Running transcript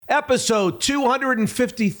Episode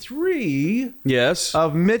 253. Yes.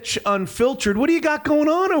 Of Mitch Unfiltered. What do you got going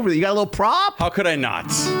on over there? You got a little prop? How could I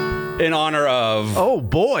not? In honor of... Oh,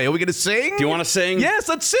 boy. Are we going to sing? Do you want to sing? Yes,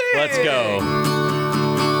 let's sing. Let's go.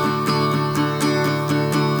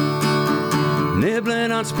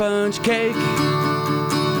 Nibbling on sponge cake.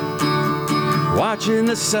 Watching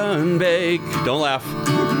the sun bake. Don't laugh.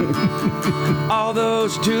 All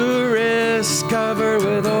those tourists covered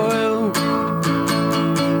with oil.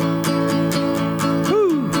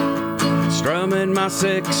 Strumming my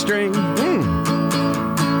sixth string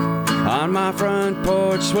on my front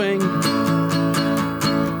porch swing.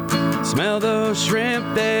 Smell those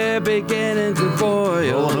shrimp, they're beginning to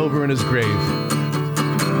boil. Rolling over in his grave.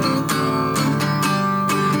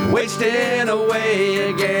 Wasting away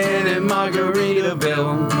again in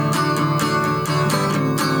Margaritaville.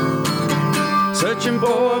 Searching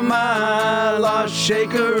for my lost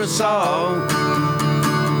shaker of salt.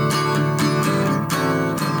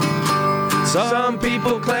 Some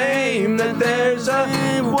people claim that there's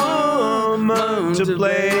a woman to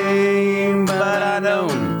blame, but I know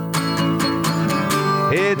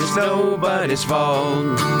it's nobody's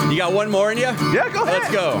fault. You got one more in you? Yeah, go ahead.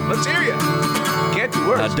 Let's go. Let's hear you. Can't do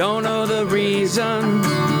worse. I don't know the reason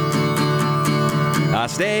I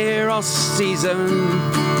stay here all season.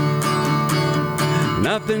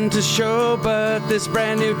 Nothing to show but this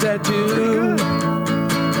brand new tattoo.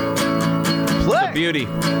 Play. It's a beauty.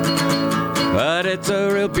 But it's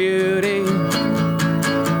a real beauty,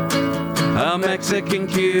 a Mexican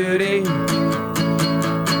cutie.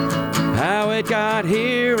 How it got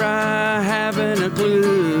here, I haven't a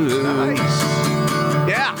clue. Nice.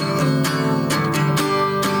 Yeah.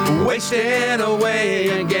 Wasting away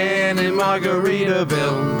again in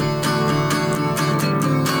Margaritaville.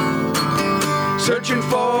 Searching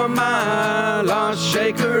for my lost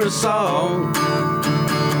shaker of salt.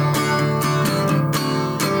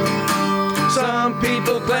 Some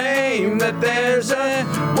people claim that there's a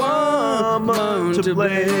woman to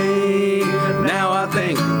blame. Now I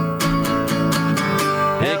think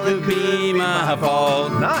it could be my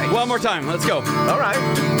fault. Nice. One more time. Let's go. All right.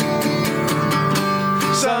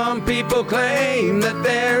 Some people claim that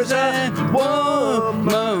there's a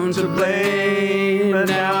woman to blame.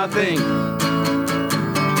 Now I think,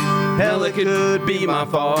 hell, it could be my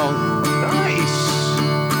fault. Nice.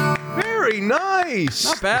 Very nice.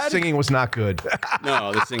 Not bad. The singing was not good.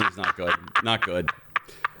 No, the singing's not good. Not good.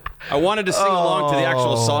 I wanted to sing along to the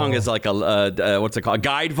actual song as like a, what's it called? A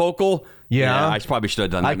guide vocal. Yeah. I probably should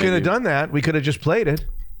have done that. I could have done that. We could have just played it.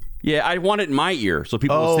 Yeah, I want it in my ear so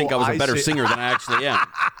people would think I was a better singer than I actually am.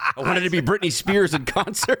 I wanted to be Britney Spears in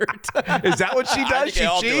concert. Is that what she does? She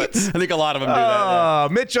cheats? I think a lot of them do that. Yeah.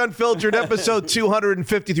 Mitch Unfiltered, episode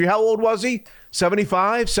 253. How old was he?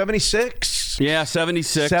 75? 76? Yeah,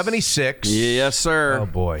 76. 76. Yes, sir. Oh,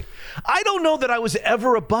 boy. I don't know that I was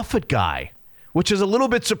ever a Buffett guy, which is a little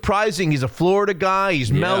bit surprising. He's a Florida guy.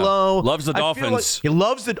 He's mellow. Loves the Dolphins. He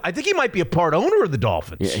loves the... I think he might be a part owner of the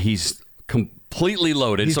Dolphins. Yeah, he's completely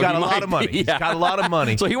loaded. He's got a lot of money. Yeah. He's got a lot of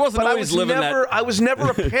money. So he wasn't always living that. I was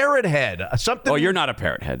never a parrot head. Something. Oh, you're not a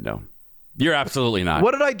parrot head, no. You're absolutely not.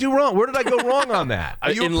 What did I do wrong? Where did I go wrong on that?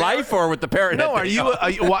 Are you in life or with the parrot head? No, are you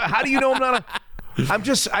how do you know I'm not a... I'm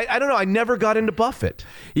just, I don't know. I never got into Buffett.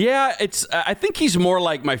 Yeah, I think he's more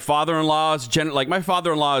like my father-in-law's. Like my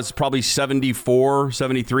father-in-law is probably 74,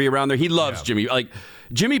 73 around there. He loves Jimmy. Like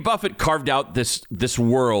Jimmy Buffett carved out this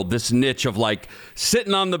world, this niche of like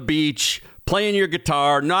sitting on the beach, playing your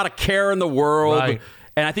guitar, not a care in the world. Right.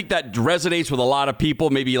 And I think that resonates with a lot of people,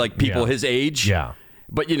 maybe like people his age. Yeah.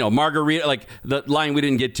 But, you know, margarita, like the line we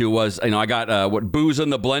didn't get to was, you know, I got booze in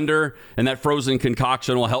the blender and that frozen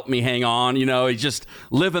concoction will help me hang on. You know, he's just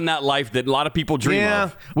living that life that a lot of people dream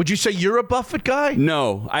of. Would you say you're a Buffett guy?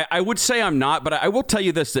 No, I would say I'm not. But I will tell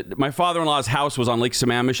you this, that my father-in-law's house was on Lake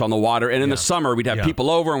Sammamish on the water. And in the summer, we'd have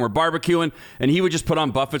people over and we're barbecuing. And he would just put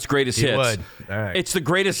on Buffett's greatest hits. Would. All right. It's the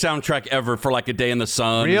greatest soundtrack ever for like a day in the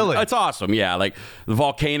sun. Really? It's awesome. Yeah. Like the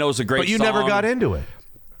Volcano's a great song. But you never got into it.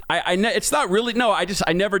 It's not really, no, I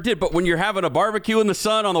never did. But when you're having a barbecue in the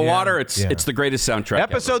sun on the water, it's the greatest soundtrack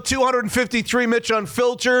Episode ever. 253, Mitch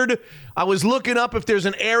Unfiltered. I was looking up if there's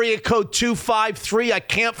an area code 253. I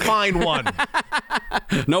can't find one.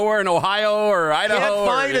 Nowhere in Ohio or Idaho. Can't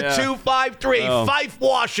find a 253. Oh. Fife,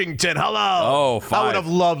 Washington. Hello. Oh, Fife. I would have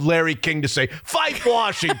loved Larry King to say, Fife,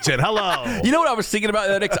 Washington. Hello. You know what I was thinking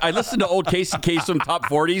about? I listened to old Casey Kasem top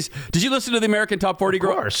 40s. Did you listen to the American Top 40? Of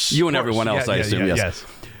course. You and everyone else, I assume. Yes.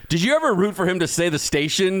 Did you ever root for him to say the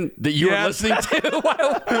station that you were listening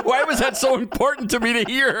to? Why was that so important to me to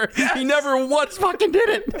hear? Yes. He never once fucking did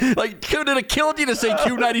it. Like, could it have killed you to say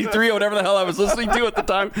Q93 or whatever the hell I was listening to at the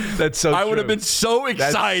time? That's so true. I would have been so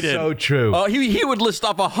excited. That's so true. He would list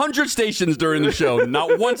off 100 stations during the show,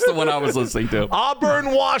 not once the one I was listening to.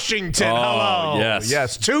 Auburn, Washington. Hello.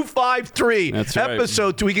 Yes. 253. That's right.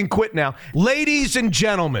 Episode 2. We can quit now. Ladies and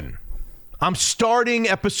gentlemen, I'm starting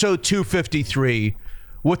episode 253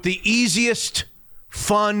 with the easiest,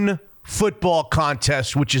 fun football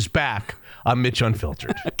contest, which is back on Mitch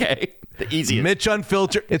Unfiltered. Okay. The easiest. Mitch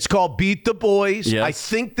Unfiltered. It's called Beat the Boys. Yes. I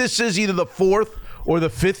think this is either the 4th or the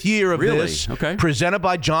 5th year of this. Okay. Presented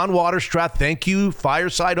by John Waterstrath. Thank you,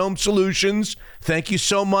 Fireside Home Solutions. Thank you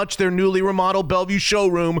so much, their newly remodeled Bellevue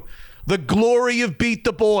showroom. The glory of Beat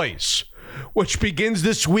the Boys, which begins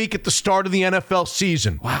this week at the start of the NFL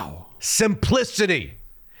season. Wow. Simplicity.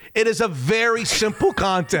 It is a very simple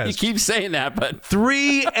contest. You keep saying that, but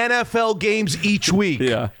 3 NFL games each week.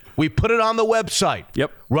 Yeah. We put it on the website.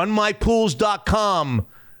 Yep. RunMyPools.com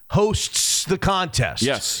hosts the contest.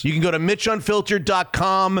 Yes. You can go to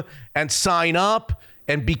MitchUnfiltered.com and sign up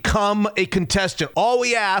and become a contestant. All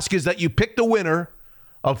we ask is that you pick the winner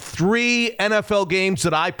of 3 NFL games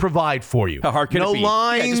that I provide for you. How hard can it be? No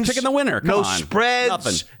lines. Yeah, just picking the winner. Come no on. spreads.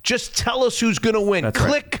 Nothing. Just tell us who's going to win. That's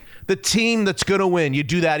Click right. the team that's going to win. You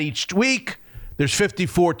do that each week. There's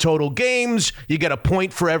 54 total games. You get a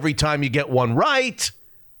point for every time you get one right.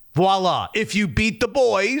 Voila. If you beat the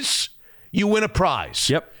boys, you win a prize.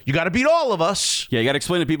 Yep. You got to beat all of us. Yeah, you got to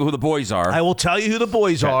explain to people who the boys are. I will tell you who the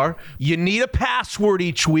boys are. You need a password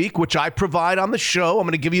each week, which I provide on the show. I'm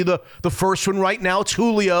going to give you the first one right now. It's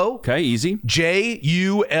Julio. Okay, easy.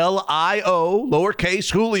 Julio,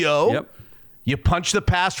 lowercase Julio. Yep. You punch the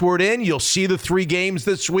password in. You'll see the 3 games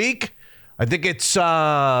this week. I think it's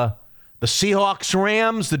the Seahawks,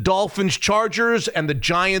 Rams, the Dolphins, Chargers, and the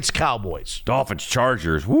Giants, Cowboys. Dolphins,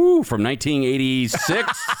 Chargers. Woo, from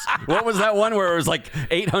 1986. What was that one where it was like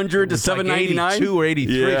 800 to 799? Like 82 or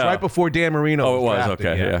 83. Yeah. It's right before Dan Marino. Oh, it was. drafted.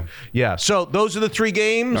 Okay, Yeah. So those are the 3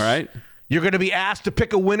 games. All right. You're going to be asked to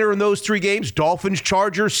pick a winner in those 3 games. Dolphins,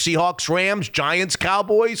 Chargers, Seahawks, Rams, Giants,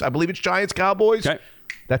 Cowboys. I believe it's Giants, Cowboys. Okay.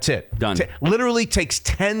 That's it. Done. Literally takes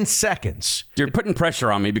 10 seconds. You're putting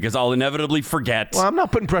pressure on me because I'll inevitably forget. Well, I'm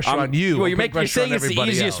not putting pressure on you. Well, you're saying it's the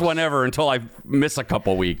easiest one ever until I miss a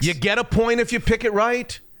couple weeks. You get a point if you pick it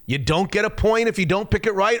right. You don't get a point if you don't pick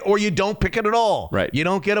it right, or you don't pick it at all. Right. You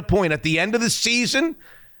don't get a point. At the end of the season,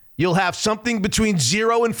 you'll have something between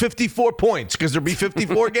 0 and 54 points because there'll be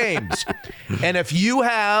 54 games. And if you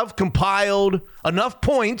have compiled enough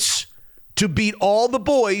points to beat all the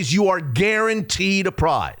boys, you are guaranteed a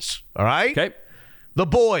prize. All right? Okay. The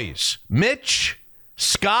boys, Mitch,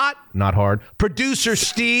 Scott, not hard, producer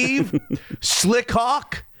Steve, Slick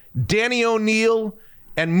Hawk, Danny O'Neill,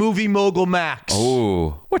 and movie mogul Max.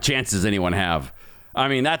 Oh, what chance does anyone have? I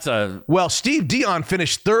mean, that's a... Well, Steve Dion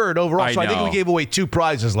finished 3rd overall, so I think we gave away 2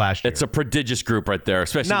 prizes last year. It's a prodigious group right there,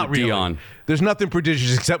 especially Not with really. Dion. There's nothing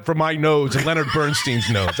prodigious except for my nose and Leonard Bernstein's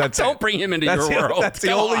nose. That's Don't it. bring him into That's your world. That's the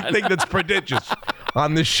Come only on. thing that's prodigious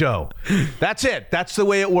on this show. That's it. That's the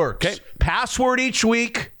way it works. Okay. Password each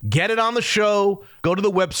week. Get it on the show. Go to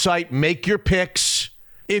the website. Make your picks.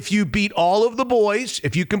 If you beat all of the boys,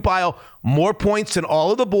 if you compile more points than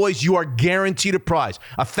all of the boys, you are guaranteed a prize.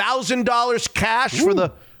 $1,000 cash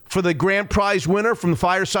for the grand prize winner from the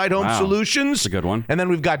Fireside Home Solutions. That's a good one. And then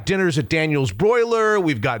we've got dinners at Daniel's Broiler.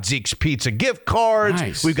 We've got Zeke's Pizza gift cards.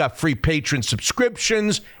 Nice. We've got free patron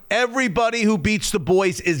subscriptions. Everybody who beats the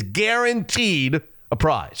boys is guaranteed a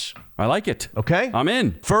prize. I like it. Okay? I'm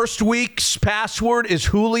in. First week's password is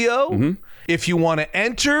Julio. If you want to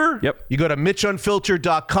enter, Yep. you go to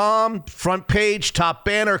MitchUnfiltered.com, front page, top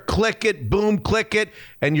banner, click it, boom, click it,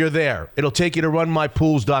 and you're there. It'll take you to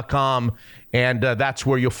RunMyPools.com, and that's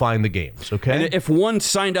where you'll find the games, okay? And if one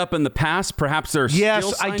signed up in the past, perhaps they're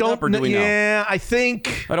still signed up, or do we know? Yeah, I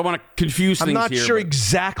think... I don't want to confuse things I'm not here, sure but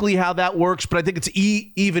exactly how that works, but I think it's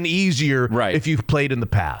even easier if you've played in the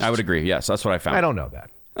past. I would agree. Yes, that's what I found. I don't know that.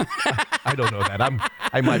 I don't know that.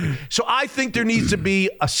 I might be. So I think there needs to be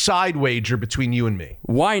a side wager between you and me.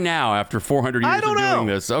 Why now, after 400 years I don't of know. doing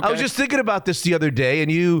this? Okay. I was just thinking about this the other day, and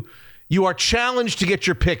you are challenged to get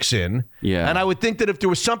your picks in. Yeah. And I would think that if there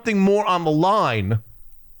was something more on the line,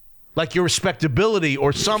 like your respectability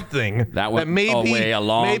or something, that went away a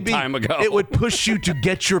long time ago. It would push you to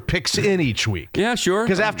get your picks in each week. Yeah, sure.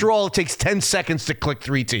 Because after all, it takes 10 seconds to click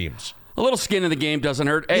 3 teams. A little skin in the game doesn't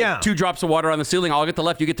hurt. Hey, 2 drops of water on the ceiling. I'll get the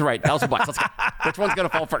left, you get the right. $1,000. Let's go. Which one's going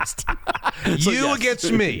to fall first? You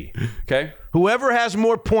against me. Okay. Whoever has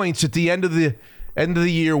more points at the end of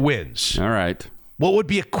the year wins. All right. What would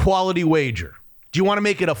be a quality wager? Do you want to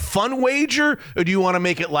make it a fun wager, or do you want to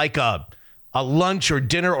make it like a lunch or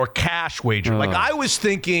dinner or cash wager? Like I was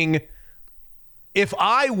thinking, if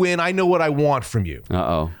I win, I know what I want from you.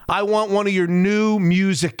 I want one of your new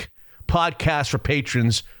music podcasts for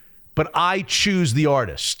patrons, but I choose the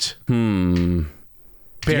artist. Do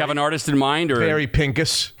you have an artist in mind? Or Barry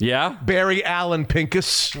Pincus. Yeah? Barry Allen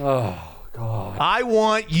Pincus. Oh, God. I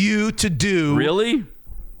want you to do... Really?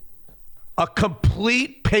 A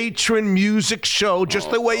complete patron music show, just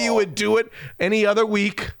the way you would do it any other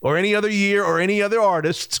week or any other year or any other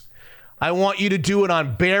artist. I want you to do it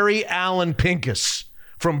on Barry Allen Pincus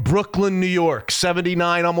from Brooklyn, New York,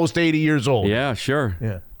 79, almost 80 years old. Yeah, sure.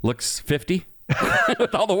 Yeah. Looks 50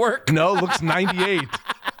 with all the work. No, looks 98.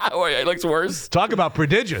 Oh, yeah, it looks worse. Talk about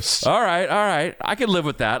prodigious. All right. I can live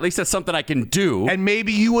with that. At least that's something I can do. And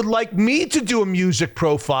maybe you would like me to do a music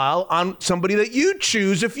profile on somebody that you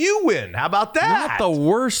choose if you win. How about that? Not the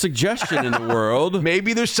worst suggestion in the world.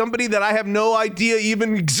 Maybe there's somebody that I have no idea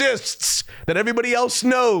even exists that everybody else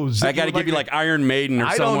knows. I got to give you like Iron Maiden or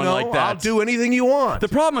someone like that. I'll do anything you want. The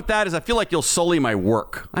problem with that is I feel like you'll sully my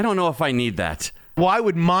work. I don't know if I need that. Why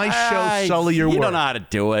would my show sully your work? You don't know how to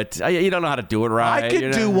do it. You don't know how to do it right. I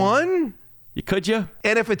could do one. Could you?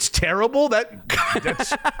 And if it's terrible,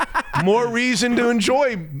 that's more reason to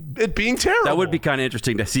enjoy it being terrible. That would be kind of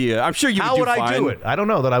interesting to see. I'm sure you How would I do it? I don't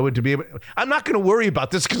know that I would be able. I'm not going to worry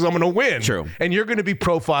about this because I'm going to win. True. And you're going to be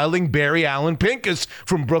profiling Barry Allen Pincus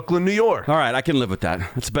from Brooklyn, New York. All right, I can live with that.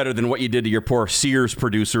 It's better than what you did to your poor Sears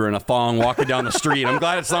producer in a thong walking down the street. I'm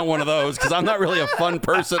glad it's not one of those because I'm not really a fun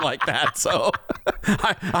person like that. So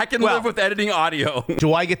I can live with editing audio.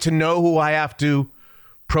 Do I get to know who I have to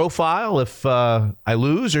profile if I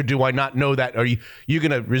lose, or do I not know that? Are you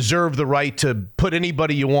going to reserve the right to put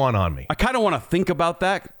anybody you want on me? I kind of want to think about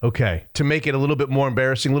that. Okay, to make it a little bit more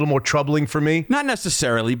embarrassing, a little more troubling for me? Not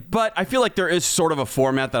necessarily, but I feel like there is sort of a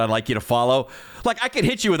format that I'd like you to follow. Like, I could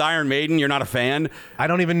hit you with Iron Maiden. You're not a fan. I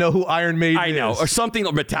don't even know who Iron Maiden is. I know. Or something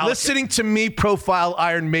Metallica. Listening to me profile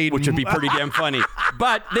Iron Maiden. Which would be pretty damn funny.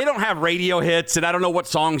 But they don't have radio hits, and I don't know what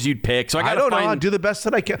songs you'd pick. So I don't know. I'll do the best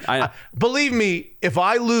that I can. Believe me, if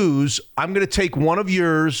I lose, I'm going to take one of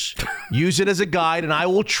yours, use it as a guide, and I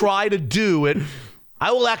will try to do it.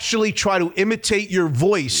 I will actually try to imitate your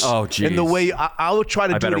voice in the way I will try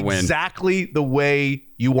to do it exactly the way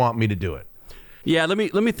you want me to do it. Yeah, let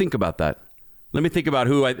me think about that. Let me think about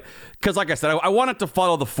because like I said, I want it to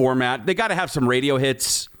follow the format. They got to have some radio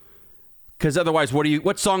hits, because otherwise,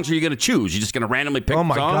 what songs are you going to choose? You're just going to randomly pick songs? Oh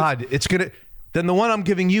my God, then the one I'm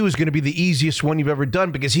giving you is going to be the easiest one you've ever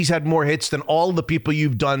done, because he's had more hits than all the people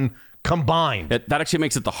you've done combined. That actually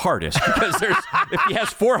makes it the hardest, because if he has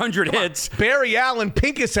 400 hits. Barry Allen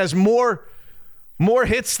Pincus has more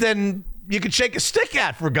hits than you could shake a stick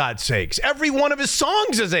at, for God's sakes. Every one of his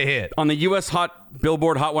songs is a hit. On the U.S.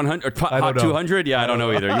 Billboard Hot 100 or Hot 200? Yeah, I don't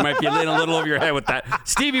know either. You might be in a little over your head with that.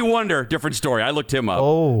 Stevie Wonder, different story. I looked him up.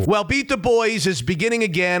 Oh. Well, Beat the Boys is beginning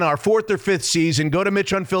again, our 4th or 5th season. Go to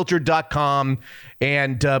MitchUnfiltered.com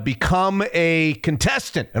and become a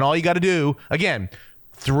contestant. And all you got to do, again,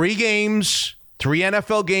 3 games, 3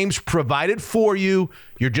 NFL games provided for you.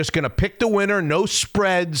 You're just going to pick the winner, no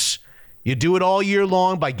spreads. You do it all year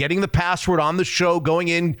long by getting the password on the show, going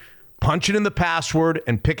in, punching in the password,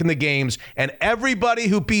 and picking the games. And everybody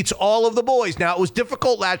who beats all of the boys. Now, it was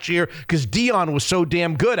difficult last year because Dion was so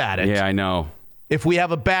damn good at it. Yeah, I know. If we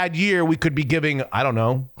have a bad year, we could be giving, I don't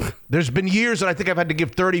know. There's been years that I think I've had to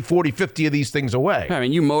give 30, 40, 50 of these things away. I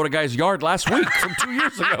mean, you mowed a guy's yard last week from 2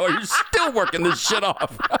 years ago. You're still working this shit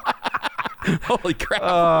off. Holy crap.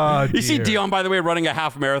 Oh, you see Dion, by the way, running a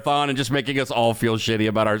half marathon and just making us all feel shitty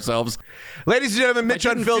about ourselves. Ladies and gentlemen, Mitch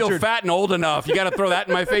Unfiltered. Feel fat and old enough. You got to throw that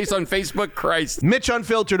in my face on Facebook. Christ. Mitch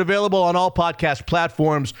Unfiltered, available on all podcast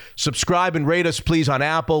platforms. Subscribe and rate us, please, on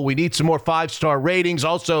Apple. We need some more 5-star ratings.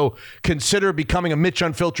 Also, consider becoming a Mitch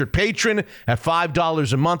Unfiltered patron at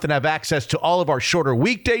 $5 a month and have access to all of our shorter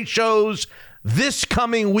weekday shows. This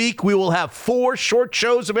coming week, we will have 4 short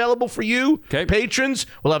shows available for you, patrons.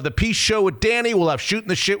 We'll have the Peace Show with Danny. We'll have Shooting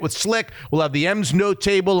the Shit with Slick. We'll have the M's Note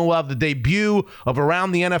Table, and we'll have the debut of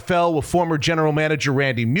Around the NFL with former general manager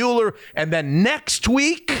Randy Mueller. And then next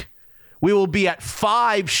week, we will be at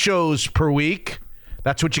 5 shows per week.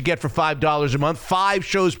 That's what you get for $5 a month. 5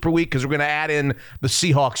 shows per week, because we're going to add in the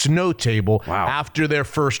Seahawks Note Table after their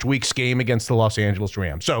first week's game against the Los Angeles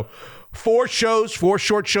Rams. So 4 shows, 4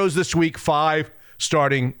 short shows this week, 5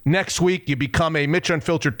 starting next week. You become a Mitch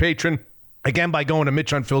Unfiltered patron, again, by going to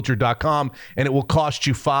MitchUnfiltered.com, and it will cost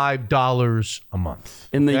you $5 a month.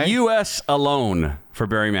 In the U.S. alone, for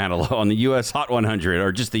Barry Manilow, on the U.S. Hot 100,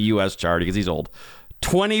 or just the U.S. chart, because he's old,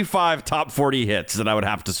 25 top 40 hits that I would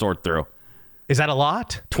have to sort through. Is that a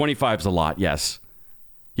lot? 25's a lot, yes.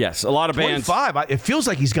 Yes, a lot of bands. 25? It feels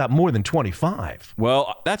like he's got more than 25.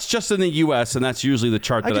 Well, that's just in the U.S., and that's usually the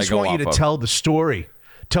chart that I go off of. I just want you to tell the story.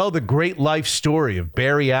 Tell the great life story of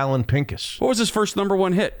Barry Allen Pincus. What was his first number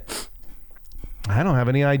one hit? I don't have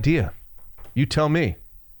any idea. You tell me.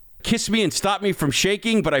 Kiss Me and Stop Me from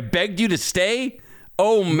Shaking, but I begged you to stay.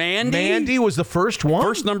 Oh, Mandy? Mandy was the first one?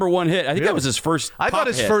 First number one hit. I think that was his first I thought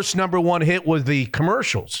his first number one hit was the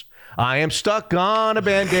commercials. I am stuck on a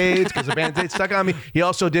Band-Aid because a Band-Aid stuck on me. He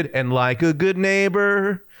also did, and like a good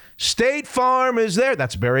neighbor, State Farm is there.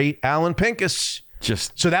 That's Barry Allen Pincus.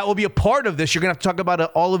 So that will be a part of this. You're going to have to talk about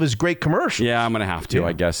all of his great commercials. Yeah, I'm going to have to,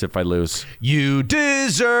 I guess, if I lose. You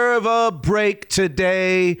deserve a break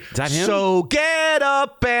today. Is that him? So get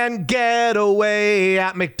up and get away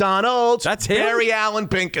at McDonald's. That's him? Barry Allen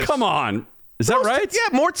Pincus. Come on. Is that right?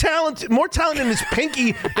 Yeah, more talent in his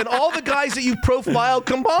pinky than all the guys that you profiled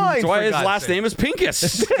combined. That's why his last name is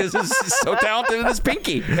Pincus, because he's so talented in his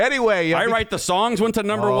pinky. Anyway. I write the songs, went to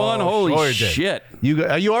number one. Holy shit.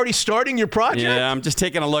 Are you already starting your project? Yeah, I'm just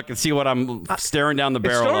taking a look and see what I'm staring down the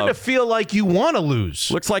barrel of. It's starting to feel like you want to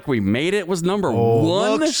lose. Looks like We Made It was number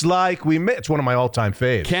one. Looks like We Made It. It's one of my all-time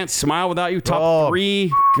faves. Can't Smile Without You, top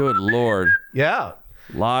 3. Good Lord. Yeah.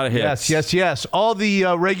 A lot of hits. Yes. All the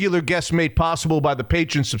regular guests made possible by the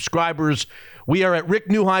patron subscribers. We are at Rick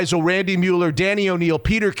Neuheisel, Randy Mueller, Danny O'Neill,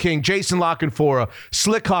 Peter King, Jason Lockenfora,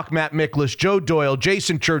 Slickhawk Matt Miklas, Joe Doyle,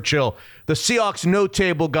 Jason Churchill, the Seahawks No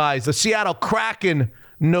Table guys, the Seattle Kraken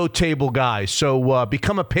No Table guys. So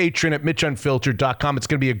become a patron at MitchUnfiltered.com. It's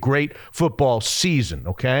going to be a great football season,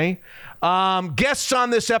 okay? Guests on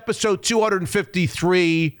this episode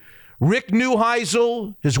 253. Rick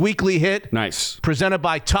Neuheisel, his weekly hit. Nice. Presented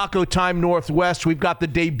by Taco Time Northwest. We've got the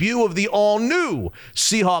debut of the all-new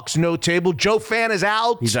Seahawks No Table. Joe Fan is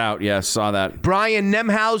out. He's out, yes, saw that. Brian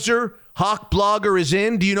Nemhauser, Hawk Blogger, is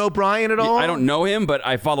in. Do you know Brian at all? I don't know him, but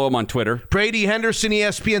I follow him on Twitter. Brady Henderson,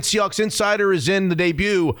 ESPN Seahawks Insider, is in the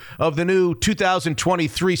debut of the new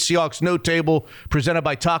 2023 Seahawks No Table, presented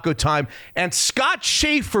by Taco Time. And Scott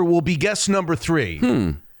Schaefer will be guest number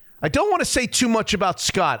 3. I don't want to say too much about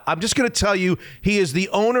Scott. I'm just going to tell you he is the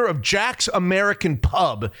owner of Jack's American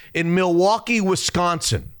Pub in Milwaukee,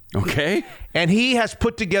 Wisconsin. Okay. And he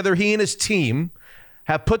and his team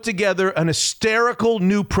have put together an hysterical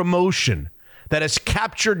new promotion that has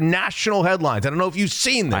captured national headlines. I don't know if you've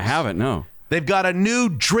seen this. I haven't, no. They've got a new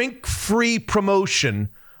drink-free promotion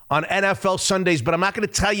on NFL Sundays, but I'm not going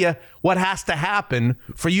to tell you what has to happen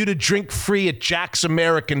for you to drink free at Jack's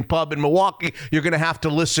American Pub in Milwaukee. You're going to have to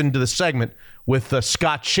listen to the segment with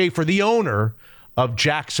Scott Schaefer, the owner of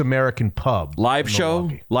Jack's American Pub. Live show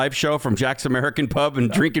from Jack's American Pub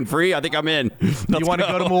and drinking free. I think I'm in. You want to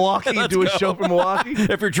go to Milwaukee and do a show from Milwaukee?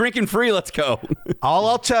 If you're drinking free, let's go. All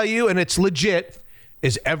I'll tell you, and it's legit,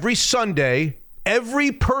 is every Sunday,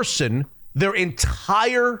 every person, their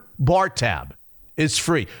entire bar tab is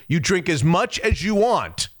free. You drink as much as you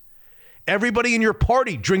want. Everybody in your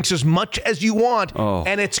party drinks as much as you want,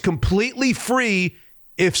 and it's completely free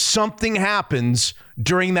if something happens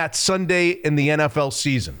during that Sunday in the NFL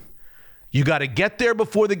season. You got to get there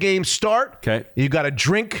before the games start. Okay. You got to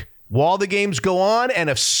drink while the games go on, and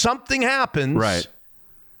if something happens, right,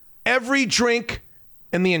 every drink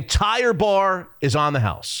in the entire bar is on the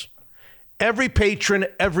house. Every patron,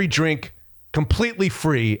 every drink, completely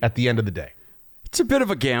free at the end of the day. It's a bit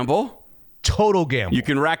of a gamble. Total gamble. You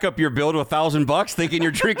can rack up your bill to $1,000 thinking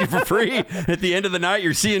you're drinking for free. At the end of the night,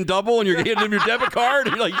 you're seeing double and you're getting them your debit card.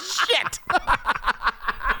 And you're like, shit.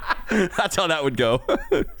 That's how that would go.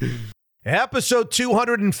 Episode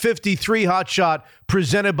 253 Hot Shot,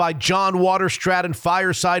 presented by John Waterstrat and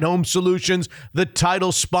Fireside Home Solutions, the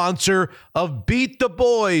title sponsor of Beat the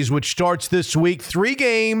Boys, which starts this week. 3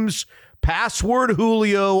 games. Password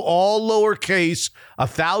Julio, all lowercase,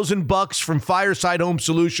 $1,000 from Fireside Home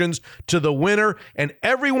Solutions to the winner. And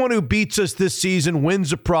everyone who beats us this season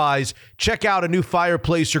wins a prize. Check out a new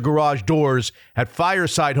fireplace or garage doors at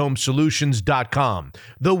firesidehomesolutions.com.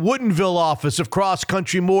 The Woodinville office of Cross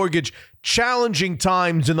Country Mortgage. Challenging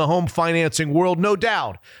times in the home financing world, no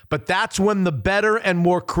doubt. But that's when the better and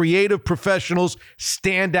more creative professionals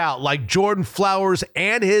stand out, like Jordan Flowers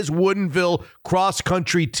and his Woodinville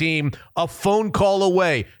cross-country team. A phone call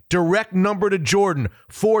away. Direct number to Jordan,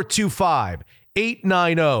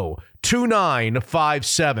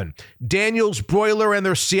 425-890-2957. Daniel's Broiler and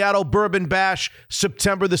their Seattle Bourbon Bash,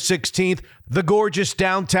 September the 16th. The gorgeous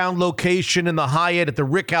downtown location in the Hyatt at the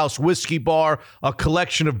Rick House Whiskey Bar, a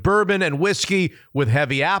collection of bourbon and whiskey with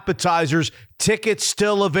heavy appetizers. Tickets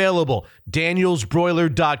still available.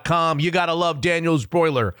 DanielsBroiler.com. You got to love Daniels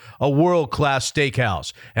Broiler, a world-class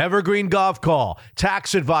steakhouse. Evergreen Golf Call,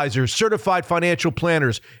 tax advisors, certified financial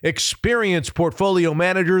planners, experienced portfolio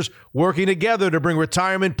managers working together to bring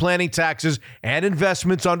retirement planning, taxes, and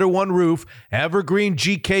investments under one roof.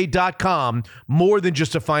 EvergreenGK.com. More than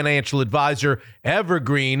just a financial advisor,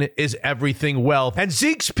 Evergreen is everything wealth. And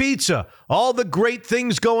Zeke's Pizza. All the great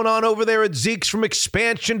things going on over there at Zeke's, from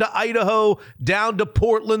expansion to Idaho down to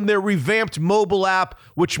Portland. Their revamped mobile app,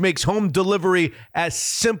 which makes home delivery as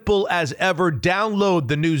simple as ever. Download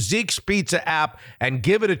the new Zeke's Pizza app and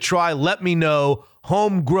give it a try. Let me know.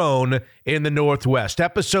 Homegrown in the Northwest.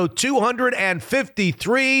 Episode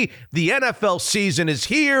 253. The NFL season is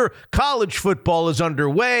here. College football is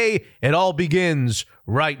underway. It all begins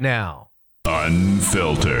right now.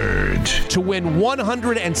 Unfiltered. To win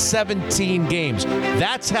 117 games.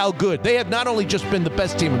 That's how good. They have not only just been the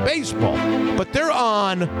best team in baseball, but they're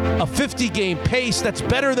on a 50-game pace that's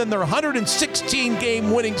better than their 116-game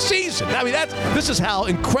winning season. I mean, this is how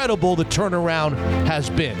incredible the turnaround has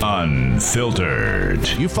been. Unfiltered.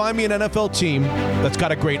 You find me an NFL team that's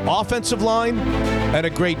got a great offensive line and a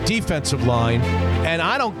great defensive line, and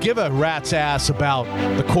I don't give a rat's ass about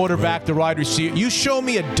the quarterback, the wide receiver. You show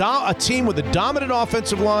me a team with a dominant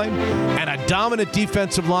offensive line and a dominant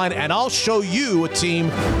defensive line, and I'll show you a team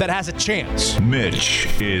that has a chance. Mitch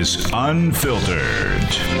is unfiltered.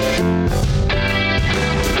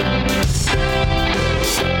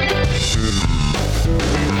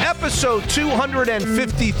 Episode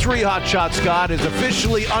 253, Hot Shot Scott, is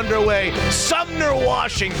officially underway. Sumner,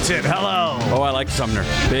 Washington, hello. Oh, I like Sumner.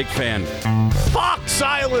 Big fan. Fox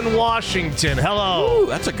Island, Washington, hello. Ooh,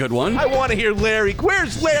 that's a good one. I want to hear Larry.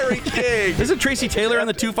 Where's Larry King? Isn't Tracy Taylor in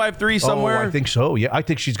the 253 somewhere? Oh, I think so. Yeah, I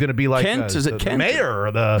think she's going to be like Kent. Is it the Kent? mayor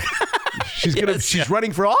or the. She's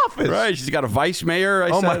running for office. Right. She's got a vice mayor.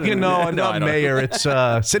 Not mayor. It's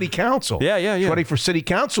city council. Yeah. She's running for city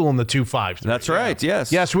council in the 253. That's right.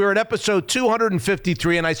 Yes. Yes, we were at episode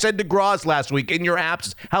 253, and I said to Groz last week in your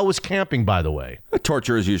absence, how was camping, by the way?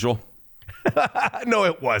 Torture as usual. No,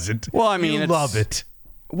 it wasn't. Well, I mean, you love it.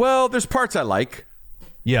 Well, there's parts I like.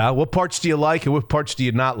 Yeah. What parts do you like, and what parts do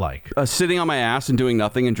you not like? Sitting on my ass and doing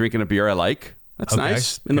nothing and drinking a beer, I like. That's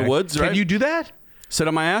nice. In the woods, right? Can you do that? Sit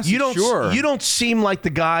on my ass? Sure. You don't seem like the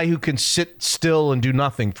guy who can sit still and do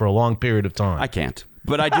nothing for a long period of time. I can't.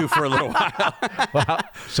 But I do for a little while. Well,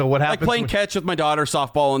 so what happens? Like playing catch with my daughter,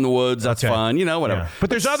 softball in the woods. That's fun. Whatever. Yeah. But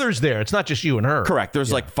there's others there. It's not just you and her. Correct.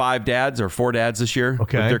 There's like 5 dads or 4 dads this year with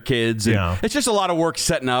their kids. And it's just a lot of work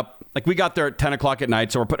setting up. Like we got there at 10 o'clock at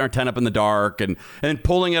night, so we're putting our tent up in the dark and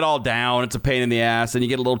pulling it all down. It's a pain in the ass. And you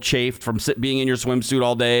get a little chafed from being in your swimsuit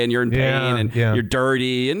all day and you're in pain and you're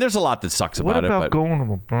dirty. And there's a lot that sucks about it. What about going to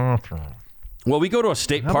the bathroom? Well, we go to a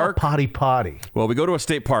state park. Potty. Well, we go to a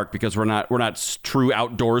state park because we're not true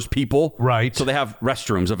outdoors people. Right. So they have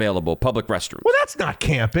restrooms available, public restrooms. Well, that's not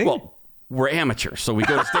camping. Well, we're amateurs, so we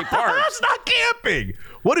go to state parks. That's not camping.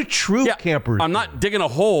 What a true camper. I'm not digging a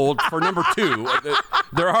hole for number 2.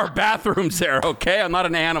 There are bathrooms there, okay? I'm not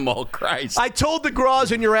an animal, Christ. I told the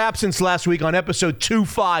Groz in your absence last week on episode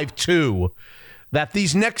 252 that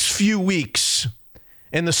these next few weeks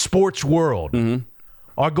in the sports world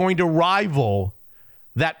are going to rival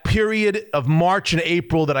that period of March and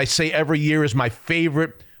April that I say every year is my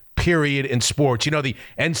favorite period in sports. The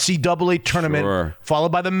NCAA tournament,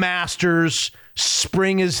 followed by the Masters.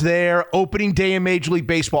 Spring is there. Opening day in Major League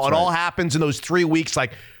Baseball. It all happens in those 3 weeks,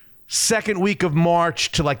 like second week of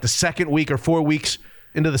March to like the second week or 4 weeks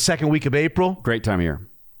into the second week of April. Great time of year.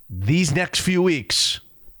 These next few weeks,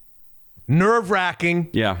 nerve-wracking.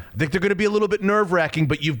 Yeah. I think they're going to be a little bit nerve-wracking,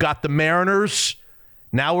 but you've got the Mariners.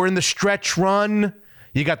 Now we're in the stretch run.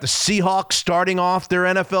 You got the Seahawks starting off their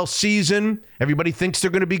NFL season. Everybody thinks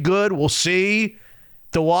they're going to be good. We'll see.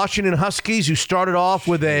 The Washington Huskies, who started off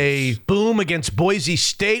with a boom against Boise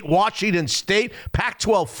State, Washington State.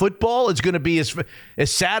 Pac-12 football is going to be as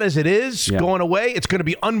sad as it is going away. It's going to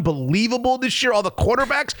be unbelievable this year. All the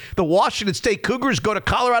quarterbacks, the Washington State Cougars go to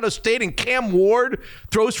Colorado State, and Cam Ward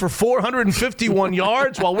throws for 451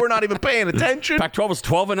 yards while we're not even paying attention. Pac-12 is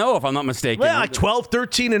 12-0, if I'm not mistaken. Yeah, like 12,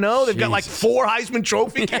 13-0. They've got like 4 Heisman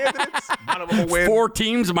Trophy candidates. None of them will win. 4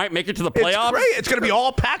 teams might make it to the playoffs. It's great. It's going to be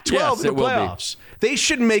all Pac-12 in the playoffs. They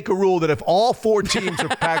should make a rule that if all 4 teams are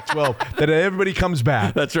Pac-12, that everybody comes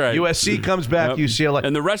back. That's right. USC comes back, UCLA.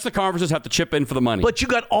 And the rest of the conferences have to chip in for the money. But you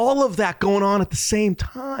got all of that going on at the same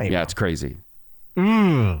time. Yeah, it's crazy.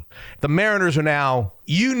 The Mariners are now,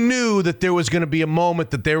 you knew that there was going to be a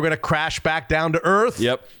moment that they were going to crash back down to earth.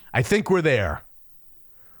 Yep. I think we're there.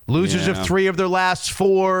 Losers of 3 of their last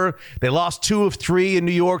 4. They lost 2 of 3 in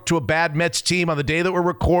New York to a bad Mets team. On the day that we're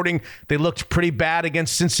recording, they looked pretty bad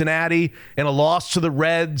against Cincinnati and a loss to the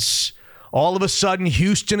Reds. All of a sudden,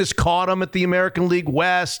 Houston has caught them at the American League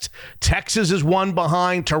West. Texas is 1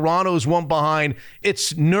 behind. Toronto is 1 behind.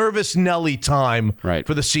 It's nervous Nelly time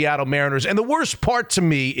for the Seattle Mariners. And the worst part to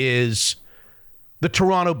me is the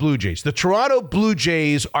Toronto Blue Jays. The Toronto Blue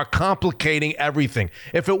Jays are complicating everything.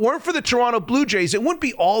 If it weren't for the Toronto Blue Jays, it wouldn't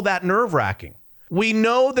be all that nerve-wracking. We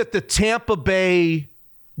know that the Tampa Bay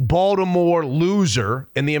Baltimore loser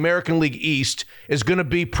in the American League East is going to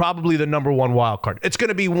be probably the number 1 wild card. It's going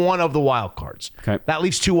to be one of the wild cards. Okay. That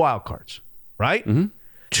leaves 2 wild cards, right?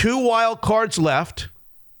 2 wild cards left,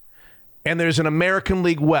 and there's an American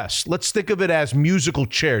League West. Let's think of it as musical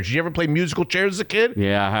chairs. Did you ever play musical chairs as a kid?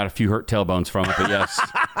 Yeah, I had a few hurt tailbones from it, but yes.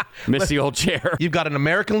 Miss the old chair. You've got an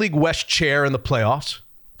American League West chair in the playoffs.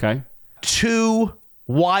 Okay. 2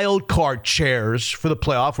 wild card chairs for the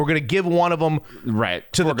playoff. We're going to give one of them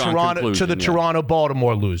to the Toronto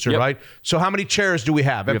Baltimore loser, right? So how many chairs do we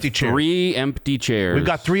have? Empty chairs. 3 empty chairs. We've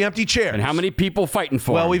got 3 empty chairs. And how many people fighting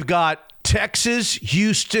for Well, them? we've got Texas,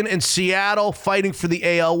 Houston, and Seattle fighting for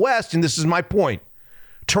the AL West, and this is my point.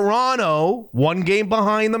 Toronto, 1 game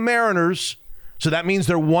behind the Mariners, so that means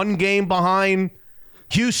they're 1 game behind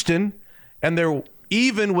Houston, and they're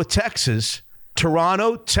even with Texas.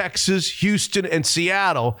 Toronto, Texas, Houston, and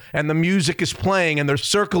Seattle, and the music is playing, and they're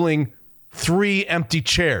circling 3 empty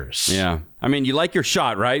chairs. Yeah. I mean, you like your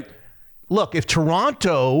shot, right? Look, if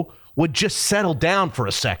Toronto would just settle down for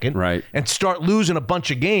a second and start losing a bunch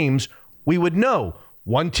of games, we would know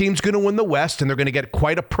one team's going to win the West, and they're going to get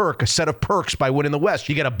quite a set of perks by winning the West.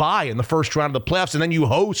 You get a bye in the first round of the playoffs, and then you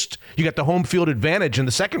host. You get the home field advantage in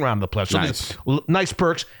the second round of the playoffs. So nice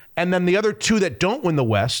perks. And then the other 2 that don't win the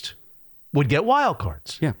West would get wild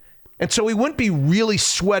cards. Yeah. And so we wouldn't be really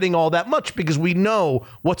sweating all that much because we know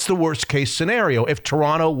what's the worst case scenario if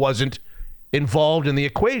Toronto wasn't involved in the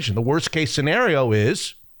equation. The worst case scenario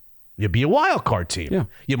is you'd be a wild card team. Yeah.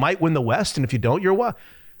 You might win the West, and if you don't, you're a wild.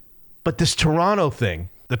 But this Toronto thing,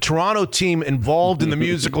 the Toronto team involved in the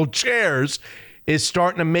musical chairs is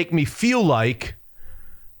starting to make me feel like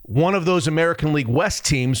one of those American League West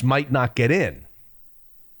teams might not get in.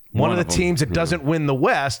 One of the teams that doesn't win the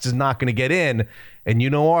West is not going to get in, and you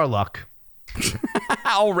know our luck.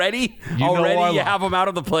 Already? You have them out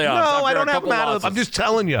of the playoffs. No, I don't have them out of the. I'm just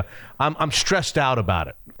telling you, I'm stressed out about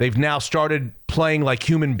it. They've now started playing like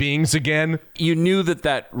human beings again. You knew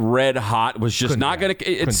that red hot was just not going to.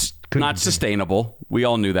 It's not sustainable. We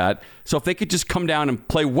all knew that. So if they could just come down and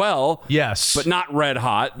play well, but not red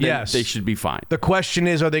hot, then they should be fine. The question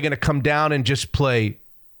is, are they going to come down and just play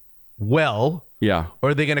well? Yeah. Or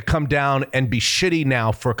are they going to come down and be shitty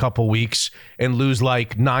now for a couple weeks and lose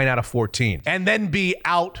like 9 out of 14 and then be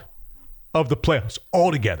out of the playoffs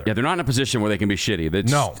altogether? Yeah, they're not in a position where they can be shitty.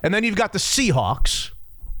 No. And then you've got the Seahawks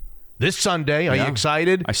this Sunday. Are you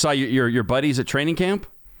excited? I saw your buddies at training camp.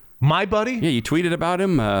 My buddy? Yeah, you tweeted about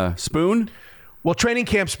him, Spoon. Well, training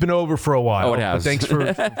camp's been over for a while. Oh, it has. But thanks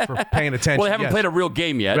for paying attention. Well, they haven't played a real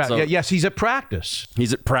game yet. Right. So. Yes, he's at practice.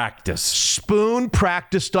 He's at practice. Spoon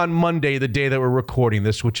practiced on Monday, the day that we're recording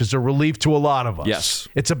this, which is a relief to a lot of us. Yes.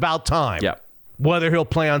 It's about time. Yeah. Whether he'll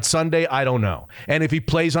play on Sunday, I don't know. And if he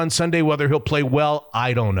plays on Sunday, whether he'll play well,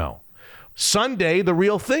 I don't know. Sunday, the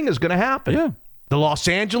real thing is going to happen. Yeah. The Los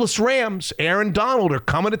Angeles Rams, Aaron Donald, are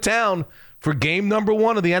coming to town for game number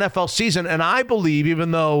 1 of the NFL season. And I believe, even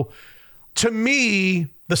though, to me,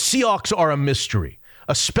 the Seahawks are a mystery,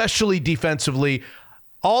 especially defensively.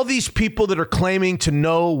 All these people that are claiming to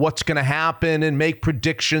know what's going to happen and make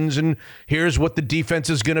predictions, and here's what the defense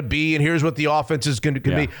is going to be, and here's what the offense is going to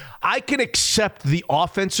be. I can accept the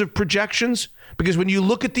offensive projections because when you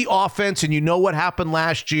look at the offense and you know what happened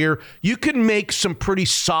last year, you can make some pretty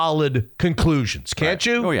solid conclusions, can't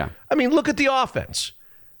you? Oh, yeah. I mean, look at the offense.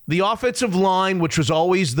 The offensive line, which was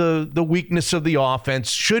always the weakness of the offense,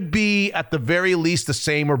 should be at the very least the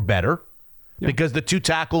same or better because the 2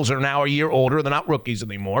 tackles are now a year older. They're not rookies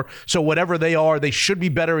anymore. So whatever they are, they should be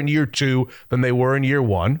better in year 2 than they were in year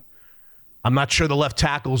 1. I'm not sure the left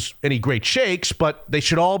tackle's any great shakes, but they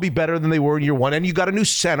should all be better than they were in year 1. And you got a new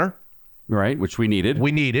center. Right, which we needed.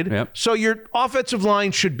 Yep. So your offensive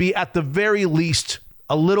line should be at the very least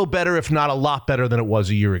a little better, if not a lot better than it was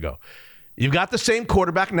a year ago. You've got the same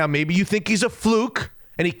quarterback. Now, maybe you think he's a fluke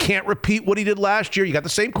and he can't repeat what he did last year. You got the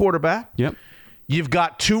same quarterback. Yep. You've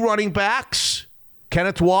got 2 running backs.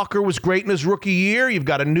 Kenneth Walker was great in his rookie year. You've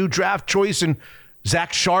got a new draft choice in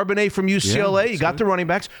Zach Charbonnet from UCLA. You got the running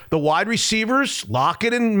backs. The wide receivers,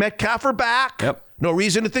 Lockett and Metcalf are back. Yep. No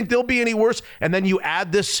reason to think they'll be any worse. And then you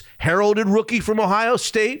add this heralded rookie from Ohio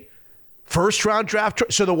State. First-round draft.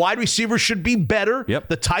 So the wide receivers should be better. Yep.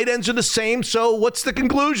 The tight ends are the same. So what's the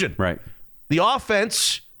conclusion? Right. The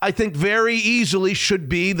offense, I think, very easily should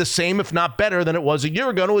be the same, if not better, than it was a year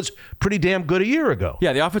ago. And it was pretty damn good a year ago.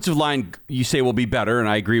 Yeah, the offensive line, you say, will be better, and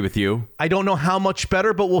I agree with you. I don't know how much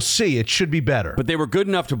better, but we'll see. It should be better. But they were good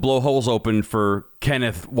enough to blow holes open for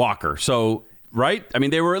Kenneth Walker. So, right? I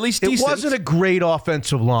mean, they were at least decent. It wasn't a great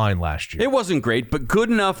offensive line last year. It wasn't great, but good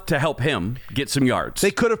enough to help him get some yards.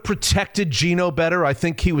 They could have protected Geno better. I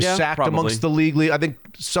think he was sacked probably amongst the league. I think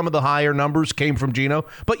some of the higher numbers came from Geno.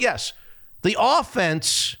 But yes, the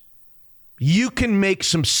offense, you can make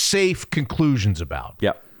some safe conclusions about.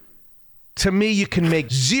 Yep. To me, you can make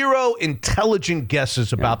zero intelligent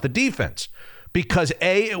guesses about the defense because,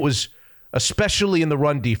 A, it was, especially in the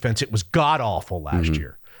run defense, it was god-awful last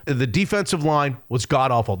year. The defensive line was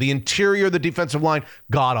god-awful. The interior of the defensive line,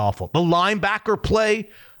 god-awful. The linebacker play,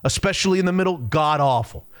 especially in the middle,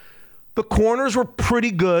 god-awful. The corners were pretty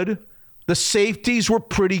good. The safeties were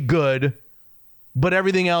pretty good. But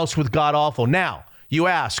everything else was god-awful. Now, you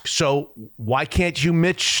ask, so why can't you,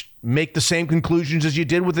 Mitch, make the same conclusions as you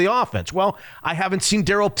did with the offense? Well, I haven't seen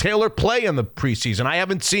Darrell Taylor play in the preseason. I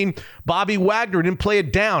haven't seen Bobby Wagner didn't play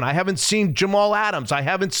it down. I haven't seen Jamal Adams. I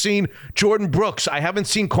haven't seen Jordan Brooks. I haven't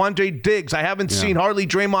seen Quandre Diggs. I haven't seen hardly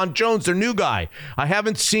Draymond Jones, their new guy. I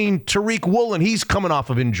haven't seen Tariq Woolen. He's coming off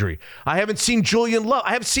of injury. I haven't seen Julian Love.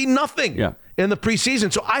 I have seen nothing in the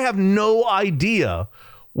preseason. So I have no idea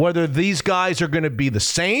whether these guys are going to be the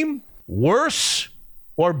same, worse,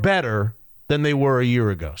 or better than they were a year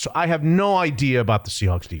ago. So I have no idea about the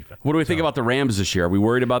Seahawks defense. What do we think about the Rams this year? Are we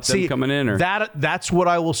worried about them coming in? Or? That's what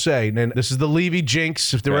I will say. And this is the Levy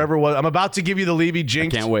jinx, if there ever was. I'm about to give you the Levy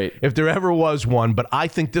jinx. I can't wait. If there ever was one. But I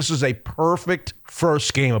think this is a perfect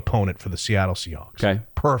first game opponent for the Seattle Seahawks. Okay.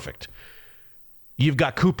 Perfect. You've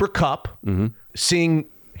got Cooper Kupp seeing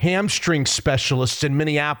hamstring specialists in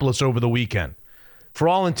Minneapolis over the weekend. For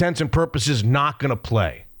all intents and purposes, not going to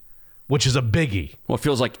play, which is a biggie. Well, it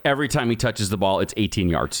feels like every time he touches the ball, it's 18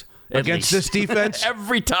 yards. Against this defense?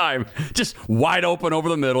 Every time. Just wide open over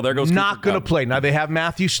the middle. There goes Not going to play. Now, they have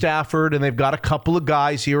Matthew Stafford, and they've got a couple of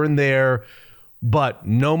guys here and there, but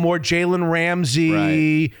no more Jalen Ramsey.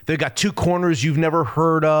 Right. They've got two corners you've never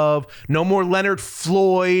heard of. No more Leonard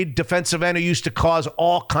Floyd, defensive end who used to cause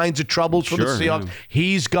all kinds of troubles for the Seahawks. Yeah.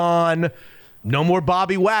 He's gone. No more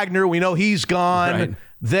Bobby Wagner. We know he's gone. Right.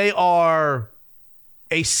 They are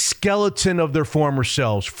a skeleton of their former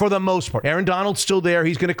selves for the most part. Aaron Donald's still there.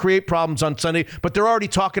 He's going to create problems on Sunday, but they're already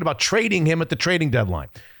talking about trading him at the trading deadline.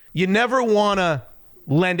 You never want to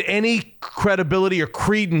lend any credibility or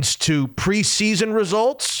credence to preseason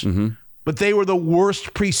results, but they were the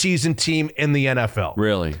worst preseason team in the NFL.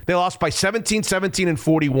 Really? They lost by 17, 17, and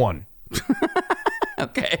 41.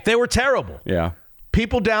 Okay. They were terrible. Yeah.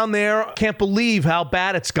 People down there can't believe how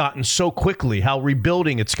bad it's gotten so quickly, how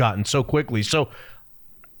rebuilding it's gotten so quickly. So,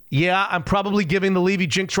 yeah, I'm probably giving the Levy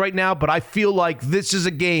jinx right now, but I feel like this is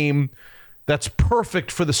a game that's perfect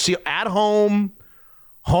for the Seahawks. At home,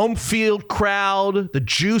 home field crowd, the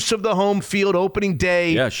juice of the home field opening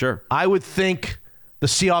day. Yeah, sure. I would think the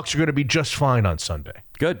Seahawks are going to be just fine on Sunday.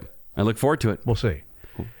 Good. I look forward to it. We'll see.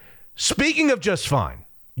 Speaking of just fine,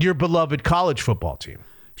 your beloved college football team.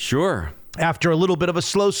 Sure. After a little bit of a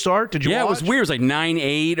slow start, did you watch? Yeah, it was weird. It was like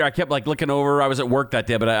 9-8. I kept looking over. I was at work that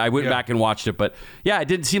day, but I went back and watched it. But yeah, it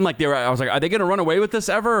didn't seem like they were. I was like, are they going to run away with this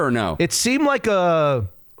ever or no? It seemed like a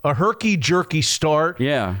herky-jerky start.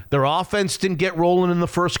 Yeah. Their offense didn't get rolling in the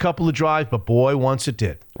first couple of drives, but boy, once it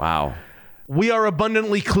did. Wow. We are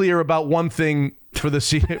abundantly clear about one thing for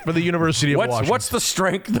the University of Washington. What's the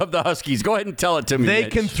strength of the Huskies? Go ahead and tell it to me. They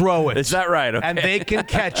Mitch. can throw it. Is that right? Okay. And they can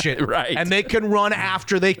catch it. Right. And they can run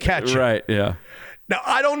after they catch it. Right, yeah. Now,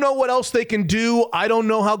 I don't know what else they can do. I don't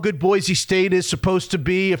know how good Boise State is supposed to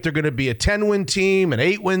be, if they're going to be a 10-win team, an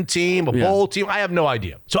 8-win team, a bowl team. I have no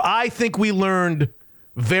idea. So I think we learned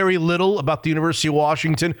very little about the University of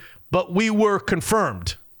Washington, but we were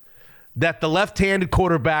confirmed that the left-handed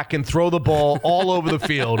quarterback can throw the ball all over the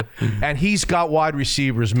field, and he's got wide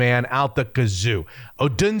receivers, man, out the kazoo.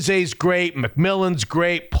 Odunze's great. McMillan's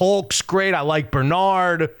great. Polk's great. I like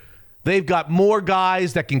Bernard. They've got more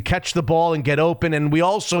guys that can catch the ball and get open, and we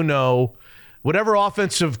also know whatever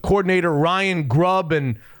offensive coordinator Ryan Grubb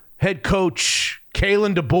and head coach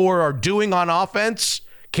Kalen DeBoer are doing on offense,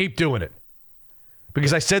 keep doing it.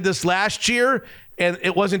 because I said this last year, and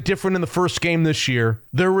it wasn't different in the first game this year.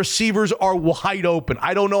 Their receivers are wide open.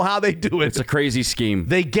 I don't know how they do it. It's a crazy scheme.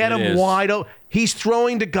 They get them wide open. He's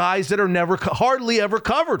throwing to guys that are hardly ever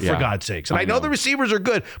covered, for God's sakes. And I know the receivers are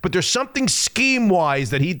good, but there's something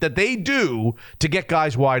scheme-wise that they do to get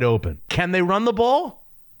guys wide open. Can they run the ball?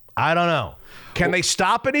 I don't know. Can they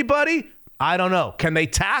stop anybody? I don't know. Can they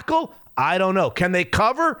tackle? I don't know. Can they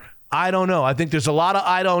cover? I don't know. I think there's a lot of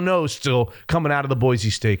I don't know still coming out of the Boise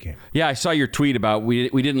State game. Yeah, I saw your tweet about we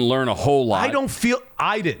didn't learn a whole lot.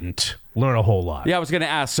 I didn't learn a whole lot. Yeah, I was going to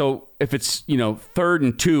ask. So if it's 3rd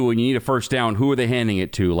and 2 and you need a first down, who are they handing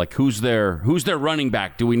it to? Like who's their running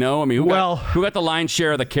back? Do we know? I mean, who got the lion's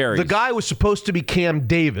share of the carries? The guy was supposed to be Cam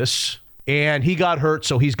Davis, and he got hurt,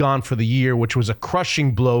 so he's gone for the year, which was a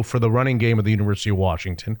crushing blow for the running game of the University of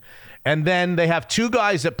Washington. And then they have 2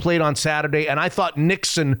 guys that played on Saturday, and I thought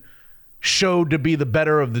Nixon showed to be the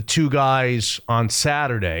better of the 2 guys on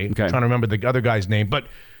Saturday. Okay. I'm trying to remember the other guy's name. But,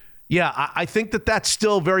 yeah, I think that's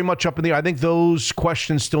still very much up in the air. I think those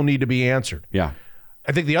questions still need to be answered. Yeah.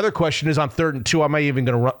 I think the other question is on 3rd and 2,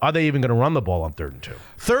 are they even going to run the ball on 3rd and 2?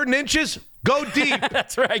 3rd and inches? Go deep.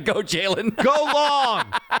 That's right. Go, Jalen. Go long.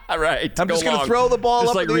 Right. I'm just going to throw the ball just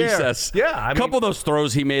up like in the recess. Air. Yeah. A couple of those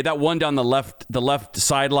throws he made, that one down the left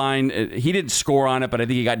sideline, he didn't score on it, but I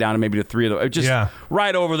think he got down to maybe to 3 of them. Just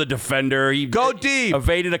right over the defender. He Go deep.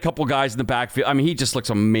 Evaded a couple guys in the backfield. I mean, he just looks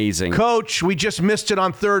amazing. Coach, we just missed it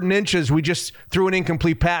on 3rd and inches. We just threw an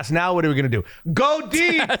incomplete pass. Now what are we going to do? Go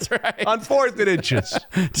deep. That's right. On 4th and inches.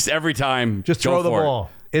 Just every time. Just throw the ball.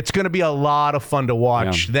 It's going to be a lot of fun to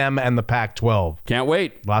watch them and the Pac-12. Can't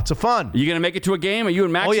wait. Lots of fun. Are you going to make it to a game? Are you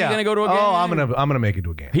and Max going to go to a game? Oh, I'm going to make it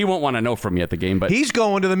to a game. He won't want to know from you at the game, but he's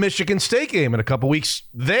going to the Michigan State game in a couple weeks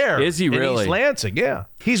there. Is he really? In East Lansing, yeah.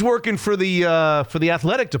 He's working for the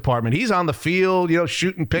athletic department. He's on the field,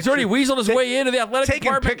 shooting pictures. He's already weaseled his way into the athletic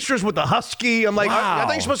department. Taking pictures with the Husky. I'm like, wow. I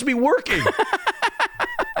thought you're supposed to be working.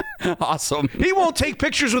 Awesome. He won't take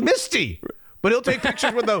pictures with Misty. But he'll take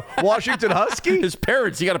pictures with the Washington Husky? His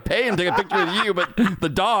parents, you got to pay him to take a picture with you, but the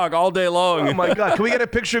dog all day long. Oh, my God. Can we get a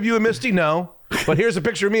picture of you and Misty? No. But here's a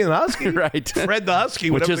picture of me and the Husky. Right. Fred the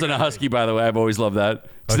Husky. Which isn't a Husky, by the way. I've always loved that.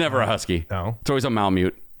 It's never a Husky. No. It's always a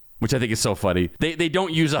Malamute, which I think is so funny. They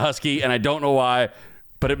don't use a Husky, and I don't know why,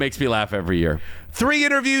 but it makes me laugh every year. 3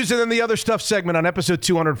 interviews and then the other stuff segment on episode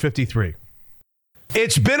 253.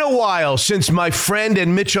 It's been a while since my friend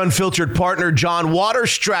and Mitch Unfiltered partner John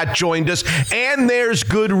Waterstrat joined us, and there's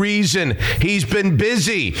good reason. He's been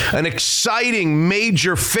busy. An exciting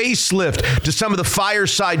major facelift to some of the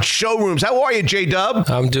Fireside showrooms. How are you, J-Dub?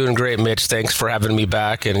 I'm doing great, Mitch. Thanks for having me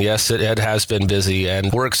back. And yes, it has been busy,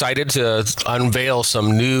 and we're excited to unveil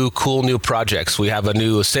some cool new projects. We have a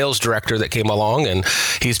new sales director that came along, and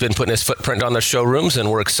he's been putting his footprint on the showrooms, and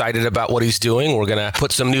we're excited about what he's doing. We're going to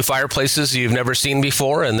put some new fireplaces you've never seen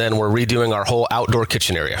before, and then we're redoing our whole outdoor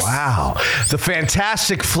kitchen area. Wow. The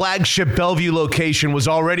fantastic flagship Bellevue location was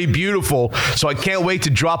already beautiful, so I can't wait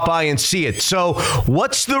to drop by and see it. So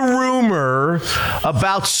what's the rumor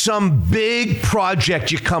about some big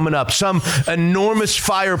project you're coming up, some enormous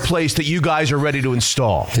fireplace that you guys are ready to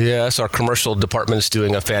install? Yes, our commercial department is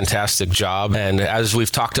doing a fantastic job, and as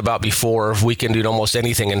we've talked about before, we can do almost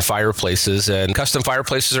anything in fireplaces, and custom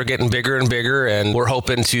fireplaces are getting bigger and bigger, and we're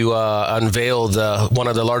hoping to unveil one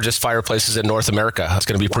of the largest fireplaces in North America. It's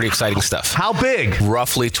going to be pretty exciting stuff. How big?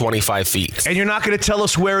 Roughly 25 feet. And you're not going to tell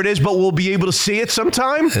us where it is, but we'll be able to see it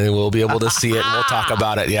sometime? And we'll be able to see it, and we'll talk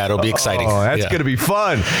about it. Yeah, it'll be exciting. Oh, that's going to be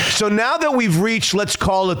fun. So now that we've reached, let's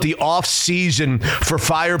call it the off-season for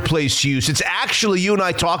fireplace use, it's actually, you and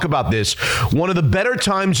I talk about this, one of the better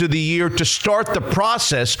times of the year to start the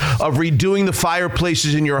process of redoing the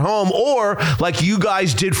fireplaces in your home, or like you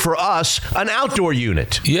guys did for us, an outdoor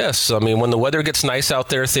unit. Yes. I mean, when the weather gets nice out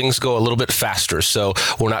there, things go a little bit faster. So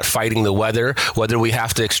we're not fighting the weather, whether we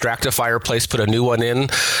have to extract a fireplace, put a new one in.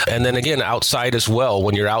 And then again, outside as well.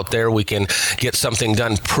 When you're out there, we can get something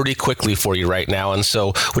done pretty quickly for you right now. And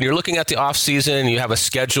so when you're looking at the off season, you have a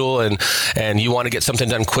schedule and you want to get something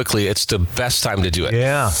done quickly, it's the best time to do it.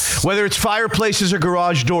 Yeah. Whether it's fireplaces or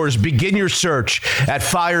garage doors, begin your search at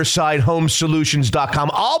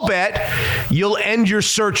firesidehomesolutions.com. I'll bet you'll end your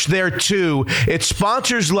search there too. It's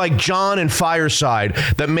sponsors like John and Fireside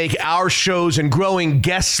that make our shows and growing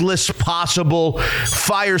guest lists possible.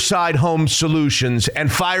 Fireside Home Solutions and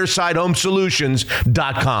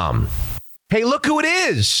firesidehomesolutions.com. Hey, look who it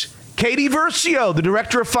is. Katie Versio, the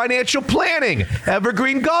Director of Financial Planning,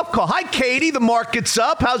 Evergreen Golf Call. Hi, Katie. The market's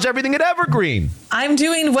up. How's everything at Evergreen? I'm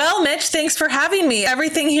doing well, Mitch. Thanks for having me.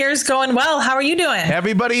 Everything here is going well. How are you doing?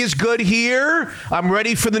 Everybody is good here. I'm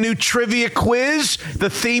ready for the new trivia quiz. The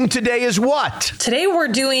theme today is what? Today we're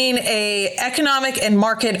doing a economic and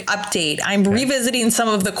market update. I'm revisiting some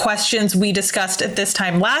of the questions we discussed at this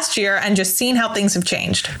time last year and just seeing how things have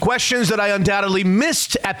changed. Questions that I undoubtedly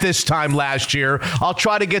missed at this time last year. I'll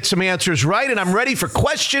try to get some answers right, and I'm ready for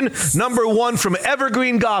question number 1 from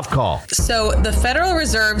Evergreen Golf Call. So the Federal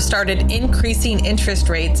Reserve started increasing interest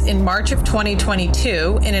rates in March of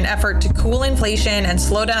 2022 in an effort to cool inflation and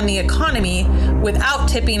slow down the economy without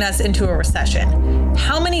tipping us into a recession.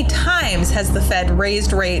 How many times has the Fed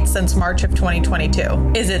raised rates since March of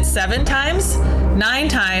 2022? Is it 7 times, 9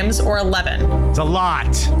 times, or 11? It's a lot.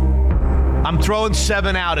 I'm throwing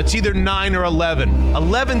 7 out. It's either 9 or 11.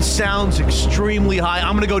 11 sounds extremely high.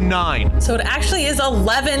 I'm going to go 9. So it actually is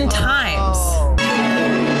 11 times.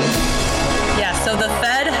 Yeah, so the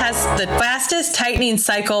Fed has the fastest tightening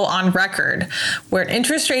cycle on record, where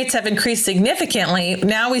interest rates have increased significantly.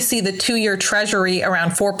 Now we see the 2-year Treasury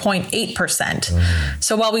around 4.8%.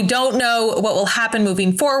 So while we don't know what will happen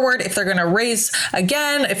moving forward, if they're going to raise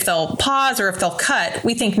again, if they'll pause, or if they'll cut,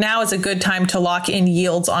 we think now is a good time to lock in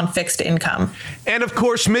yields on fixed income. And of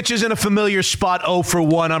course, Mitch is in a familiar spot, 0 for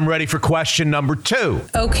 1. I'm ready for question number 2.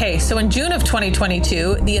 Okay, so in June of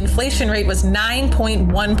 2022, the inflation rate was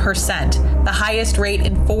 9.1%, the highest rate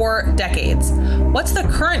in 4 decades. What's the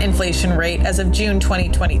current inflation rate as of June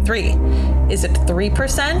 2023? Is it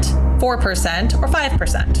 3%, 4%, or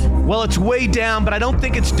 5%? Well, it's way down, but I don't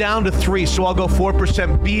think it's down to 3, so I'll go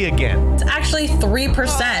 4% B again. It's actually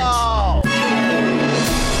 3%. Oh.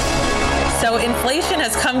 So inflation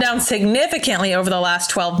has come down significantly over the last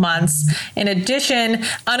 12 months. In addition,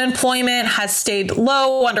 unemployment has stayed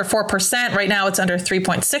low, under 4%. Right now, it's under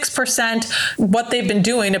 3.6%. What they've been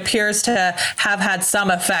doing appears to have had some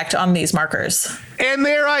effect on these markers. And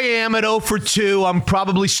there I am at 0 for 2. I'm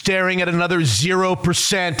probably staring at another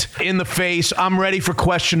 0% in the face. I'm ready for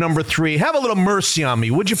question number 3. Have a little mercy on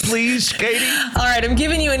me, would you please, Katie? All right, I'm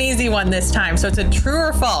giving you an easy one this time. So it's a true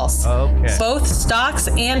or false. Okay. Both stocks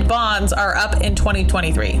and bonds are up in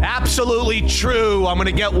 2023. Absolutely true. I'm going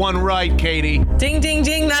to get one right, Katie. Ding, ding,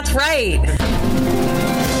 ding. That's right.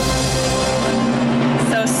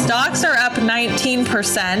 So stocks are up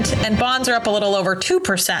 19% and bonds are up a little over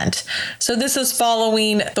 2%. So this is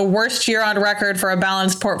following the worst year on record for a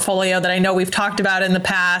balanced portfolio that I know we've talked about in the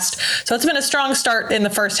past. So it's been a strong start in the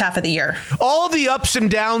first half of the year. All the ups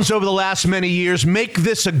and downs over the last many years make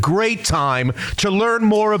this a great time to learn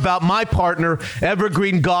more about my partner,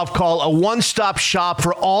 Evergreen Golf Call, a one-stop shop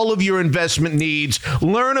for all of your investment needs.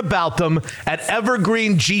 Learn about them at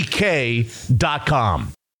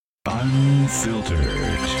evergreengk.com. Unfiltered.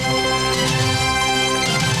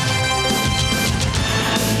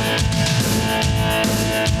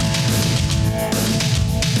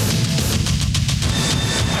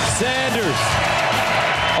 Sanders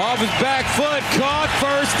off his back foot, caught,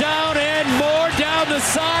 first down and more down the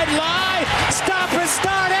sideline. Stop and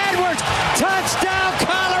start, Edwards. Touchdown,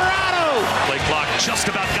 Colorado. Play clock just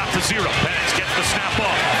about got to 0. Penix gets the snap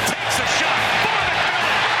off, takes a shot.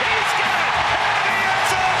 He's got it. And the end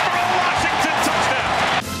zone for a Washington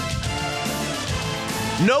touchdown.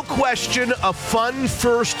 No question, a fun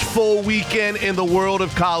first full weekend in the world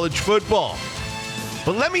of college football.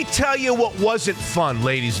 But let me tell you what wasn't fun,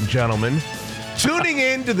 ladies and gentlemen. Tuning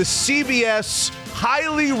in to the CBS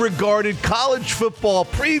highly regarded college football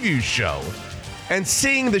preview show and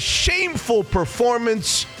seeing the shameful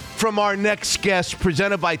performance from our next guest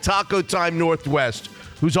presented by Taco Time Northwest,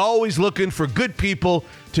 who's always looking for good people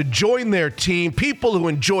to join their team, people who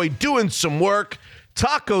enjoy doing some work.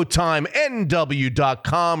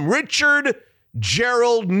 TacoTimeNW.com. Richard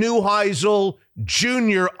Gerald Neuheisel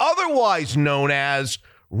Jr., otherwise known as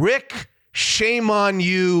Rick Shame on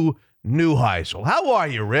You Neuheisel. How are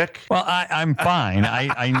you, Rick? Well, I'm fine.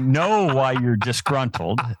 I know why you're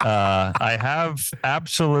disgruntled. I have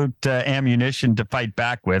absolute ammunition to fight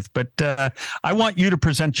back with, but I want you to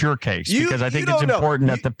present your case because I think it's important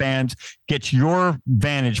that the fans get your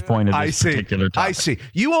vantage point of this particular topic. I see.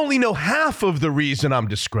 You only know half of the reason I'm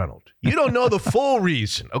disgruntled. You don't know the full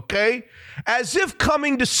reason, okay? As if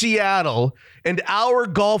coming to Seattle and our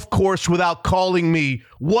golf course without calling me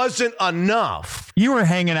wasn't enough. You were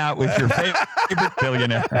hanging out with your favorite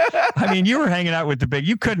billionaire. I mean, you were hanging out with the big.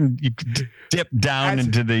 You could dip down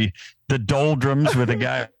into the doldrums with a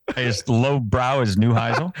guy as low brow as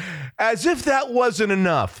Neuheisel. As if that wasn't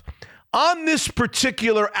enough. On this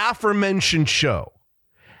particular aforementioned show,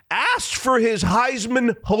 asked for his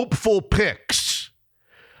Heisman hopeful picks.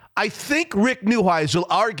 I think Rick Neuheisel,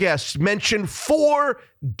 our guest, mentioned 4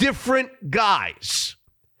 different guys.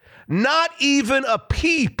 Not even a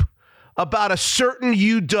peep about a certain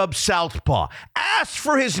UW Southpaw. Asked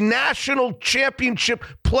for his national championship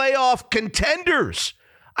playoff contenders.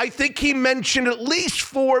 I think he mentioned at least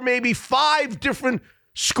 4, maybe 5 different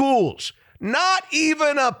schools. Not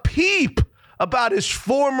even a peep about his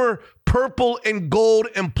former purple and gold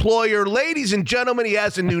employer. Ladies and gentlemen, he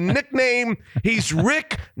has a new nickname. He's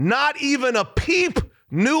Rick, not even a peep,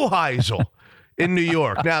 Neuheisel in New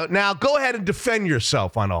York. Now go ahead and defend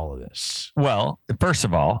yourself on all of this. Well, first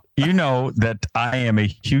of all, you know that I am a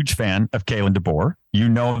huge fan of Kalen DeBoer. You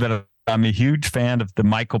know that I'm a huge fan of the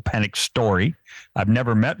Michael Penix story. I've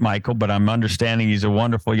never met Michael, but I'm understanding he's a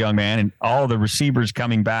wonderful young man, and all the receivers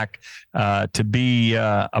coming back to be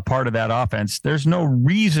a part of that offense. There's no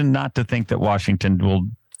reason not to think that Washington will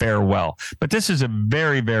fare well. But this is a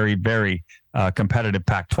very, very, very competitive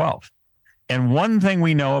Pac-12. And one thing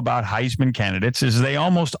we know about Heisman candidates is they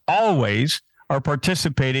almost always are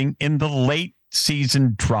participating in the late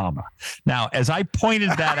season drama. Now, as I pointed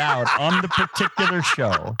that out on the particular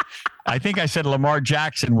show, I think I said Lamar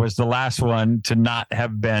Jackson was the last one to not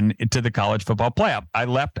have been into the college football playoff. I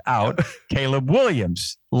left out Caleb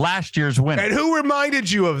Williams, last year's winner. And who reminded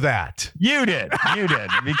you of that? You did,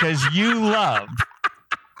 because you love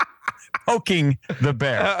poking the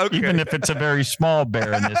bear, Okay. even if it's a very small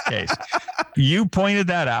bear in this case. You pointed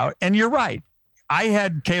that out, and you're right. I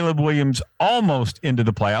had Caleb Williams almost into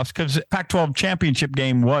the playoffs because Pac-12 championship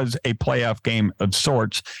game was a playoff game of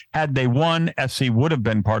sorts. Had they won, SC would have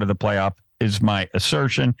been part of the playoff, is my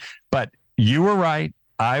assertion. But you were right.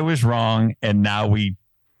 I was wrong. And now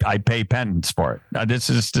I pay penance for it. Now, this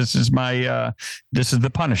is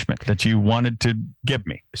the punishment that you wanted to give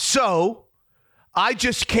me. So I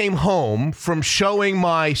just came home from showing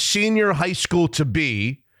my senior high school to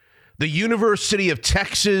be the University of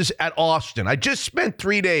Texas at Austin. I just spent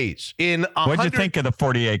 3 days in. What'd you think of the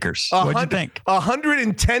 40 acres? What'd you think?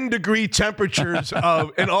 110-degree temperatures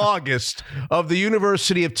in August of the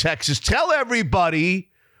University of Texas. Tell everybody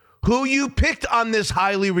who you picked on this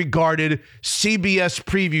highly regarded CBS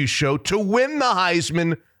preview show to win the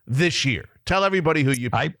Heisman this year. Tell everybody who you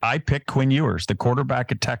picked. I picked Quinn Ewers, the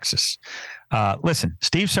quarterback at Texas. Listen,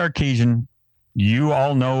 Steve Sarkisian, you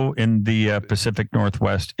all know in the Pacific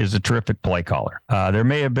Northwest, is a terrific play caller. There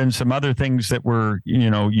may have been some other things that were,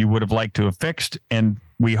 you would have liked to have fixed, and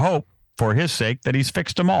we hope for his sake that he's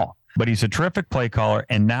fixed them all. But he's a terrific play caller,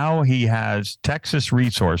 and now he has Texas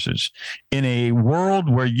resources in a world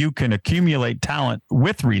where you can accumulate talent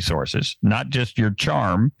with resources, not just your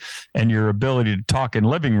charm and your ability to talk in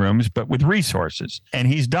living rooms, but with resources. And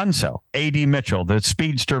he's done so. A.D. Mitchell, the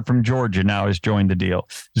speedster from Georgia, now has joined the deal.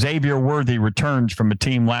 Xavier Worthy returns from a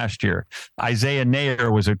team last year. Isaiah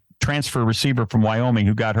Nair was a transfer receiver from Wyoming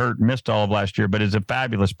who got hurt and missed all of last year, but is a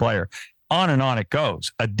fabulous player. On and on it goes.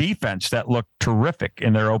 A defense that looked terrific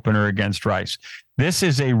in their opener against Rice. This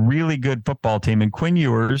is a really good football team, and Quinn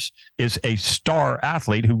Ewers is a star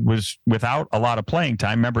athlete who was without a lot of playing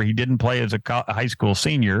time. Remember, he didn't play as a high school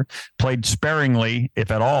senior, played sparingly,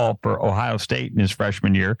 if at all, for Ohio State in his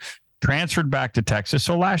freshman year. Transferred back to Texas.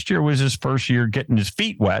 So last year was his first year getting his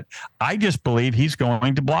feet wet. I just believe he's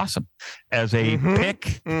going to blossom as a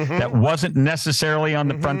pick that wasn't necessarily on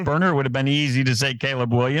the front burner. It would have been easy to say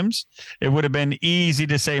Caleb Williams. It would have been easy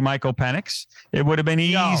to say Michael Penix. It would have been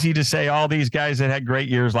easy to say all these guys that had great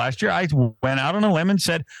years last year. I went out on a limb and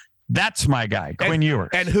said, that's my guy, Quinn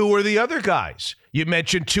Ewers. And who were the other guys? You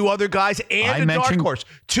mentioned 2 other guys and a dark horse.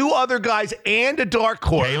 2 other guys and a dark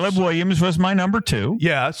horse. Caleb Williams was my number 2.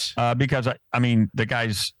 Yes. Because, the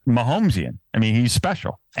guy's Mahomesian. He's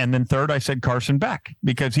special. And then third, I said Carson Beck,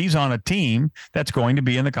 because he's on a team that's going to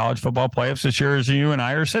be in the college football playoffs this year as you and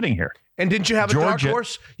I are sitting here. And didn't you have a dark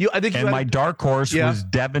horse? My dark horse was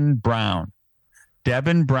Devin Brown.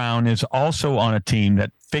 Devin Brown is also on a team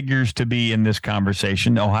that figures to be in this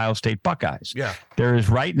conversation, the Ohio State Buckeyes. Yeah. There is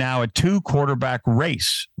right now a 2-quarterback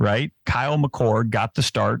race, right? Kyle McCord got the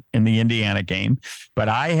start in the Indiana game, but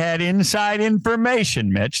I had inside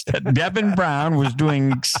information, Mitch, that Devin Brown was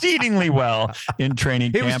doing exceedingly well in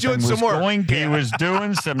training camp. He was doing some work. He was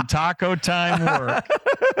doing some taco time work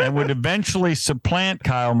and would eventually supplant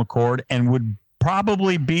Kyle McCord and would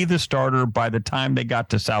probably be the starter by the time they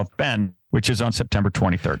got to South Bend, which is on September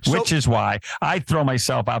 23rd, which is why I throw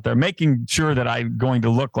myself out there, making sure that I'm going to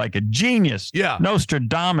look like a genius. Yeah.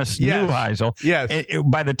 Neustradamus Neuheisel. Yes.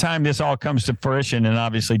 By the time this all comes to fruition, and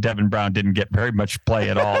obviously Devin Brown didn't get very much play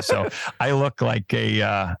at all, so I look like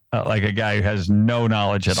a guy who has no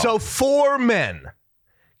knowledge at all. So 4 men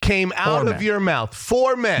came out of your mouth,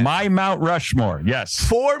 4 men. My Mount Rushmore, yes.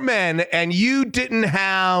 4 men, and you didn't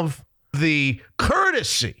have the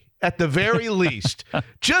courtesy, at the very least,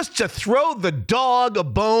 just to throw the dog a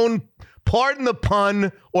bone, pardon the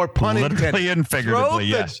pun, or pun literally intended. And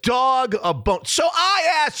figuratively, throw the dog a bone. So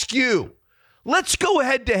I ask you, let's go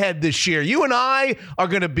head-to-head this year. You and I are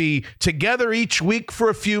going to be together each week for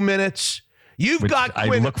a few minutes. You've got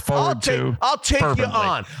Quinn. I look forward to. I'll take you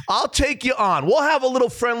on. I'll take you on. We'll have a little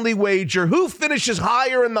friendly wager. Who finishes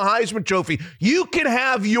higher in the Heisman Trophy? You can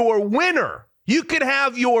have your winner. You can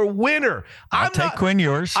have your winner. I'll take Quinn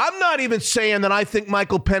Ewers. I'm not even saying that I think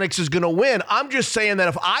Michael Penix is going to win. I'm just saying that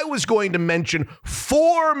if I was going to mention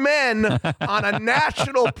 4 men on a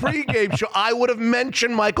national pregame show, I would have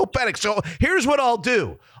mentioned Michael Penix. So here's what I'll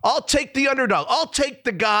do. I'll take the underdog. I'll take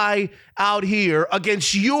the guy out here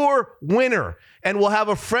against your winner, and we'll have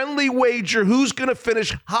a friendly wager who's going to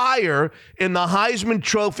finish higher in the Heisman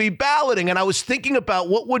Trophy balloting. And I was thinking about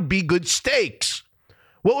what would be good stakes.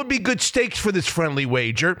 What would be good stakes for this friendly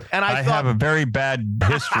wager? And I thought, have a very bad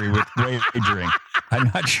history with wagering.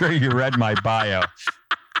 I'm not sure you read my bio,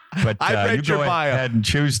 but you go ahead and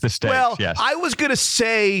choose the stakes. Well, yes. I was going to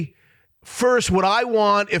say first what I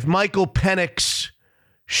want if Michael Penix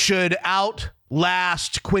should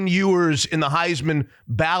outlast Quinn Ewers in the Heisman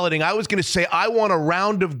balloting. I was going to say I want a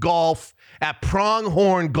round of golf at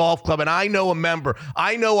Pronghorn Golf Club, and I know a member.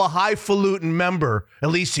 I know a highfalutin member. At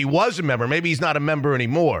least he was a member. Maybe he's not a member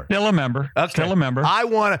anymore. Still a member. Okay. Still a member. I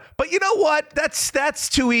want to, but you know what? That's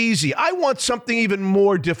too easy. I want something even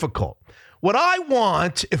more difficult. What I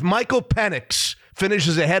want, if Michael Penix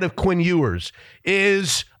finishes ahead of Quinn Ewers,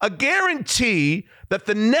 is a guarantee that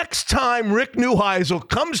the next time Rick Neuheisel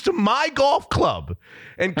comes to my golf club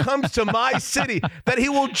and comes to my city, that he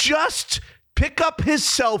will just pick up his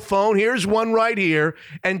cell phone, here's one right here,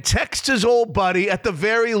 and text his old buddy at the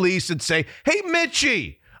very least and say, hey,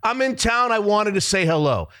 Mitchie, I'm in town. I wanted to say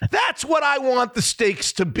hello. That's what I want the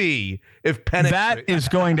stakes to be if Penix... That is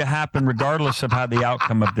going to happen regardless of how the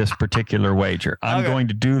outcome of this particular wager. I'm going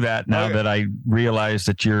to do that now that I realize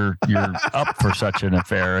that you're up for such an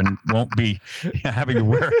affair and won't be having to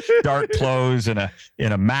wear dark clothes and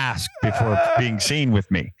in a mask before being seen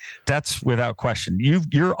with me. That's without question.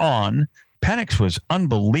 You're on. Penix was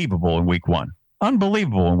unbelievable in week 1.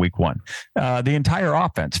 Unbelievable in week 1. The entire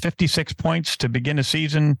offense, 56 points to begin a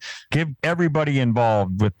season. Give everybody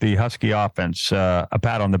involved with the Husky offense a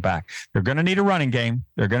pat on the back. They're going to need a running game.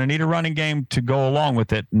 They're going to need a running game to go along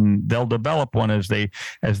with it, and they'll develop one as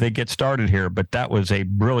they get started here. But that was a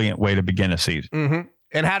brilliant way to begin a season. Mm-hmm.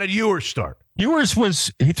 And how did Ewers start?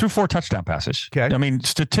 Ewers he threw 4 touchdown passes. Okay. I mean,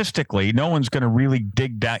 statistically, no one's going to really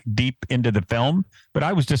dig deep into the film, but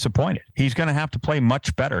I was disappointed. He's going to have to play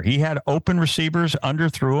much better. He had open receivers,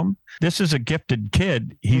 underthrew him. This is a gifted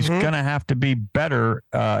kid. He's going to have to be better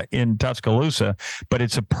in Tuscaloosa, but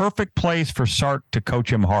it's a perfect place for Sark to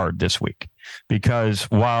coach him hard this week, because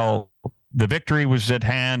while the victory was at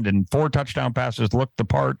hand and 4 touchdown passes looked the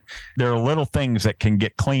part, there are little things that can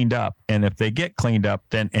get cleaned up. And if they get cleaned up,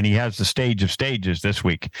 then, and he has the stage of stages this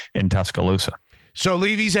week in Tuscaloosa. So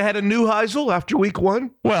Levy's ahead of Neuheisel after week 1?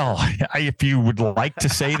 Well, if you would like to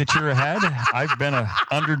say that you're ahead, I've been an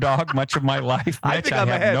underdog much of my life. Mitch, I think I'm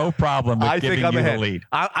ahead. No problem with giving you the lead.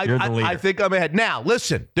 You're the leader. I think I'm ahead. Now,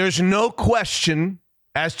 listen, there's no question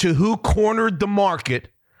as to who cornered the market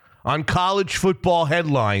on college football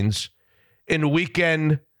headlines in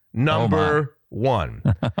weekend number 1.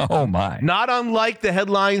 Oh, my. Not unlike the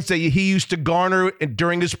headlines that he used to garner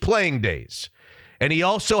during his playing days. And he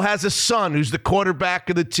also has a son who's the quarterback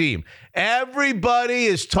of the team. Everybody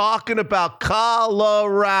is talking about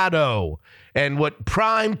Colorado and what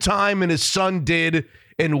Prime Time and his son did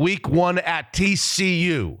in week 1 at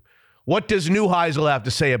TCU. What does Neuheisel have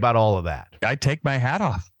to say about all of that? I take my hat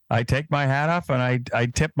off. And I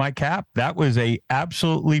tip my cap. That was a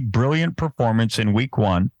absolutely brilliant performance in week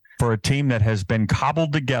 1 for a team that has been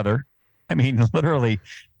cobbled together. I mean, literally,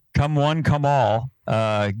 come one, come all.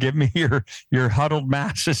 Give me your huddled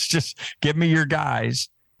masses. Just give me your guys.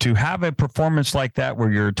 To have a performance like that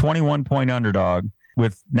where you're a 21-point underdog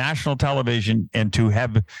with national television, and to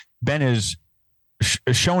have been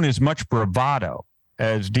shown as much bravado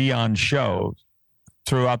as Deion shows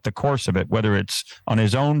throughout the course of it, whether it's on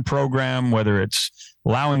his own program, whether it's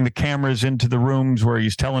allowing the cameras into the rooms where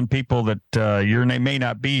he's telling people that your name may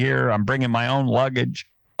not be here, I'm bringing my own luggage,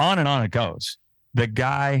 on and on it goes. The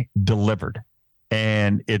guy delivered,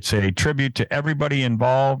 and it's a tribute to everybody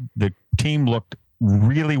involved. The team looked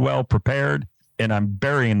really well prepared, and I'm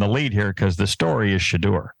burying the lead here because the story is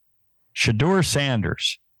Shedeur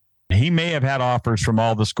Sanders. He may have had offers from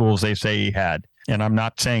all the schools they say he had, and I'm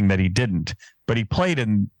not saying that he didn't, but he played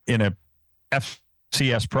in a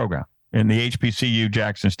FCS program in the HBCU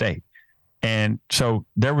Jackson State. And so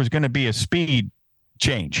there was going to be a speed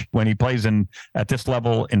change when he plays at this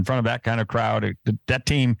level in front of that kind of crowd. That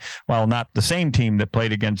team, while not the same team that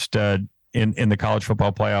played against in the college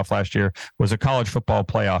football playoff last year, was a college football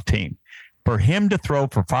playoff team. For him to throw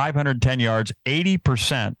for 510 yards,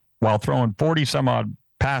 80%, while throwing 40 some odd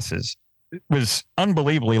passes, was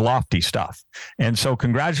unbelievably lofty stuff. And so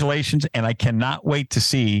congratulations. And I cannot wait to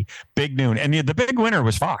see Big Noon. And the big winner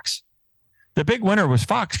was Fox. The big winner was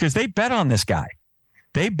Fox because they bet on this guy.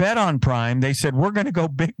 They bet on Prime. They said, we're going to go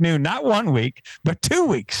Big Noon, not 1 week, but 2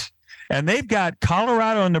 weeks. And they've got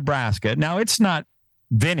Colorado and Nebraska. Now, it's not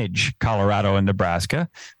vintage Colorado and Nebraska,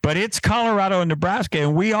 but it's Colorado and Nebraska.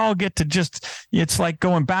 And we all get to it's like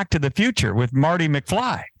going back to the future with Marty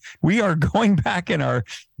McFly. We are going back in our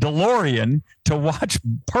DeLorean to watch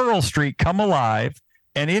Pearl Street come alive.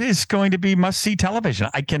 And it is going to be must-see television.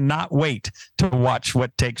 I cannot wait to watch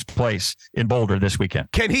what takes place in Boulder this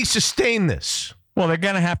weekend. Can he sustain this? Well, they're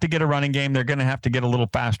going to have to get a running game. They're going to have to get a little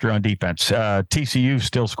faster on defense. TCU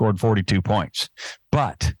still scored 42 points.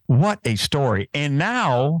 But what a story. And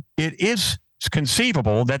now it is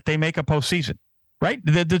conceivable that they make a postseason, right?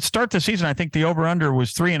 To start the season, I think the over-under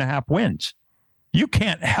was 3.5 wins. You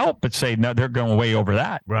can't help but say, no, they're going way over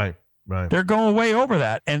that. Right. They're going way over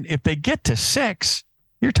that. And if they get to 6,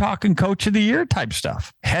 you're talking coach of the year type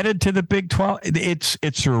stuff. Headed to the Big 12.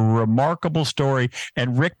 It's a remarkable story.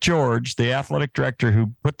 And Rick George, the athletic director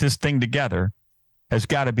who put this thing together, has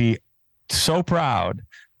got to be so proud.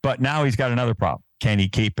 But now he's got another problem. Can he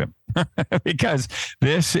keep him? Because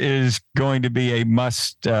this is going to be a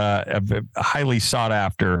highly sought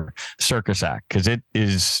after circus act because it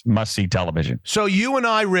is must-see television. So you and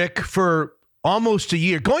I, Rick, for almost a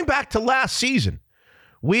year, going back to last season,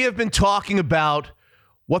 we have been talking about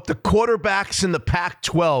what the quarterbacks in the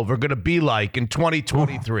Pac-12 are going to be like in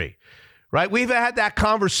 2023, right? We've had that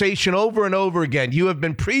conversation over and over again. You have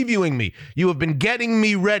been previewing me. You have been getting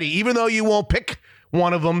me ready, even though you won't pick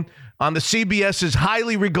one of them on the CBS's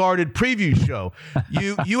highly regarded preview show.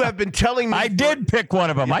 You have been telling me. I did pick one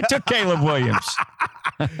of them. I took Caleb Williams.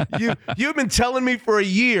 You've been telling me for a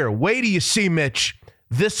year, wait till you see, Mitch,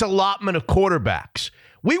 this allotment of quarterbacks.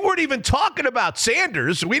 We weren't even talking about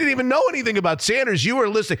Sanders. We didn't even know anything about Sanders. You were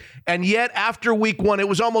listening. And yet, after week 1, it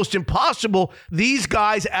was almost impossible. These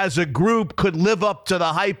guys as a group could live up to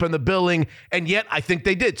the hype and the billing. And yet, I think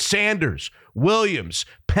they did. Sanders, Williams,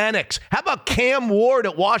 Penix. How about Cam Ward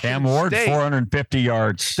at Washington Cam Ward, State? 450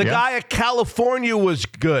 yards. The guy at California was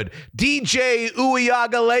good. DJ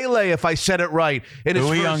Uiagalelei, if I said it right.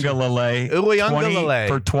 Uiagalelei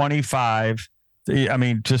for 25. I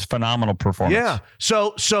mean, just phenomenal performance. Yeah.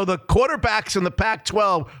 So the quarterbacks in the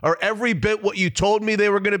Pac-12 are every bit what you told me they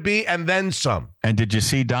were going to be, and then some. And did you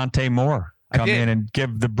see Dante Moore come in and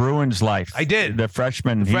give the Bruins life? I did. The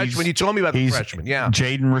freshman. You told me about the freshman. Yeah.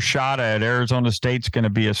 Jaden Rashada at Arizona State's going to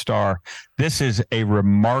be a star. This is a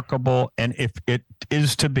remarkable, and if it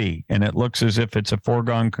is to be, and it looks as if it's a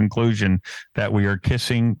foregone conclusion that we are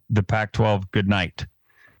kissing the Pac-12 goodnight.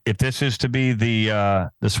 If this is to be the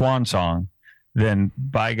swan song, then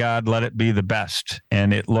by God, let it be the best.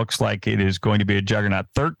 And it looks like it is going to be a juggernaut.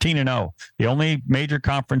 13-0, the only major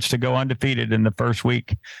conference to go undefeated in the first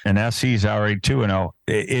week. And SC's already 2-0.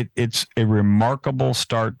 It's a remarkable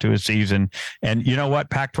start to a season. And you know what,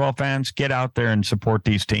 Pac-12 fans, get out there and support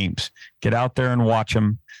these teams. Get out there and watch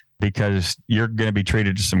them, because you're going to be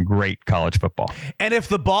treated to some great college football. And if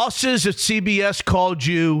the bosses at CBS called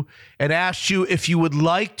you and asked you if you would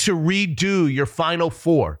like to redo your Final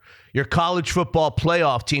Four, your college football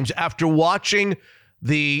playoff teams, after watching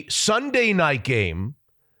the Sunday night game,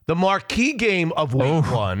 the marquee game of week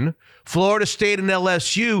 1, Florida State and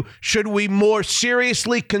LSU, should we more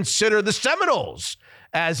seriously consider the Seminoles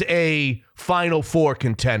as a Final Four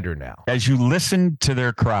contender now? As you listen to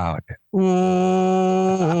their crowd, and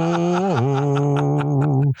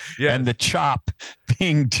the chop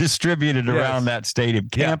being distributed around that stadium,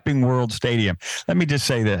 Camping World Stadium. Let me just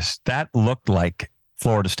say this. That looked like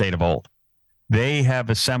Florida State of old. They have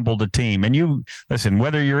assembled a team. And you listen,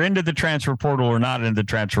 whether you're into the transfer portal or not into the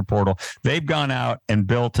transfer portal, they've gone out and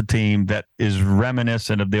built a team that is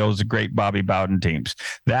reminiscent of those great Bobby Bowden teams.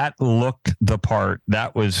 That looked the part.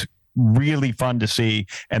 That was really fun to see.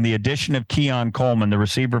 And the addition of Keon Coleman, the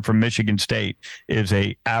receiver from Michigan State, is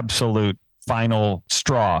a absolute final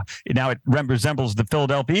straw. Now it resembles the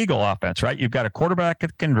Philadelphia Eagle offense, right? You've got a quarterback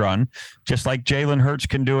that can run, just like Jalen Hurts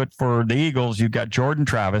can do it for the Eagles. You've got Jordan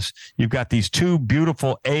Travis. You've got these two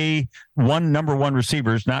beautiful number one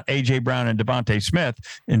receivers, not A.J. Brown and Devontae Smith.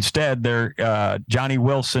 Instead, they're Johnny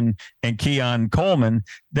Wilson and Keon Coleman.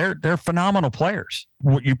 They're phenomenal players.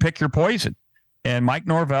 You pick your poison. And Mike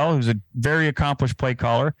Norvell, who's a very accomplished play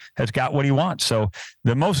caller, has got what he wants. So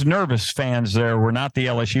the most nervous fans there were not the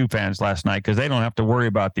LSU fans last night because they don't have to worry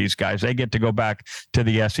about these guys. They get to go back to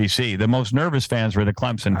the SEC. The most nervous fans were the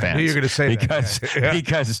Clemson fans. I knew you were going to say that.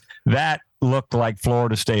 Because that looked like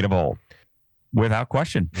Florida State of old. Without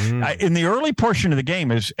question. In the early portion of the game,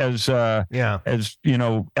 as you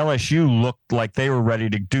know, LSU looked like they were ready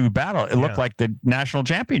to do battle. It looked like the national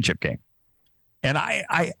championship game. And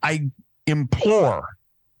I implore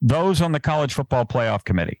those on the college football playoff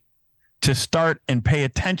committee to start and pay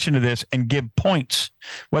attention to this and give points,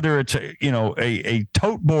 whether it's a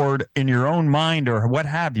tote board in your own mind or what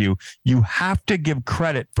have you. You have to give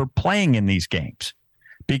credit for playing in these games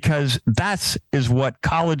because is what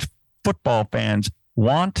college football fans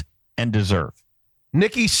want and deserve.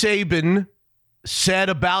 Nicky Saban said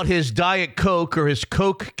about his Diet Coke or his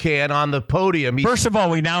Coke can on the podium. First of all,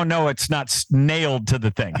 we now know it's not nailed to the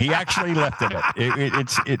thing. He actually lifted it.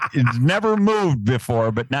 It's never moved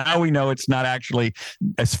before, but now we know it's not actually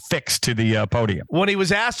as fixed to the podium. When he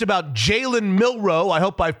was asked about Jalen Milroe, I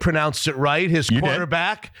hope I've pronounced it right, his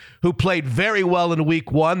quarterback, who played very well in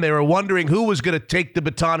week one. They were wondering who was going to take the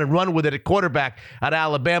baton and run with it at quarterback at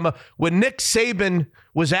Alabama. When Nick Saban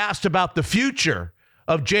was asked about the future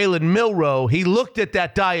of Jalen Milroe, he looked at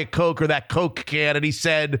that Diet Coke or that Coke can and he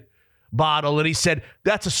said,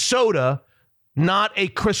 that's a soda, not a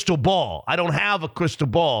crystal ball. I don't have a crystal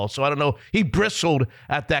ball, so I don't know. He bristled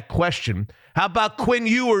at that question. How about Quinn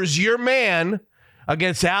Ewers, your man,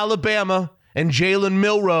 against Alabama and Jalen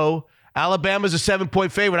Milroe? Alabama's a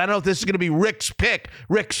 7-point favorite. I don't know if this is going to be Rick's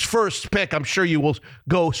first pick. I'm sure you will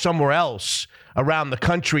go somewhere else around the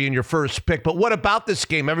country in your first pick. But what about this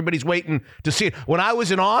game? Everybody's waiting to see it. When I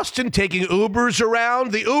was in Austin taking Ubers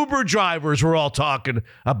around, the Uber drivers were all talking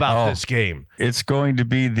about this game. It's going to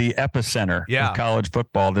be the epicenter of college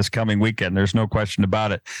football this coming weekend. There's no question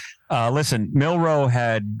about it. Listen, Milroe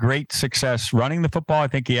had great success running the football. I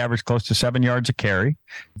think he averaged close to 7 yards a carry.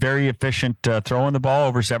 Very efficient throwing the ball,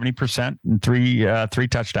 over 70%, and three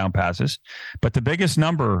touchdown passes. But the biggest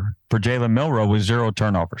number for Jalen Milroe was 0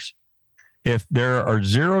 turnovers. If there are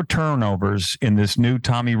 0 turnovers in this new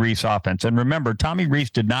Tommy Rees offense, and remember, Tommy Rees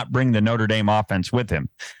did not bring the Notre Dame offense with him.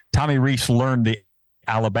 Tommy Rees learned the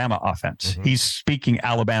Alabama offense. Mm-hmm. He's speaking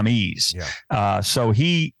Alabamese. So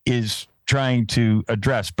he is trying to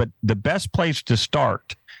address. But the best place to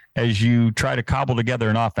start as you try to cobble together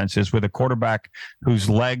an offense is with a quarterback whose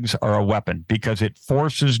legs are a weapon, because it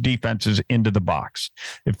forces defenses into the box.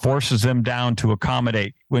 It forces them down to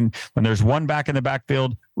accommodate. When there's one back in the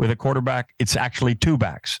backfield with a quarterback, it's actually 2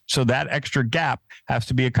 backs. So that extra gap has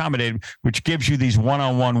to be accommodated, which gives you these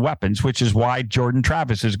one-on-one weapons, which is why Jordan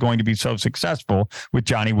Travis is going to be so successful with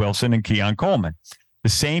Johnny Wilson and Keon Coleman. The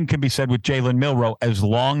same can be said with Jalen Milroe as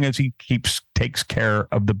long as he takes care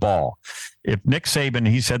of the ball. If Nick Saban,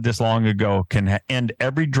 he said this long ago, can end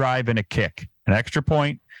every drive in a kick, an extra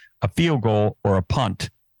point, a field goal, or a punt,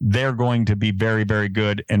 they're going to be very, very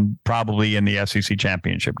good and probably in the SEC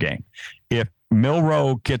championship game. If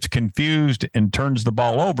Milroe gets confused and turns the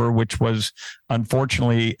ball over, which was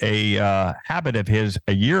unfortunately a habit of his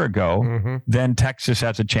a year ago, then Texas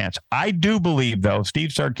has a chance. I do believe, though, Steve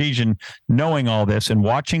Sarkisian, knowing all this and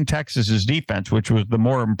watching Texas's defense, which was the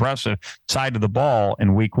more impressive side of the ball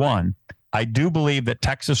in week one, I do believe that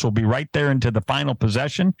Texas will be right there into the final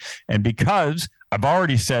possession. And because I've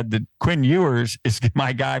already said that Quinn Ewers is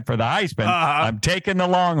my guy for the Heisman, I'm taking the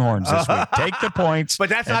Longhorns this week. Take the points, but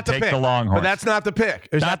that's not the pick. The Longhorns. But that's not the pick.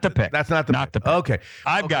 Not the pick. That's not the pick. Okay.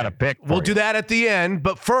 I've got a pick. We'll do that at the end.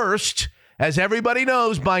 But first, as everybody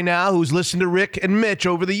knows by now who's listened to Rick and Mitch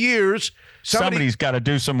over the years, somebody's got to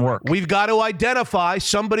do some work. We've got to identify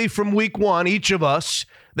somebody from week one, each of us,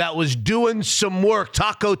 that was doing some work.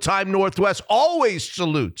 Taco Time Northwest always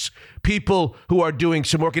salutes people who are doing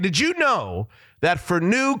some work. And did you know that for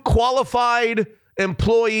new qualified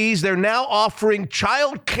employees, they're now offering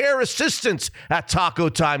child care assistance at Taco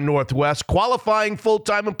Time Northwest? Qualifying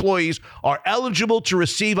full-time employees are eligible to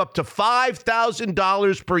receive up to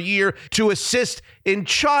 $5,000 per year to assist in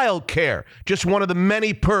child care. Just one of the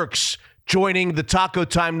many perks joining the Taco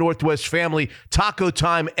Time Northwest family,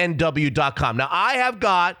 TacoTimeNW.com. Now,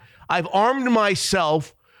 I've armed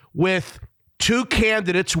myself with two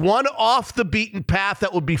candidates, one off the beaten path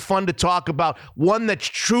that would be fun to talk about, one that's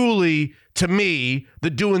truly, to me, the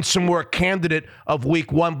doing some work candidate of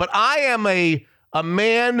week one. But I am a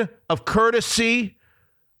man of courtesy,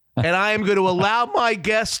 and I am going to allow my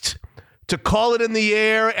guest to call it in the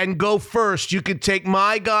air and go first. You could take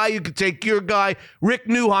my guy, you could take your guy, Rick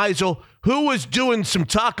Neuheisel, who was doing some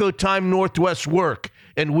Taco Time Northwest work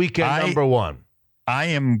in weekend number one. I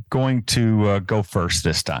am going to go first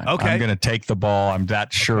this time. Okay. I'm going to take the ball. I'm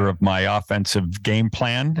that sure of my offensive game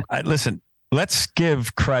plan. Listen, let's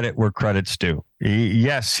give credit where credit's due.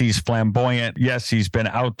 Yes, he's flamboyant. Yes, he's been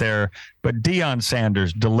out there. But Deion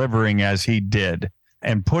Sanders delivering as he did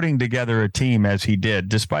and putting together a team as he did,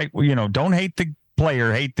 despite, don't hate the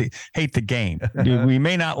player, hate the game. We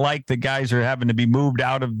may not like the guys who are having to be moved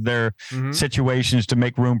out of their situations to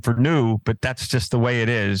make room for new, but that's just the way it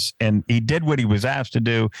is. And he did what he was asked to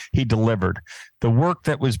do. He delivered. The work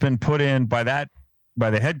that was been put in by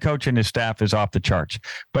the head coach and his staff is off the charts.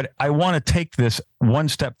 But I want to take this one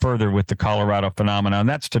step further with the Colorado phenomenon.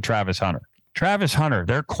 That's to Travis Hunter. Travis Hunter,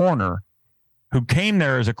 their corner, who came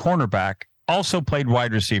there as a cornerback, also played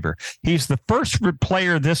wide receiver. He's the first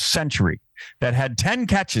player this century that had 10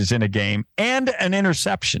 catches in a game and an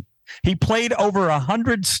interception. He played over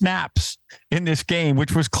 100 snaps in this game,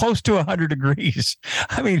 which was close to 100 degrees.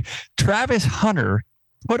 I mean, Travis Hunter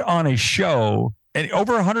put on a show and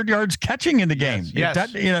over 100 yards catching in the game.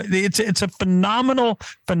 Yes. It's a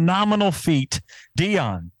phenomenal feat.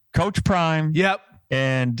 Deion, Coach Prime. Yep.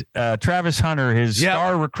 And Travis Hunter, his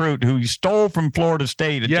star recruit, who he stole from Florida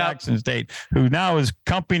State at Jackson State, who now is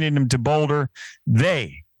accompanying him to Boulder.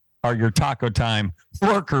 They are your Taco Time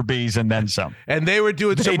worker bees and then some. And they were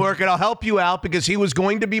doing some work, and I'll help you out because he was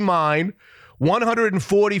going to be mine.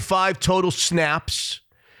 145 total snaps.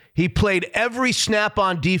 He played every snap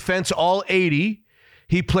on defense, all 80.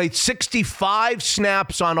 He played 65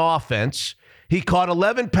 snaps on offense. He caught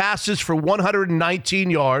 11 passes for 119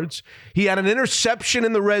 yards. He had an interception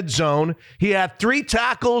in the red zone. He had 3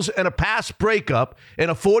 tackles and a pass breakup in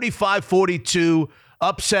a 45-42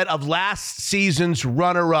 upset of last season's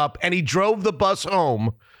runner-up, and he drove the bus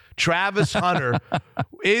home. Travis Hunter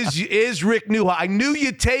is Rick Neuheisel. I knew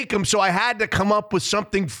you'd take him, so I had to come up with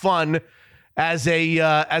something fun as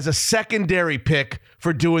a secondary pick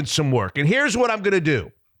for doing some work. And here's what I'm going to do.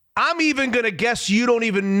 I'm even going to guess you don't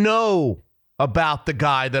even know about the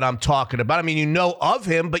guy that I'm talking about. I mean, you know of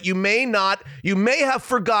him, but you may not. You may have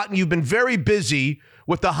forgotten. You've been very busy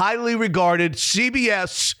with the highly regarded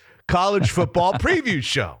CBS college football preview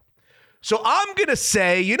show. So I'm going to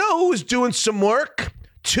say, you know who was doing some work?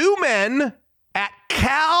 2 men at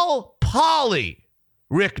Cal Poly,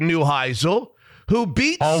 Rick Neuheisel, who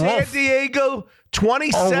beat San Diego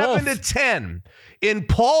 27-10 in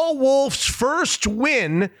Paul Wolf's first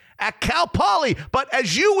win at Cal Poly. But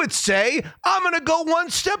as you would say, I'm going to go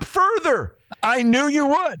one step further. I knew you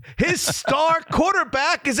would. His star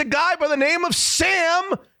quarterback is a guy by the name of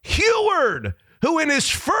Sam Heward, who in his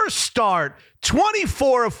first start,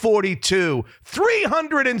 24 of 42,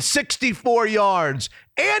 364 yards,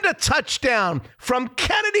 and a touchdown from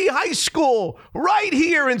Kennedy High School right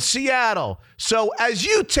here in Seattle. So as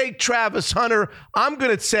you take Travis Hunter, I'm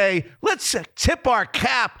going to say, let's tip our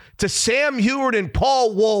cap to Sam Heward and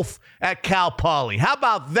Paul Wolf at Cal Poly. How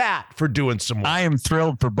about that for doing some work? I am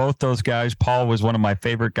thrilled for both those guys. Paul was one of my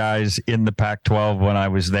favorite guys in the Pac-12 when I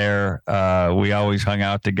was there. We always hung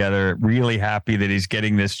out together. Really happy that he's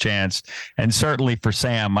getting this chance. And certainly for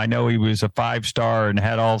Sam, I know he was a 5-star and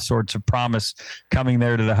had all sorts of promise coming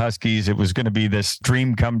there to the Huskies. It was going to be this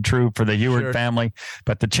dream come true for the Heward family.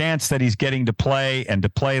 But the chance that he's getting to play and to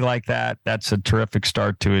play like that, that's a terrific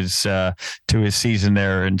start to his season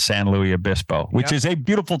there in San Luis Obispo, which is a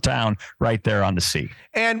beautiful town right there on the sea.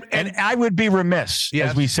 And I would be remiss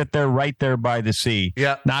as we sit there right there by the sea,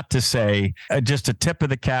 not to say just a tip of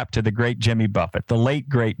the cap to the great Jimmy Buffett, the late,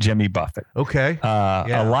 great Jimmy Buffett. Okay.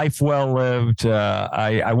 A life well lived.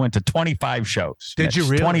 I went to 25 shows. Did you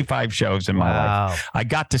really? 25 shows in my life. I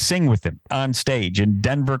got to sing with him on stage in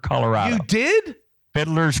Denver, Colorado. You did?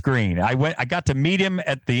 Fiddler's Green. I got to meet him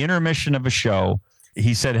at the intermission of a show.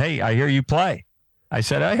 He said, "Hey, I hear you play." I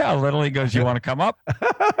said, "Oh, yeah, a little." He goes, "You want to come up?"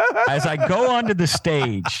 As I go onto the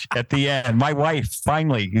stage at the end, my wife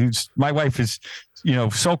is,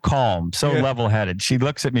 so calm, so level-headed. She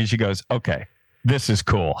looks at me and she goes, "Okay, this is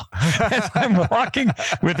cool." As I'm walking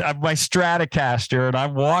with my Stratocaster and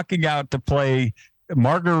I'm walking out to play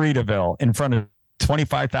Margaritaville in front of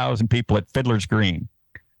 25,000 people at Fiddler's Green.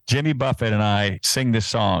 Jimmy Buffett and I sing this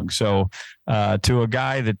song. So to a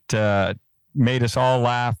guy that made us all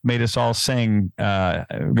laugh, made us all sing. We're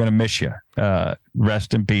going to miss you.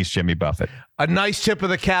 Rest in peace, Jimmy Buffett. A nice tip of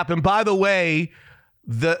the cap. And by the way,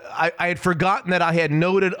 I had forgotten that I had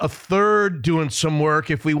noted a third doing some work.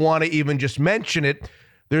 If we want to even just mention it,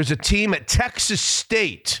 there's a team at Texas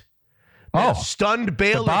State. Stunned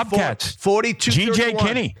Baylor. The Bobcats. 42-31. G.J.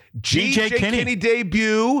 Kinney. G.J. Kinney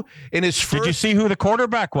debut in his first. Did you see who the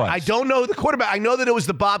quarterback was? I don't know the quarterback. I know that it was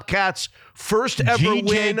the Bobcats' first ever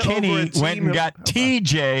win Kinney over a team. Went and got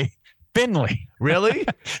T.J. Finley. Really?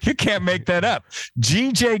 You can't make that up.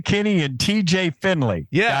 G.J. Kinney and T.J. Finley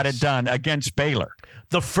got it done against Baylor.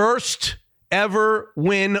 The first ever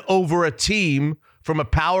win over a team from a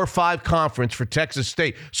Power 5 conference for Texas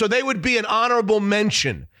State. So they would be an honorable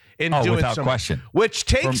mention in doing without question. Which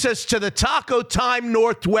takes us to the Taco Time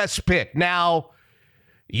Northwest pick. Now,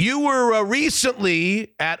 you were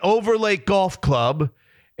recently at Overlake Golf Club,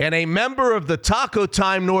 and a member of the Taco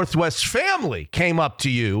Time Northwest family came up to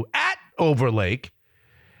you at Overlake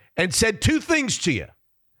and said two things to you.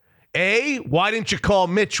 A, why didn't you call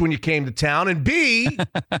Mitch when you came to town? And B,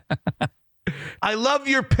 I love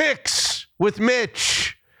your picks with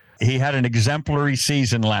Mitch. He had an exemplary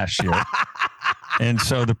season last year. And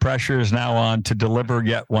so the pressure is now on to deliver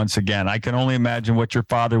yet once again. I can only imagine what your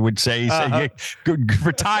father would say. He'd say,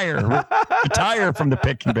 retire from the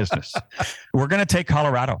picking business. We're going to take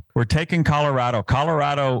Colorado. We're taking Colorado.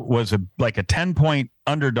 Colorado was like a 10-point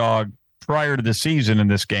underdog prior to the season in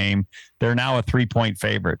this game. They're now a 3-point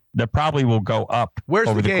favorite. That probably will go up. Where's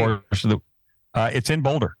over the game? Course of the. It's in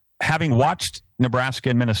Boulder. Having watched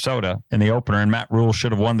Nebraska and Minnesota in the opener, and Matt Rule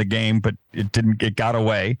should have won the game, but it didn't. It got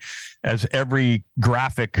away, as every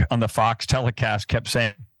graphic on the Fox telecast kept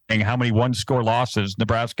saying how many one-score losses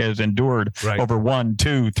Nebraska has endured over 1,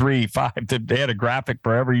 2, 3, 5. They had a graphic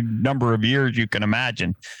for every number of years you can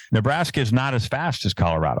imagine. Nebraska is not as fast as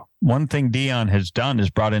Colorado. One thing Dion has done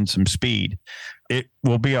is brought in some speed. It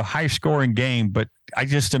will be a high-scoring game, but I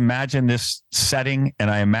just imagine this setting,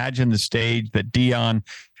 and I imagine the stage that Dion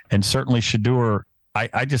and certainly Shedeur,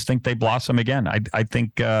 I just think they blossom again. I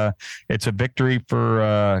think it's a victory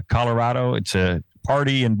for Colorado. It's a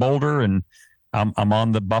party in Boulder, and I'm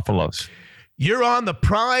on the Buffaloes. You're on the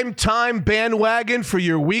prime time bandwagon for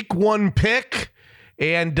your week 1 pick,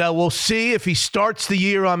 and we'll see if he starts the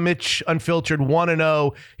year on Mitch Unfiltered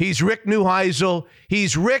 1-0. He's Rick Neuheisel.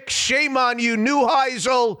 He's Rick, shame on you,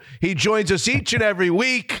 Neuheisel. He joins us each and every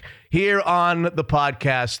week here on the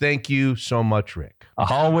podcast. Thank you so much, Rick.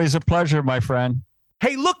 Always a pleasure, my friend.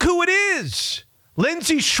 Hey, look who it is.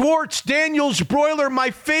 Lindsay Schwartz, Daniel's Broiler,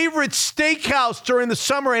 my favorite steakhouse during the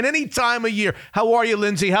summer and any time of year. How are you,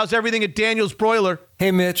 Lindsay? How's everything at Daniel's Broiler?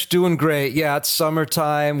 Hey, Mitch, doing great. Yeah, it's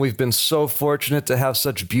summertime. We've been so fortunate to have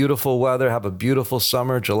such beautiful weather, have a beautiful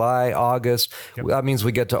summer, July, August. Yep. That means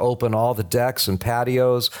we get to open all the decks and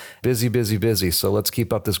patios. Busy, busy, busy. So let's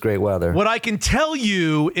keep up this great weather. What I can tell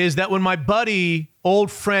you is that when my buddy,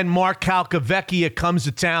 old friend Mark Calcavecchia comes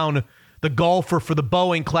to town, the golfer for the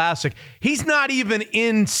Boeing Classic, he's not even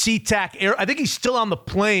in SeaTac Air. I think he's still on the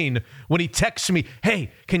plane when he texts me,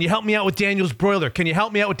 hey, can you help me out with Daniel's Broiler? Can you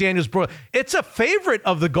help me out with Daniel's Broiler? It's a favorite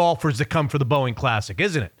of the golfers that come for the Boeing Classic,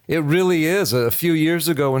 isn't it? It really is. A few years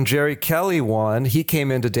ago when Jerry Kelly won, he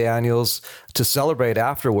came into Daniel's to celebrate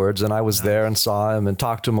afterwards, and I was there and saw him and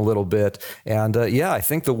talked to him a little bit. And yeah, I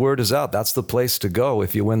think the word is out. That's the place to go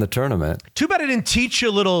if you win the tournament. Too bad I didn't teach you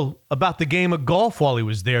a little about the game of golf while he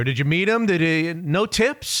was there. Did you meet him? Did he? No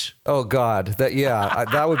tips? Oh, God.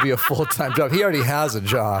 That would be a full-time job. He already has a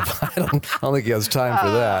job. I don't think he has time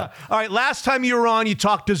for that. All right, last time you were on, you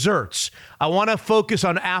talked desserts. I want to focus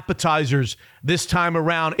on appetizers this time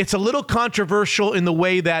around. It's a little controversial in the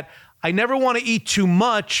way that I never want to eat too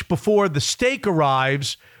much before the steak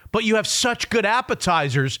arrives, but you have such good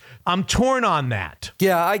appetizers. I'm torn on that.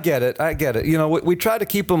 Yeah, I get it. You know, we try to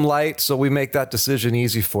keep them light, so we make that decision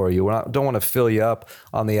easy for you. Don't want to fill you up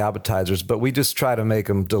on the appetizers, but we just try to make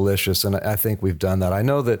them delicious, and I think we've done that. I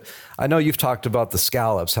know you've talked about the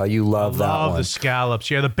scallops, how you love that one. I love the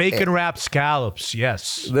scallops. Yeah, the bacon-wrapped scallops,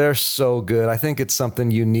 yes. They're so good. I think it's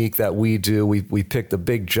something unique that we do. We pick the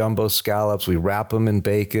big jumbo scallops, we wrap them in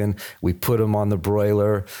bacon, we put them on the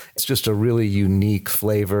broiler. It's just a really unique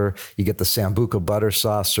flavor. You get the Sambuca butter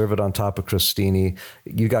sauce, serve it on top of crostini.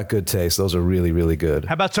 You got good taste. Those are really, really good.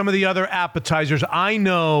 How about some of the other appetizers? I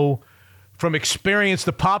know from experience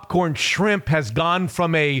the popcorn shrimp has gone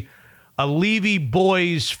from a Levy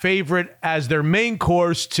boys' favorite as their main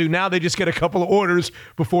course to now they just get a couple of orders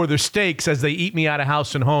before their steaks as they eat me out of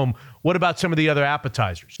house and home. What about some of the other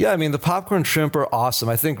appetizers? Yeah, I mean, the popcorn shrimp are awesome.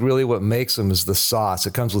 I think really what makes them is the sauce.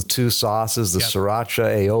 It comes with two sauces, the sriracha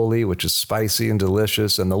aioli, which is spicy and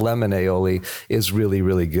delicious, and the lemon aioli is really,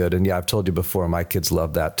 really good. And yeah, I've told you before, my kids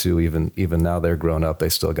love that too. Even now they're grown up, they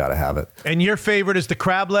still got to have it. And your favorite is the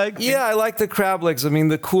crab leg? Yeah, I like the crab legs. I mean,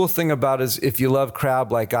 the cool thing about it is if you love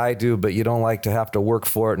crab like I do, but you don't like to have to work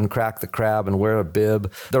for it and crack the crab and wear a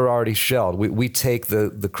bib, they're already shelled. We take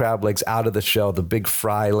the crab legs out of the shell, the big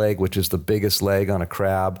fry leg, which is the biggest leg on a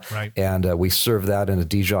crab. Right. And we serve that in a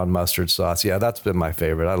Dijon mustard sauce. Yeah, that's been my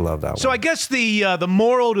favorite. I love that one. So I guess the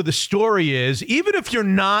moral to the story is, even if you're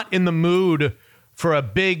not in the mood for a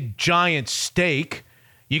big, giant steak,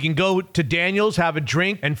 you can go to Daniel's, have a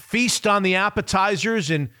drink, and feast on the appetizers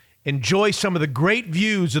and enjoy some of the great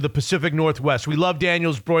views of the Pacific Northwest. We love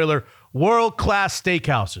Daniel's Broiler, world-class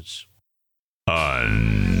steakhouses.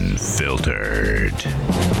 Unfiltered.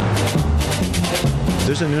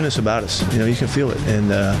 There's a newness about us. You can feel it.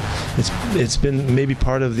 And it's been maybe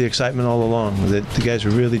part of the excitement all along, that the guys are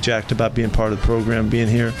really jacked about being part of the program, being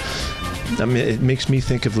here. I mean, it makes me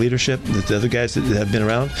think of leadership, that the other guys that have been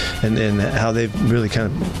around, and how they've really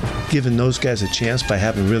kind of given those guys a chance by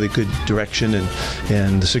having really good direction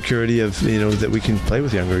and the security of, that we can play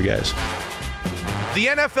with younger guys. The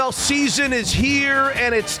NFL season is here,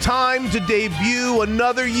 and it's time to debut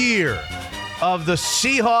another year of the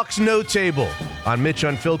Seahawks No Table on Mitch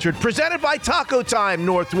Unfiltered, presented by Taco Time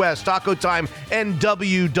Northwest,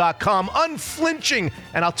 TacoTimeNW.com. Unflinching,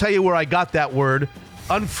 and I'll tell you where I got that word,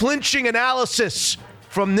 unflinching analysis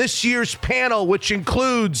from this year's panel, which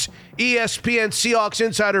includes ESPN Seahawks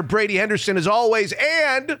insider Brady Henderson, as always,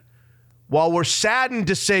 and while we're saddened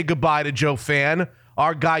to say goodbye to Joe Fan,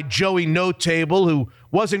 our guy Joey No Table, who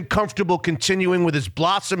wasn't comfortable continuing with his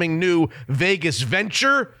blossoming new Vegas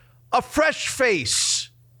venture, a fresh face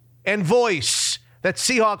and voice that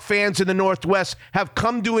Seahawk fans in the Northwest have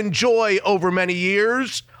come to enjoy over many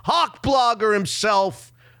years, Hawk blogger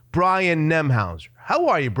himself, Brian Nemhauser. How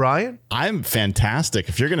are you, Brian? I'm fantastic.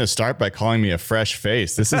 If you're going to start by calling me a fresh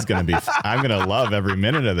face, this is going to be, I'm going to love every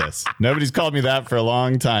minute of this. Nobody's called me that for a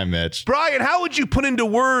long time, Mitch. Brian, how would you put into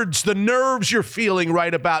words the nerves you're feeling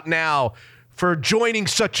right about now for joining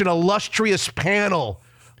such an illustrious panel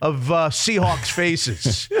of Seahawks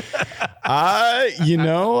faces? I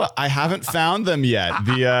haven't found them yet.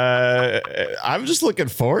 I'm just looking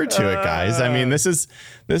forward to it, guys. I mean, this is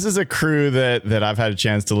a crew that I've had a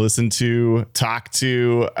chance to listen to, talk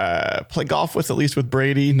to, play golf with, at least with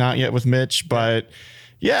Brady, not yet with Mitch, but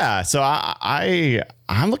yeah. So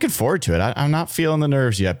I'm looking forward to it. I'm not feeling the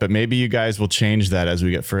nerves yet, but maybe you guys will change that as we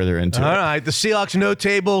get further into it. All right, the Seahawks No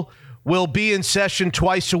Table will be in session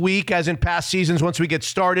twice a week, as in past seasons once we get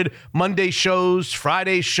started. Monday shows,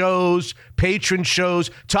 Friday shows, patron shows.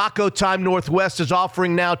 Taco Time Northwest is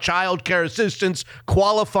offering now childcare assistance.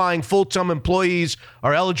 Qualifying full-time employees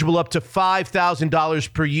are eligible up to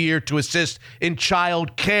 $5,000 per year to assist in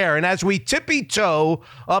child care. And as we tippy-toe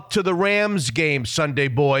up to the Rams game Sunday,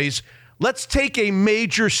 boys, let's take a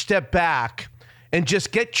major step back and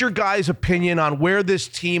just get your guys' opinion on where this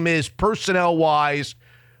team is personnel-wise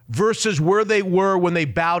versus where they were when they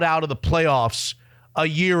bowed out of the playoffs a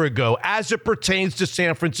year ago, as it pertains to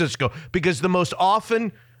San Francisco. Because the most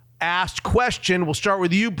often asked question, we'll start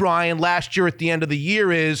with you, Brian, last year at the end of the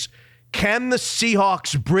year is, can the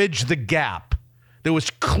Seahawks bridge the gap? There was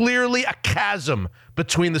clearly a chasm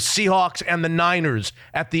between the Seahawks and the Niners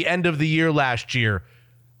at the end of the year last year.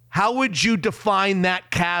 How would you define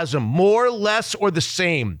that chasm? More, less, or the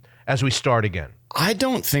same as we start again? I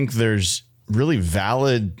don't think there's really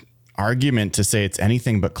valid argument to say it's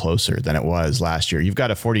anything but closer than it was last year. You've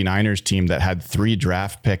got a 49ers team that had 3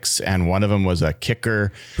 draft picks, and one of them was a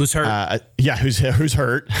kicker. Who's hurt? Who's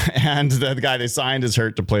hurt. And the guy they signed is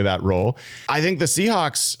hurt to play that role. I think the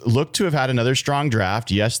Seahawks look to have had another strong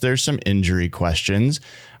draft. Yes, there's some injury questions,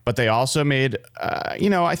 but they also made,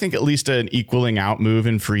 I think at least an equaling out move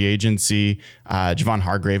in free agency. Javon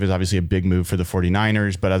Hargrave is obviously a big move for the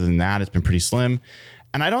 49ers, but other than that, it's been pretty slim.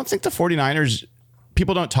 And I don't think the 49ers,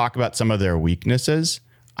 people don't talk about some of their weaknesses.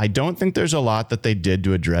 I don't think there's a lot that they did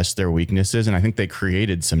to address their weaknesses, and I think they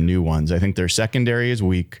created some new ones. I think their secondary is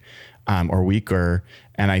weak or weaker,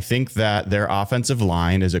 and I think that their offensive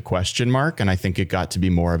line is a question mark, and I think it got to be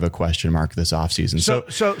more of a question mark this offseason.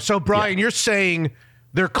 So Brian, You're saying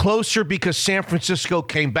they're closer because San Francisco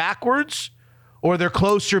came backwards, or they're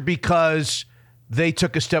closer because they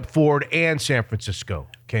took a step forward and San Francisco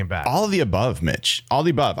came back? All of the above, Mitch. All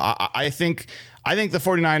the above. I think the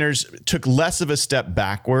 49ers took less of a step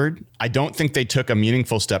backward. I don't think they took a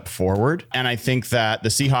meaningful step forward. And I think that the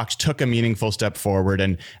Seahawks took a meaningful step forward.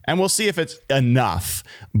 And we'll see if it's enough.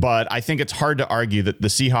 But I think it's hard to argue that the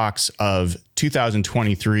Seahawks of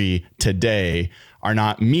 2023 today are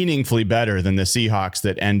not meaningfully better than the Seahawks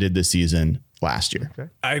that ended the season last year. Okay.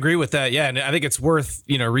 I agree with that. Yeah. And I think it's worth,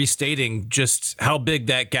 restating just how big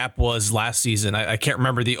that gap was last season. I can't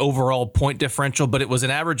remember the overall point differential, but it was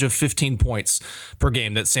an average of 15 points per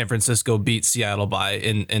game that San Francisco beat Seattle by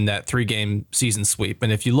in that 3-game season sweep.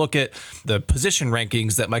 And if you look at the position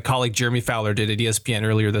rankings that my colleague Jeremy Fowler did at ESPN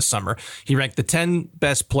earlier this summer, he ranked the 10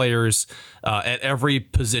 best players at every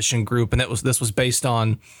position group. And this was based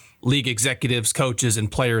on league executives, coaches,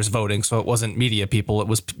 and players voting. So it wasn't media people. It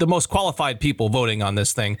was the most qualified people voting on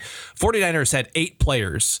this thing. 49ers had 8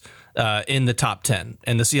 players in the top 10,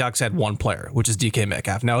 and the Seahawks had 1 player, which is DK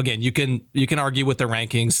Metcalf. Now, again, you can argue with the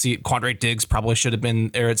rankings. Quandre Diggs probably should have been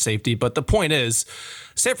there at safety, but the point is,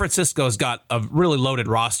 San Francisco's got a really loaded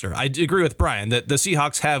roster. I agree with Brian that the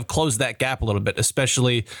Seahawks have closed that gap a little bit,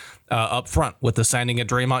 especially up front with the signing of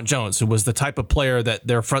Draymond Jones, who was the type of player that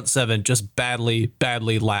their front seven just badly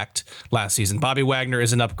lacked last season. Bobby Wagner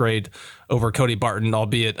is an upgrade over Cody Barton,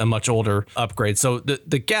 albeit a much older upgrade. So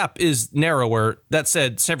the gap is narrower. That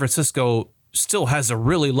said, San Francisco still has a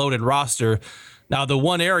really loaded roster. Now, the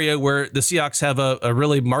one area where the Seahawks have a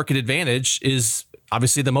really market advantage is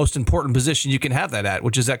obviously the most important position you can have that at,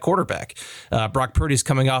 which is at quarterback. Brock Purdy's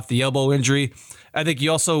coming off the elbow injury. I think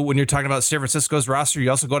you also, when you're talking about San Francisco's roster, you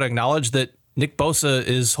also got to acknowledge that Nick Bosa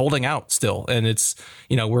is holding out still. And it's,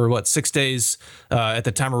 we're 6 days at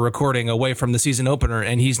the time of recording away from the season opener,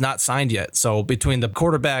 and he's not signed yet. So between the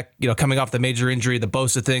quarterback, coming off the major injury, the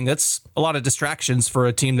Bosa thing, that's a lot of distractions for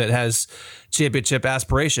a team that has championship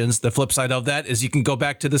aspirations. The flip side of that is you can go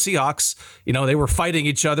back to the Seahawks. They were fighting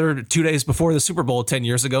each other 2 days before the Super Bowl 10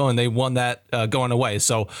 years ago, and they won that going away.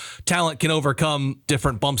 So talent can overcome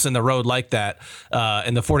different bumps in the road like that.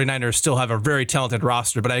 And the 49ers still have a very talented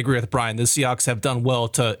roster. But I agree with Brian. The Seahawks have done well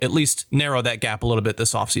to at least narrow that gap a little bit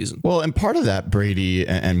this offseason. Well, and part of that, Brady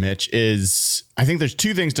and Mitch, is I think there's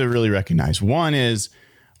 2 things to really recognize.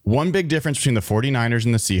 One big difference between the 49ers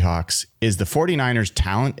and the Seahawks is the 49ers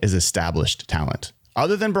talent is established talent.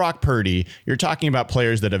 Other than Brock Purdy, you're talking about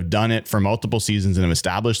players that have done it for multiple seasons and have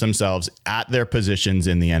established themselves at their positions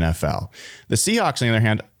in the NFL. The Seahawks, on the other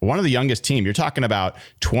hand, one of the youngest team. You're talking about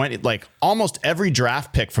almost every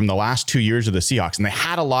draft pick from the last 2 years of the Seahawks, and they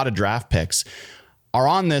had a lot of draft picks, are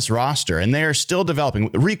on this roster, and they are still developing.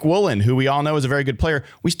 Reek Woolen, who we all know is a very good player,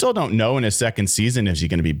 we still don't know in his second season, is he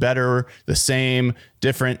going to be better, the same,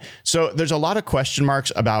 different? So there's a lot of question marks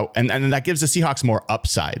about, and that gives the Seahawks more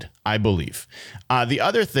upside, I believe. The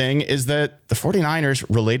other thing is that the 49ers,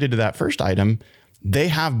 related to that first item, they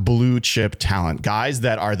have blue chip talent, guys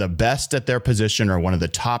that are the best at their position or one of the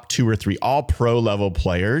top 2 or 3 all pro level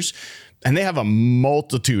players. And they have a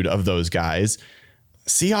multitude of those guys.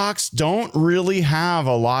 Seahawks don't really have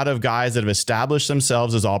a lot of guys that have established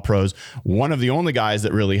themselves as all pros. One of the only guys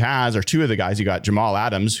that really has, or 2 of the guys, you got Jamal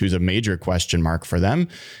Adams, who's a major question mark for them.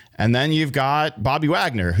 And then you've got Bobby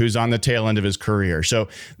Wagner, who's on the tail end of his career. So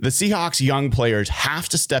the Seahawks young players have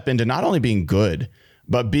to step into not only being good,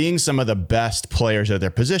 but being some of the best players at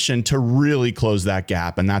their position to really close that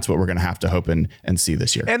gap. And that's what we're going to have to hope and see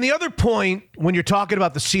this year. And the other point, when you're talking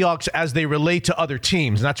about the Seahawks as they relate to other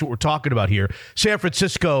teams, and that's what we're talking about here, San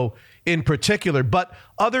Francisco in particular, but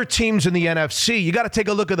other teams in the NFC, you got to take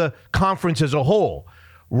a look at the conference as a whole.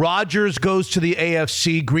 Rodgers goes to the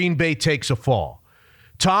AFC, Green Bay takes a fall.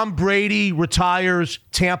 Tom Brady retires,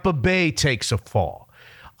 Tampa Bay takes a fall.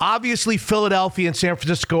 Obviously, Philadelphia and San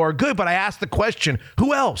Francisco are good, but I asked the question,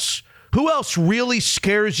 who else? Who else really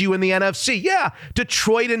scares you in the NFC? Yeah,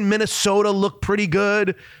 Detroit and Minnesota look pretty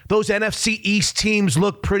good. Those NFC East teams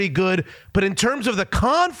look pretty good. But in terms of the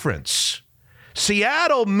conference,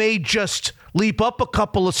 Seattle may just leap up a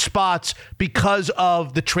couple of spots because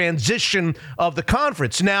of the transition of the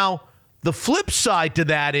conference. Now, the flip side to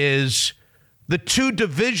that is the 2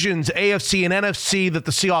 divisions, AFC and NFC, that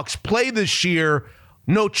the Seahawks play this year,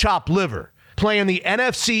 no chopped liver. Playing the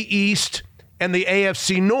NFC East and the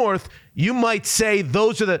AFC North, you might say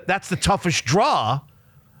that's the toughest draw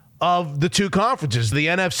of the 2 conferences, the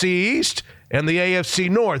NFC East and the AFC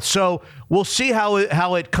North. So we'll see how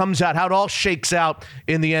it comes out, how it all shakes out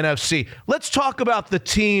in the NFC. Let's talk about the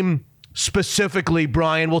team specifically,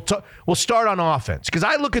 Brian. We'll start on offense, because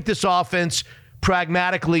I look at this offense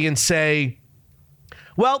pragmatically and say,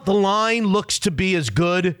 well, the line looks to be as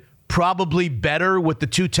good, probably better with the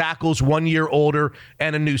 2 tackles 1 year older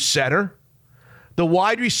and a new center. The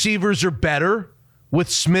wide receivers are better with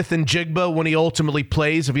Smith and Jigba when he ultimately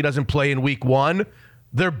plays. If he doesn't play in week 1,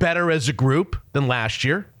 they're better as a group than last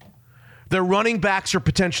year. Their running backs are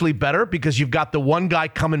potentially better because you've got the one guy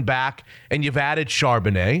coming back and you've added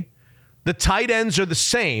Charbonnet. The tight ends are the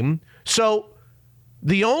same. So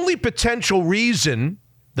the only potential reason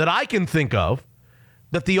that I can think of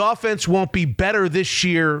that the offense won't be better this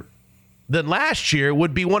year than last year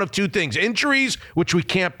would be one of 2 things. Injuries, which we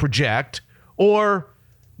can't project, or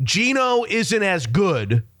Geno isn't as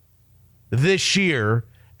good this year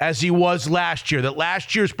as he was last year, that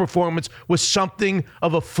last year's performance was something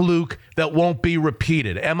of a fluke that won't be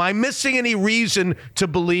repeated. Am I missing any reason to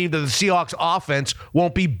believe that the Seahawks offense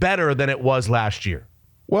won't be better than it was last year?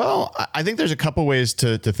 Well, I think there's a couple ways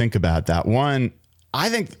to think about that. One, I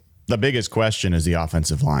think the biggest question is the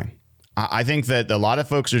offensive line. I think that a lot of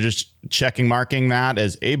folks are just marking that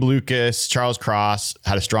as Abe Lucas, Charles Cross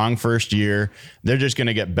had a strong first year. They're just going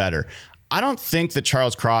to get better. I don't think that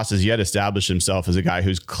Charles Cross has yet established himself as a guy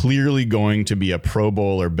who's clearly going to be a Pro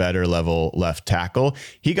Bowl or better level left tackle.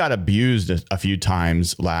 He got abused a few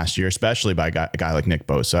times last year, especially by a guy like Nick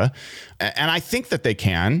Bosa. And I think that they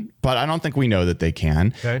can, but I don't think we know that they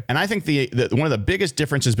can. Okay. And I think one of the biggest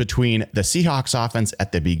differences between the Seahawks offense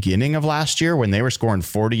at the beginning of last year, when they were scoring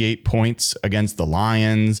 48 points against the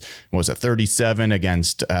Lions, was it 37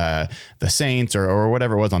 against the Saints or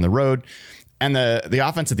whatever it was on the road, and the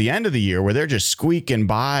offense at the end of the year where they're just squeaking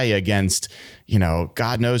by against,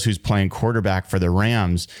 God knows who's playing quarterback for the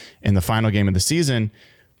Rams in the final game of the season,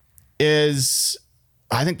 is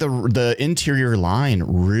I think the interior line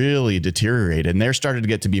really deteriorated, and there started to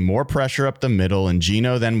get to be more pressure up the middle, and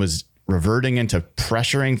Geno then was reverting into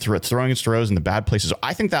pressuring, throwing his throws in the bad places. So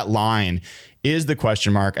I think that line is the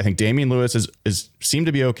question mark. I think Damian Lewis is seemed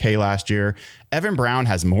to be okay last year. Evan Brown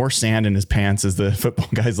has more sand in his pants, as the football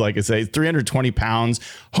guys like to say. He's 320 pounds.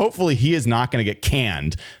 Hopefully he is not going to get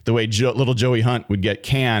canned the way little Joey Hunt would get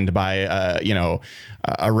canned by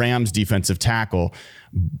a Rams defensive tackle.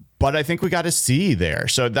 But I think we got to see there.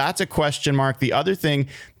 So that's a question mark. The other thing,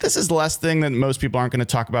 this is less thing that most people aren't going to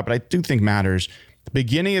talk about, but I do think matters. The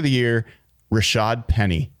beginning of the year, Rashad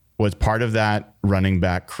Penny was part of that running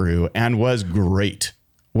back crew and was great.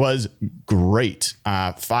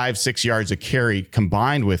 5-6 yards a carry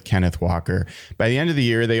combined with Kenneth Walker. By the end of the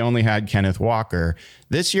year, they only had Kenneth Walker.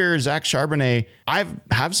 This year, Zach Charbonnet, I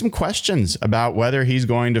have some questions about whether he's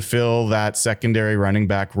going to fill that secondary running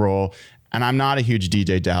back role. And I'm not a huge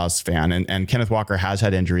DJ Dallas fan, and Kenneth Walker has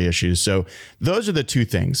had injury issues. So those are the 2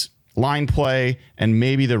 things. Line play and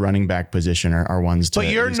maybe the running back position are ones to. But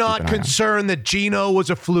you're not concerned that Geno was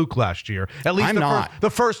a fluke last year. At least the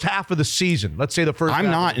first half of the season. Let's say the first. I'm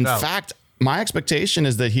not. In fact, my expectation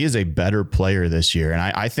is that he is a better player this year, and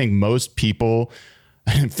I think most people,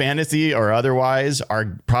 fantasy or otherwise,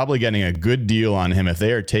 are probably getting a good deal on him if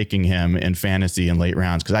they are taking him in fantasy in late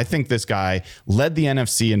rounds. Because I think this guy led the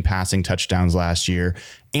NFC in passing touchdowns last year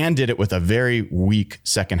and did it with a very weak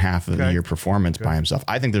second half of the year performance by himself.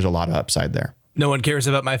 I think there's a lot of upside there. No one cares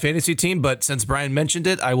about my fantasy team, but since Brian mentioned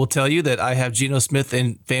it, I will tell you that I have Geno Smith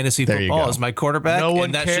in fantasy football as my quarterback. No one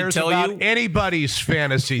and that cares should tell about you anybody's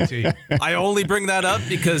fantasy team. I only bring that up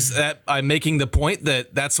because I'm making the point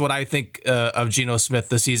that that's what I think of Geno Smith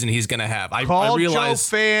the season he's going to have. I realize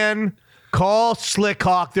Joe Fan. Call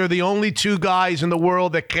Slickhawk. They're the only 2 guys in the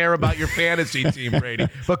world that care about your fantasy team, Brady.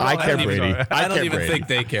 But I care, Brady. I don't even think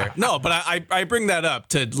they care. No, but I bring that up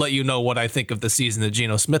to let you know what I think of the season that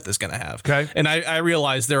Geno Smith is going to have. Okay. And I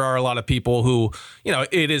realize there are a lot of people who,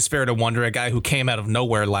 it is fair to wonder, a guy who came out of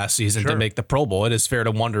nowhere last season to make the Pro Bowl, it is fair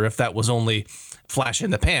to wonder if that was only flash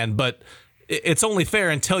in the pan. But it's only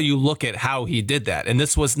fair until you look at how he did that. And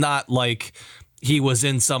this was not like he was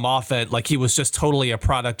in some offense, like he was just totally a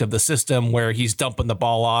product of the system where he's dumping the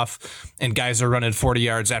ball off and guys are running 40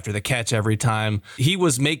 yards after the catch every time. He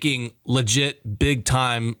was making legit big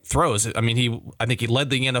time throws. I mean, I think he led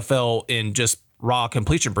the NFL in just raw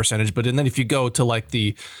completion percentage, but and then if you go to like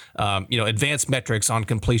the advanced metrics on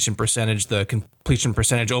completion percentage, the completion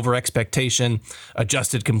percentage over expectation,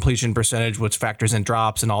 adjusted completion percentage, which factors in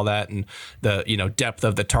drops and all that, and the depth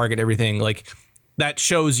of the target, everything, like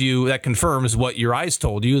that confirms what your eyes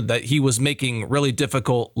told you, that he was making really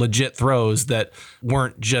difficult, legit throws that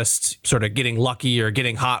weren't just sort of getting lucky or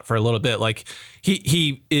getting hot for a little bit. Like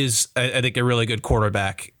he is, I think, a really good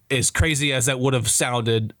quarterback. as crazy as that would have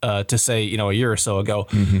sounded to say, a year or so ago.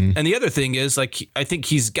 Mm-hmm. And the other thing is, I think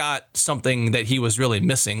he's got something that he was really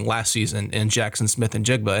missing last season in Jackson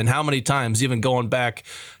Smith-Njigba. And how many times, even going back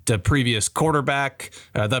to the previous quarterback,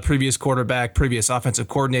 previous offensive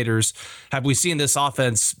coordinators, have we seen this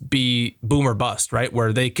offense be boom or bust, right?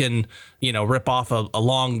 Where they can, rip off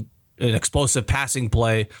an explosive passing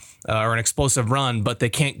play or an explosive run, but they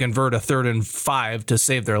can't convert a 3rd and 5 to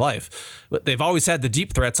save their life. But they've always had the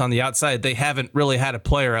deep threats on the outside. They haven't really had a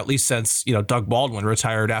player, at least since, Doug Baldwin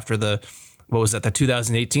retired after the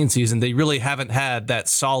 2018 season. They really haven't had that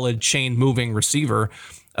solid chain moving receiver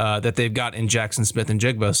that they've got in Jackson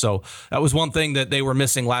Smith-Njigba. So that was one thing that they were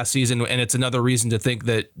missing last season, and it's another reason to think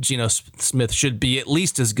that Geno Smith should be at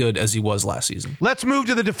least as good as he was last season. Let's move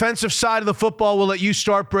to the defensive side of the football. We'll let you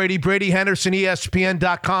start, Brady. Brady Henderson,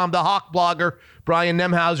 ESPN.com, the Hawk blogger, Brian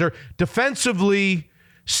Nemhauser. Defensively,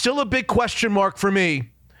 still a big question mark for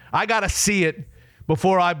me. I got to see it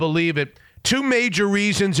before I believe it. 2 major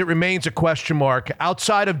reasons it remains a question mark.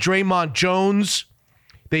 Outside of Draymond Jones,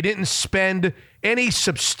 they didn't spend any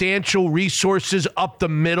substantial resources up the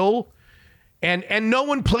middle, and no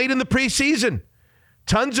one played in the preseason.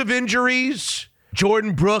 Tons of injuries.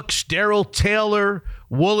 Jordan Brooks, Darrell Taylor,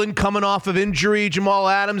 Woolen coming off of injury, Jamal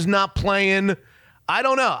Adams not playing. I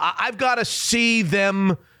don't know. I've got to see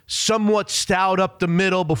them somewhat stout up the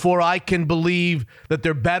middle before I can believe that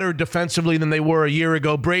they're better defensively than they were a year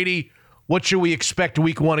ago. Brady, what should we expect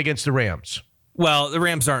week 1 against the Rams? Well, the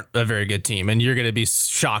Rams aren't a very good team, and you're going to be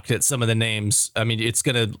shocked at some of the names. I mean, it's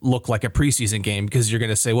going to look like a preseason game because you're going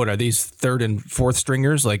to say, what are these 3rd and 4th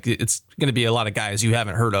stringers? Like, it's going to be a lot of guys you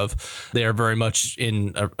haven't heard of. They are very much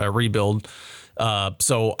in a rebuild.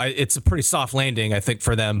 So it's a pretty soft landing, I think,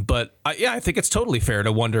 for them. But I think it's totally fair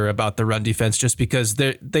to wonder about the run defense just because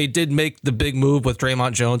they did make the big move with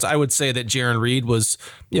Draymond Jones. I would say that Jaron Reed was,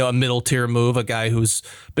 a middle tier move, a guy who's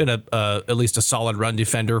been at least a solid run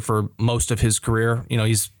defender for most of his career.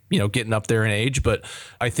 He's getting up there in age, but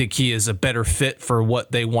I think he is a better fit for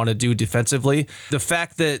what they want to do defensively. The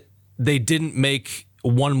fact that they didn't make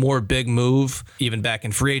one more big move, even back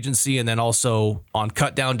in free agency and then also on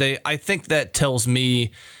cut down day, I think that tells me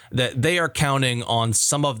that they are counting on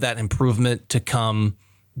some of that improvement to come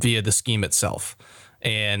via the scheme itself.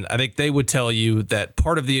 And I think they would tell you that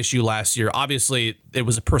part of the issue last year, obviously, it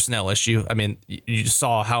was a personnel issue. I mean, you just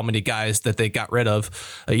saw how many guys that they got rid of,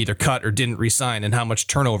 either cut or didn't re-sign, and how much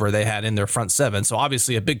turnover they had in their front 7. So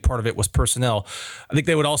obviously, a big part of it was personnel. I think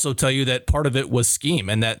they would also tell you that part of it was scheme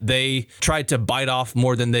and that they tried to bite off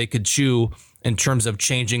more than they could chew in terms of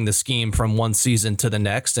changing the scheme from one season to the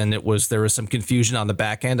next. And there was some confusion on the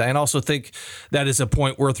back end. I also think that is a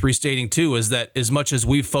point worth restating too, is that as much as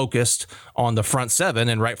we focused on the front 7,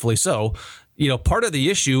 and rightfully so, part of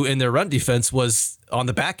the issue in their run defense was on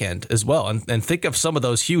the back end as well. And think of some of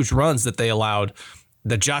those huge runs that they allowed.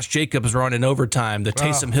 The Josh Jacobs run in overtime, the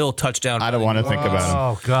Taysom Hill touchdown. I don't want to think about him.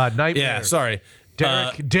 Oh, God, nightmare. Yeah, sorry.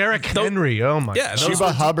 Derrick Henry. Oh, my God.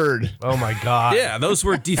 Chuba Hubbard. Oh, my God. Yeah, those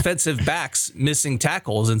were defensive backs missing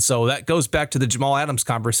tackles. And so that goes back to the Jamal Adams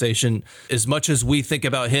conversation. As much as we think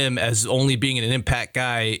about him as only being an impact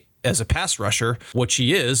guy as a pass rusher, which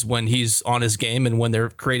he is when he's on his game and when they're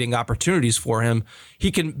creating opportunities for him,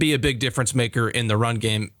 he can be a big difference maker in the run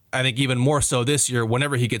game. I think even more so this year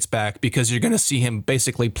whenever he gets back, because you're going to see him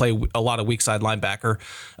basically play a lot of weak side linebacker.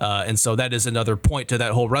 And so that is another point to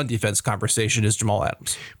that whole run defense conversation is Jamal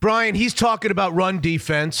Adams. Brian, he's talking about run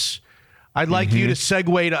defense. I'd like you to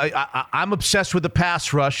segue to, I'm obsessed with the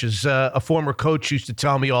pass rush, as a former coach used to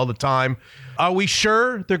tell me all the time. Are we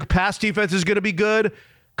sure their pass defense is going to be good?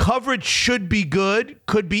 Coverage should be good,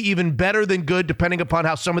 could be even better than good, depending upon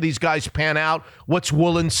how some of these guys pan out. What's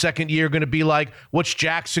Woolen's second year going to be like? What's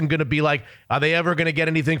Jackson going to be like? Are they ever going to get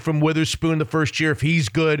anything from Witherspoon the first year if he's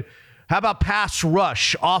good? How about pass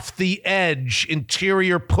rush, off the edge,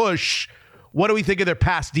 interior push? What do we think of their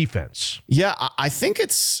pass defense? Yeah, I think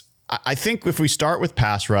if we start with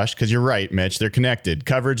pass rush, because you're right, Mitch, they're connected.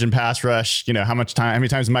 Coverage and pass rush, how many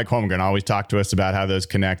times Mike Holmgren always talk to us about how those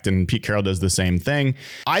connect, and Pete Carroll does the same thing.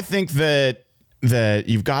 I think that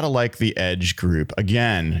you've got to like the edge group.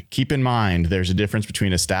 Again, keep in mind, there's a difference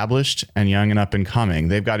between established and young and up and coming.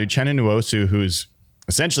 They've got Uchenna Nwosu, who's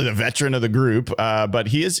essentially the veteran of the group, but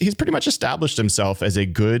he's pretty much established himself as a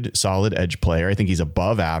good, solid edge player. I think he's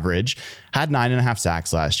above average, had 9.5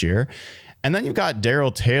 sacks last year. And then you've got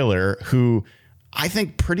Darrell Taylor, who I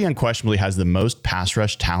think pretty unquestionably has the most pass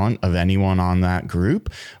rush talent of anyone on that group,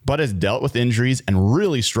 but has dealt with injuries and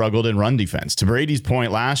really struggled in run defense. To Brady's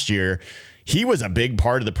point last year, he was a big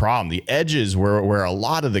part of the problem. The edges were where a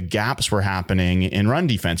lot of the gaps were happening in run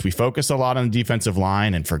defense. We focus a lot on the defensive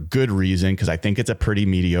line, and for good reason, because I think it's a pretty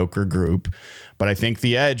mediocre group. But I think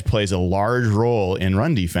the edge plays a large role in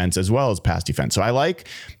run defense as well as pass defense. So I like,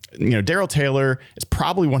 Darrell Taylor is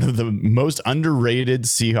probably one of the most underrated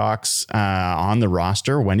Seahawks on the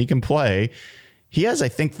roster when he can play. He has, I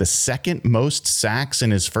think, the second most sacks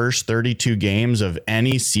in his first 32 games of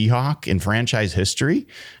any Seahawk in franchise history.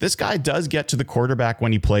 This guy does get to the quarterback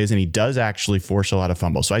when he plays, and he does actually force a lot of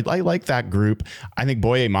fumbles. So I like that group. I think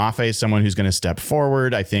Boye Mafe is someone who's going to step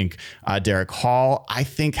forward. I think Derek Hall, I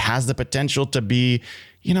think, has the potential to be,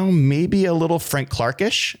 maybe a little Frank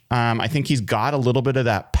Clark-ish. I think he's got a little bit of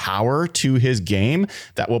that power to his game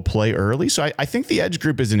that will play early. So I think the edge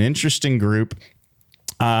group is an interesting group.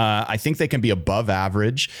 I think they can be above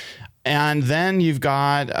average. And then you've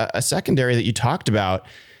got a secondary that you talked about.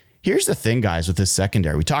 Here's the thing, guys, with this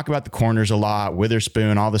secondary. We talk about the corners a lot,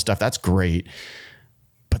 Witherspoon, all this stuff. That's great.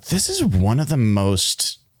 But this is one of the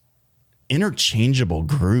most interchangeable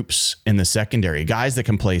groups in the secondary. Guys that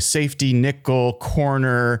can play safety, nickel,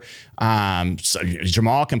 corner. So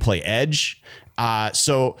Jamal can play edge.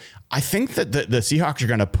 So I think that the Seahawks are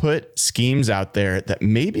going to put schemes out there that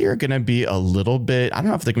maybe are going to be a little bit, I don't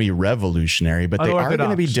know if they're going to be revolutionary, but they are going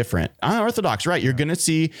to be different. Unorthodox, right? You're going to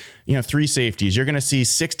see, 3 safeties. You're going to see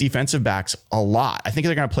 6 defensive backs a lot. I think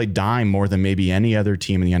they're going to play dime more than maybe any other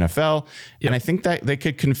team in the NFL. Yep. And I think that they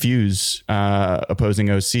could confuse opposing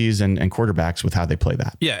OCs and quarterbacks with how they play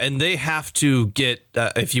that. Yeah, and they have to get,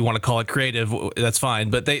 if you want to call it creative, that's fine.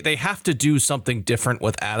 But they have to do something different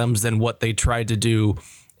with Adams than what they tried to do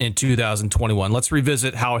in 2021. Let's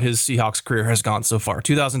revisit how his Seahawks career has gone so far.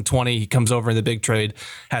 2020, he comes over in the big trade,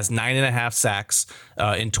 has 9.5 sacks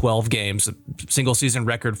in 12 games, a single season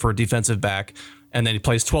record for a defensive back. And then he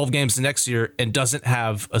plays 12 games the next year and doesn't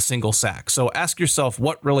have a single sack. So ask yourself,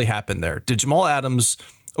 what really happened there? Did Jamal Adams,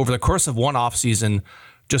 over the course of one offseason,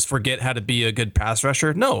 just forget how to be a good pass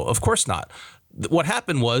rusher? No, of course not. What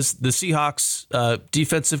happened was the Seahawks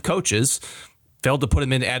defensive coaches failed to put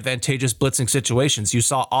him in advantageous blitzing situations. You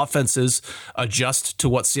saw offenses adjust to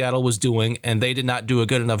what Seattle was doing, and they did not do a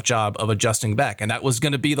good enough job of adjusting back. And that was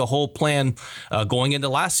going to be the whole plan going into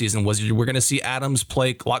last season, was we're going to see Adams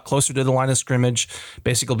play a lot closer to the line of scrimmage,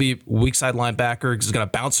 basically be weak side linebacker. He's going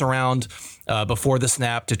to bounce around before the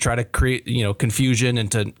snap to try to create confusion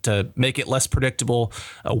and to make it less predictable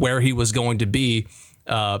where he was going to be,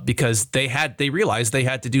 because they realized they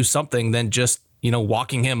had to do something than just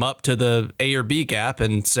walking him up to the A or B gap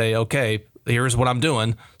and say, okay, here's what I'm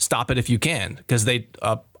doing. Stop it if you can, because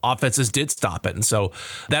offenses did stop it. And so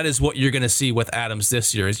that is what you're going to see with Adams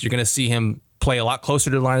this year, is you're going to see him play a lot closer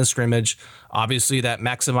to the line of scrimmage. Obviously, that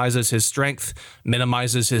maximizes his strength,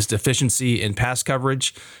 minimizes his deficiency in pass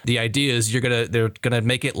coverage. The idea is they're gonna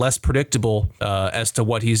make it less predictable as to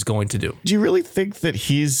what he's going to do. Do you really think that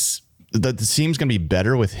the team's going to be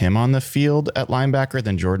better with him on the field at linebacker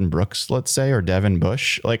than Jordan Brooks, let's say, or Devin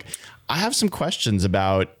Bush? Like, I have some questions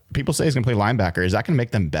about, people say he's going to play linebacker. Is that going to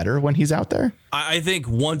make them better when he's out there? I think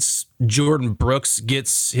once Jordan Brooks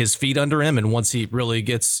gets his feet under him, and once he really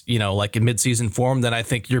gets, like in midseason form, then I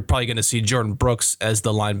think you're probably going to see Jordan Brooks as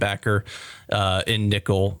the linebacker in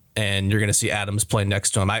nickel, and you're going to see Adams play next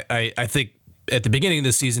to him. I think at the beginning of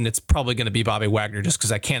the season, it's probably going to be Bobby Wagner, just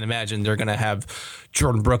because I can't imagine they're going to have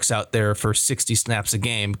Jordan Brooks out there for 60 snaps a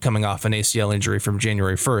game coming off an ACL injury from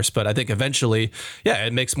January 1st. But I think eventually,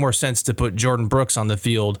 it makes more sense to put Jordan Brooks on the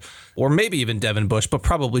field, or maybe even Devin Bush, but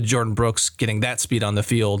probably Jordan Brooks getting that speed on the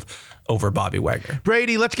field over Bobby Wagner.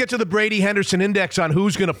 Brady, let's get to the Brady Henderson Index on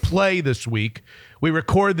who's going to play this week. We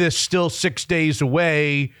record this still 6 days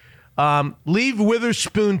away. Leave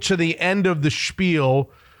Witherspoon to the end of the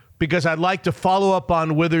spiel, because I'd like to follow up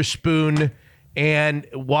on Witherspoon and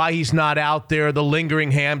why he's not out there, the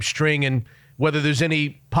lingering hamstring, and whether there's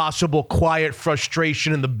any possible quiet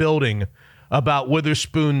frustration in the building about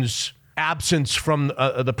Witherspoon's absence from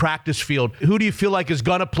the practice field. Who do you feel like is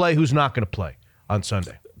going to play, who's not going to play on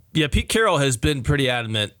Sunday? Yeah, Pete Carroll has been pretty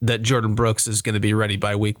adamant that Jordan Brooks is going to be ready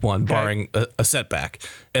by week 1, barring a setback.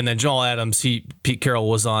 And then Jamal Adams, Pete Carroll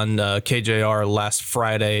was on KJR last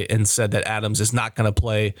Friday and said that Adams is not going to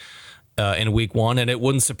play in week 1. And it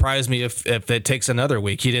wouldn't surprise me if it takes another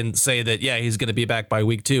week. He didn't say that, he's going to be back by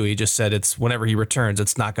week 2. He just said it's whenever he returns,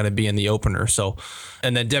 it's not going to be in the opener. So,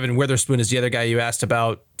 and then Devin Witherspoon is the other guy you asked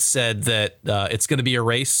about, said that it's going to be a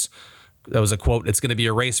race. That was a quote. It's going to be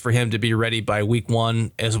a race for him to be ready by week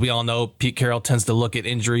 1. As we all know, Pete Carroll tends to look at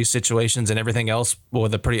injury situations and everything else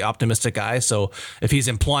with a pretty optimistic eye. So if he's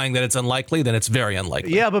implying that it's unlikely, then it's very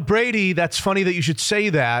unlikely. Yeah, but Brady, that's funny that you should say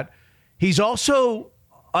that. He's also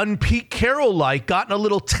un-Pete Carroll-like, gotten a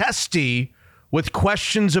little testy with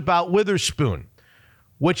questions about Witherspoon,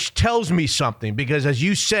 which tells me something because, as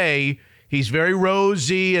you say, he's very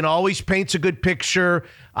rosy and always paints a good picture.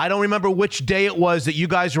 I don't remember which day it was that you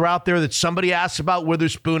guys were out there that somebody asked about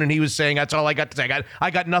Witherspoon and he was saying, that's all I got to say. I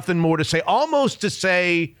got nothing more to say. Almost to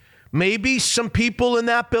say maybe some people in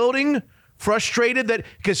that building frustrated that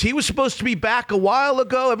because he was supposed to be back a while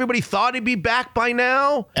ago. Everybody thought he'd be back by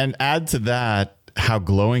now. And add to that how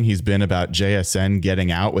glowing he's been about JSN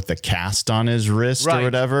getting out with the cast on his wrist or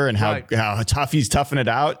whatever, and how tough he's toughing it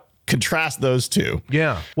out. Contrast those two.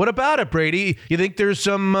 Yeah. What about it, Brady? You think there's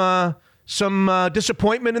some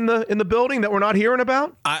disappointment in the building that we're not hearing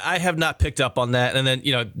about? I have not picked up on that. And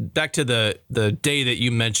then, back to the day that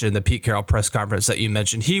you mentioned, the Pete Carroll press conference that you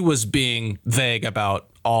mentioned, he was being vague about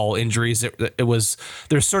all injuries.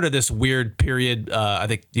 There's sort of this weird period, I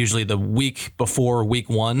think usually the week before week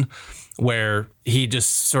one, where he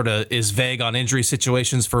just sort of is vague on injury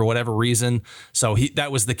situations for whatever reason. So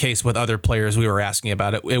that was the case with other players we were asking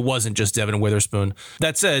about. It wasn't just Devin Witherspoon.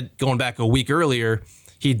 That said, going back a week earlier,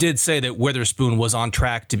 he did say that Witherspoon was on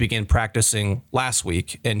track to begin practicing last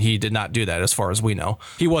week, and he did not do that as far as we know.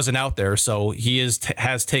 He wasn't out there, so he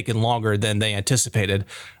has taken longer than they anticipated.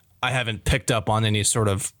 I haven't picked up on any sort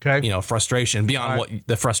of frustration beyond what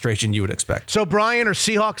the frustration you would expect. So, Brian, are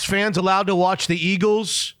Seahawks fans allowed to watch the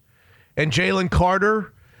Eagles and Jalen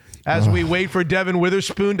Carter as we wait for Devin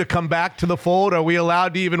Witherspoon to come back to the fold? Are we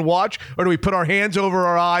allowed to even watch, or do we put our hands over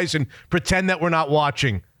our eyes and pretend that we're not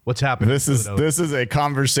watching what's happening? This is a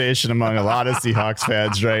conversation among a lot of Seahawks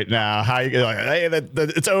fans right now. How you like, hey,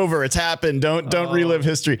 it's over, it's happened. Don't relive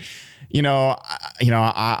history.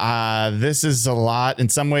 This is a lot. In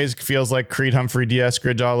some ways, feels like Creed Humphrey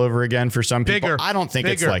Diaz-Scridge all over again for some people. I don't think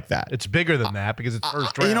it's like that. It's bigger than that because it's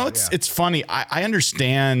first round. It's funny. I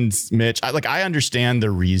understand, Mitch. I understand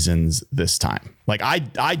the reasons this time. Like,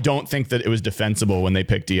 I don't think that it was defensible when they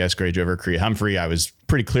picked Diaz-Scridge over Creed Humphrey. I was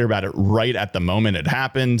pretty clear about it right at the moment it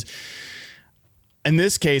happened. In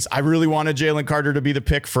this case, I really wanted Jalen Carter to be the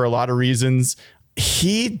pick for a lot of reasons.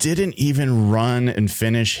 He didn't even run and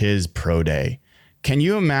finish his pro day. Can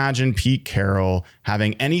you imagine Pete Carroll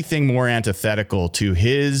having anything more antithetical to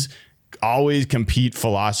his always compete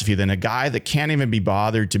philosophy than a guy that can't even be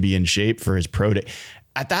bothered to be in shape for his pro day?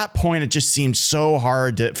 At that point, it just seemed so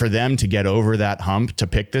hard for them to get over that hump to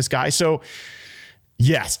pick this guy. So,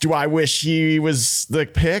 yes, do I wish he was the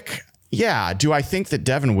pick? Yeah. Do I think that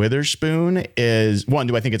Devin Witherspoon is one?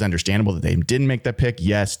 Do I think it's understandable that they didn't make that pick?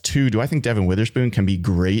 Yes. Two, do I think Devin Witherspoon can be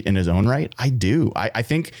great in his own right? I do. I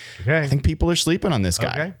think people are sleeping on this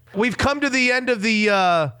guy. Okay. We've come to the end of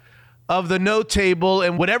the note table,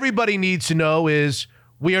 and what everybody needs to know is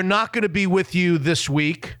we are not going to be with you this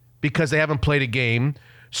week because they haven't played a game.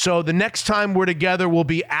 So the next time we're together will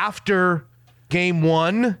be after game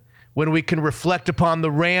one, when we can reflect upon the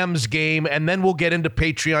Rams game, and then we'll get into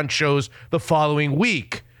Patreon shows the following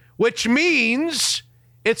week, which means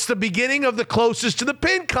it's the beginning of the closest to the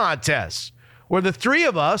pin contest, where the three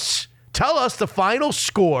of us tell us the final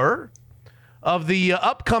score of the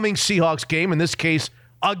upcoming Seahawks game, in this case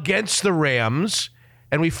against the Rams,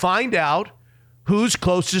 and we find out who's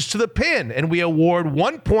closest to the pin, and we award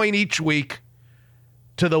 1 point each week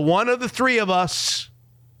to the one of the three of us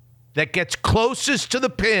that gets closest to the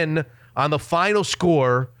pin on the final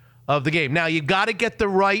score of the game. Now, you got to get the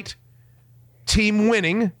right team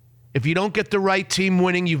winning. If you don't get the right team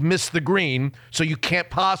winning, you've missed the green, so you can't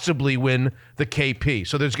possibly win the KP.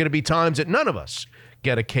 So there's going to be times that none of us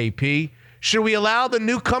get a KP. Should we allow the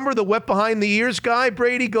newcomer, the wet behind the ears guy,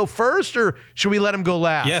 Brady, go first, or should we let him go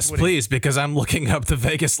last? Yes, please, because I'm looking up the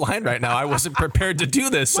Vegas line right now. I wasn't prepared to do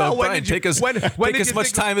this. So, Brian, take as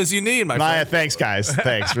much time as you need, my friend. Thanks, guys.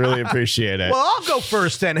 Thanks. Really appreciate it. Well, I'll go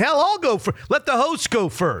first then. Hell, I'll go first. Let the host go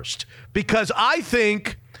first, because I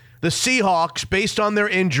think the Seahawks, based on their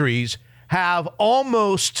injuries, have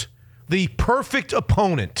almost the perfect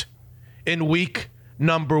opponent in week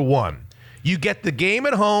number one. You get the game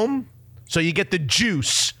at home, so you get the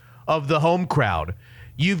juice of the home crowd.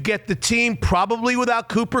 You get the team probably without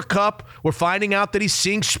Cooper Kupp. We're finding out that he's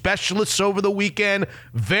seeing specialists over the weekend.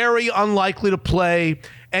 Very unlikely to play.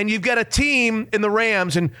 And you've got a team in the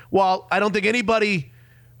Rams, and while I don't think anybody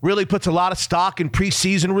really puts a lot of stock in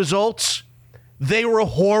preseason results, they were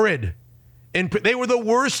horrid. They were the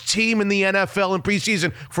worst team in the NFL in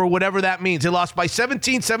preseason for whatever that means. They lost by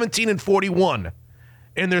 17, 17, and 41.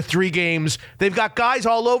 In their 3 games. They've got guys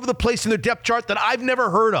all over the place in their depth chart that I've never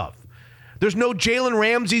heard of. There's no Jalen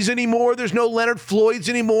Ramseys anymore. There's no Leonard Floyds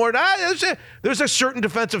anymore. There's a certain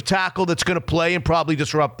defensive tackle that's going to play and probably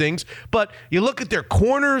disrupt things. But you look at their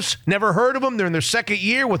corners, never heard of them. They're in their second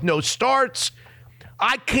year with no starts.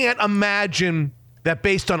 I can't imagine that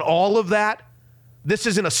based on all of that, this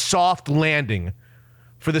isn't a soft landing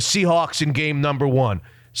for the Seahawks in game number 1.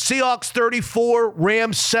 Seahawks 34,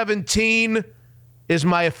 Rams 17 is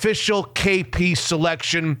my official KP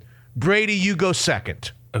selection. Brady, you go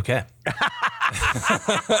second. Okay.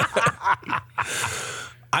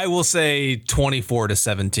 I will say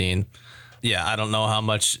 24-17. Yeah, I don't know how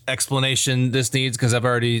much explanation this needs because I've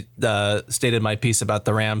already stated my piece about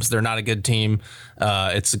the Rams. They're not a good team.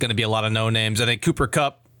 It's going to be a lot of no names. I think Cooper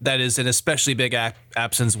Kupp, that is an especially big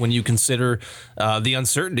absence when you consider the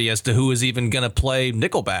uncertainty as to who is even going to play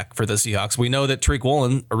nickelback for the Seahawks. We know that Tariq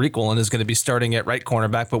Woolen is going to be starting at right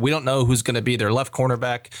cornerback, but we don't know who's going to be their left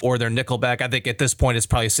cornerback or their nickelback. I think at this point it's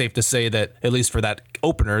probably safe to say that, at least for that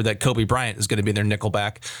opener, that Kobe Bryant is going to be their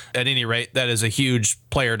nickelback. At any rate, that is a huge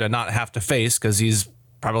player to not have to face because he's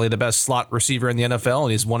probably the best slot receiver in the NFL,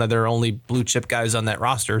 and he's one of their only blue chip guys on that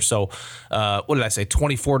roster. So, what did I say?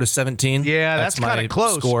 24-17. Yeah, that's kind of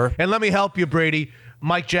close. Score. And let me help you, Brady.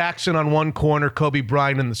 Mike Jackson on one corner, Kobe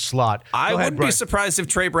Bryant in the slot. I wouldn't be surprised if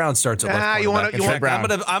Trey Brown starts at left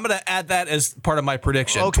cornerback. I'm going to add that as part of my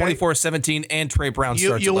prediction. Okay. 24-17 and Trey Brown starts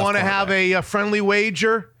at left cornerback. You want to have a friendly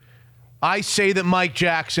wager? I say that Mike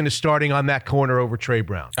Jackson is starting on that corner over Trey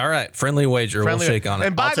Brown. All right, friendly wager. We'll shake on it.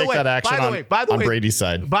 And I'll take that action on Brady's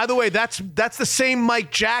side. By the way, that's the same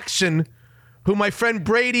Mike Jackson who my friend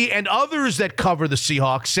Brady and others that cover the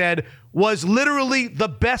Seahawks said was literally the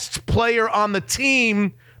best player on the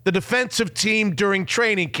team, the defensive team, during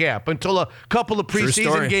training camp until a couple of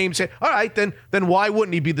preseason games. All right, then why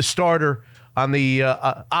wouldn't he be the starter on the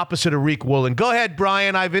opposite of Reek Woolen? Go ahead,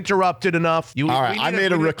 Brian. I've interrupted enough. All right, I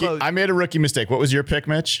made a rookie mistake. What was your pick,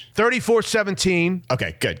 Mitch? 34-17.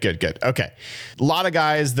 Okay, good. Okay, a lot of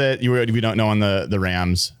guys that we don't know on the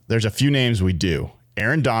Rams. There's a few names we do.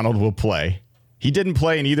 Aaron Donald will play. He didn't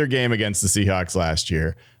play in either game against the Seahawks last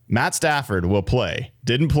year. Matt Stafford will play.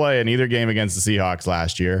 Didn't play in either game against the Seahawks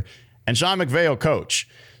last year. And Sean McVay will coach.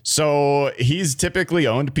 So he's typically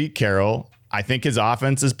owned Pete Carroll. I think his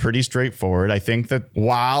offense is pretty straightforward. I think that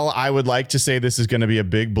while I would like to say this is going to be a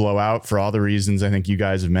big blowout for all the reasons I think you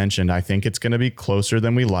guys have mentioned, I think it's going to be closer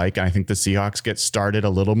than we like. And I think the Seahawks get started a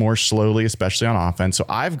little more slowly, especially on offense. So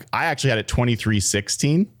I actually had it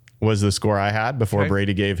 23-16 was the score I had before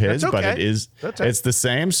Brady gave his, but it's the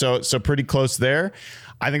same. So pretty close there.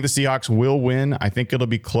 I think the Seahawks will win. I think it'll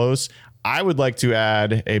be close. I would like to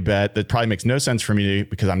add a bet that probably makes no sense for me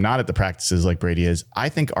because I'm not at the practices like Brady is. I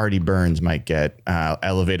think Artie Burns might get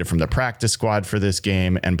elevated from the practice squad for this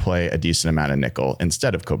game and play a decent amount of nickel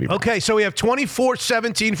instead of Kobe Bryant. Okay, so we have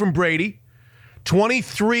 24-17 from Brady,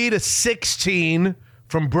 23-16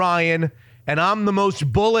 from Brian, and I'm the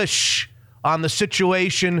most bullish on the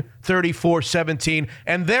situation, 34-17.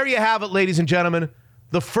 And there you have it, ladies and gentlemen.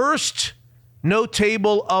 The first No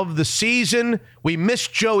Table of the season. We miss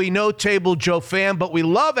Joey No Table, Joe Pham, but we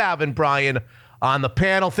love having Brian on the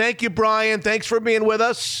panel. Thank you, Brian. Thanks for being with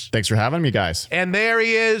us. Thanks for having me, guys. And there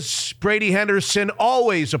he is, Brady Henderson,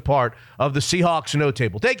 always a part of the Seahawks No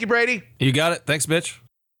Table. Thank you, Brady. You got it. Thanks, Mitch.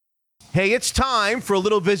 Hey, it's time for a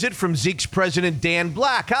little visit from Zeke's president, Dan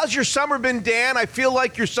Black. How's your summer been, Dan? I feel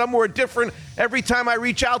like you're somewhere different every time I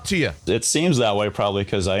reach out to you. It seems that way probably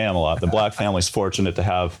because I am a lot. The Black family's fortunate to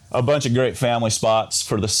have a bunch of great family spots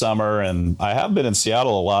for the summer, and I have been in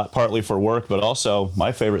Seattle a lot, partly for work, but also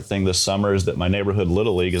my favorite thing this summer is that my neighborhood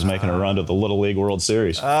Little League is making a run to the Little League World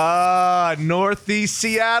Series. Northeast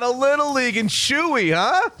Seattle Little League and Shuey,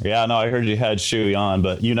 huh? Yeah, no, I heard you had Shuey on,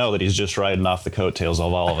 but you know that he's just riding off the coattails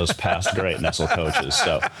of all of us past great Nessel coaches.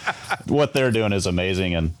 So what they're doing is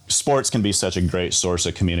amazing, and sports can be such a great source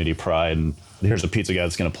of community pride. And here's a pizza guy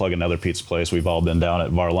that's going to plug another pizza place. We've all been down at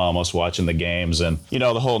Varlamos watching the games, and you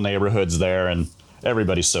know the whole neighborhood's there, and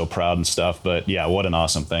everybody's so proud and stuff. But yeah, what an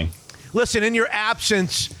awesome thing. Listen, in your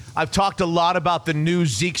absence, I've talked a lot about the new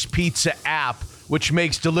Zeke's Pizza app, which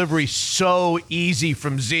makes delivery so easy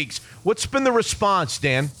from Zeke's. What's been the response,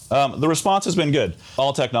 Dan? The response has been good.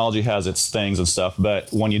 All technology has its things and stuff,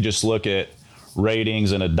 but when you just look at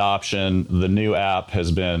ratings and adoption, the new app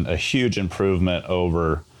has been a huge improvement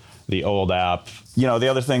over the old app. You know, the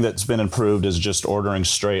other thing that's been improved is just ordering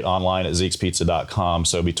straight online at Zeke'sPizza.com.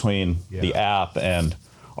 So between the app and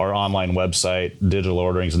our online website, digital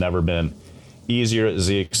ordering's never been easier at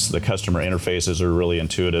Zeke's. The customer interfaces are really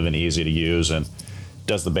intuitive and easy to use, and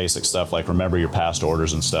does the basic stuff like remember your past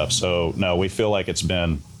orders and stuff. So no, we feel like it's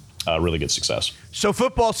been a really good success. So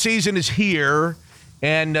football season is here,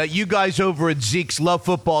 And you guys over at Zeke's love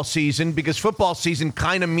football season because football season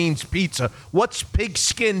kind of means pizza. What's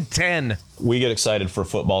Pigskin 10? We get excited for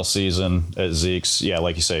football season at Zeke's. Yeah,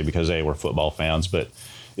 like you say, because we're football fans, but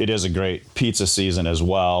it is a great pizza season as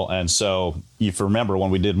well. And so if you remember when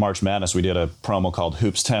we did March Madness, we did a promo called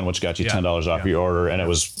Hoops 10, which got you $10 off your order. And it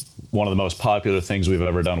was one of the most popular things we've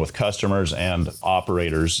ever done with customers and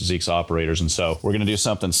operators, Zeke's operators. And so we're going to do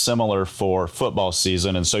something similar for football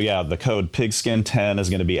season. And so, the code Pigskin10 is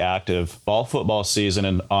going to be active all football season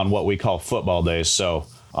and on what we call football days. So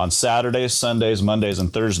on Saturdays, Sundays, Mondays,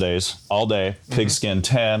 and Thursdays, all day,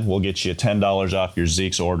 Pigskin10 will get you $10 off your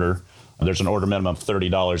Zeke's order. There's an order minimum of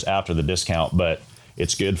 $30 after the discount, but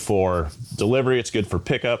it's good for delivery. It's good for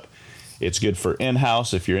pickup. It's good for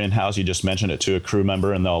in-house. If you're in-house, you just mention it to a crew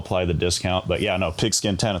member and they'll apply the discount. But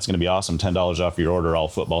Pigskin 10, it's going to be awesome. $10 off your order all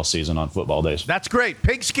football season on football days. That's great.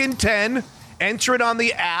 Pigskin 10, enter it on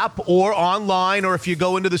the app or online, or if you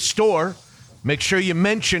go into the store, make sure you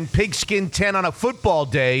mention Pigskin 10 on a football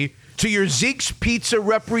day to your Zeke's Pizza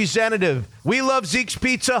representative. We love Zeke's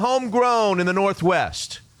Pizza, homegrown in the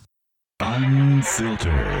Northwest.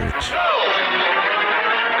 Unfiltered.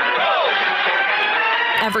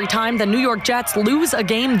 Every time the New York Jets lose a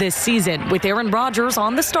game this season, with Aaron Rodgers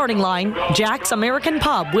on the starting line, Jack's American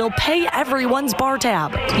Pub will pay everyone's bar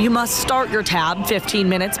tab. You must start your tab 15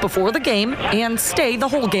 minutes before the game and stay the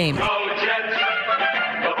whole game.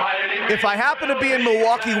 If I happen to be in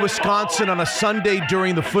Milwaukee, Wisconsin on a Sunday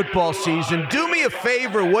during the football season, do me a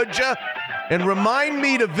favor, would you? And remind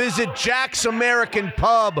me to visit Jack's American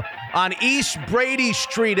Pub on East Brady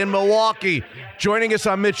Street in Milwaukee. Joining us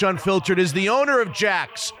on Mitch Unfiltered is the owner of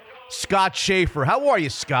Jack's, Scott Schaefer. How are you,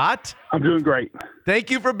 Scott? I'm doing great.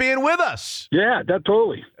 Thank you for being with us. Yeah,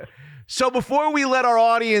 totally. So before we let our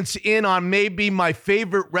audience in on maybe my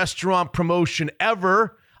favorite restaurant promotion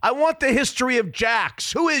ever, I want the history of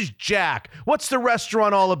Jack's. Who is Jack? What's the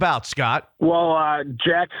restaurant all about, Scott? Well,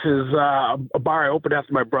 Jack's is a bar I opened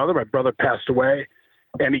after my brother. My brother passed away,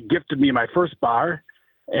 and he gifted me my first bar,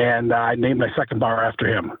 and I named my second bar after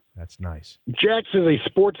him. That's nice. Jack's is a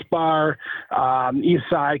sports bar, east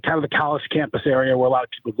side, kind of the college campus area where a lot of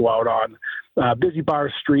people go out on. Busy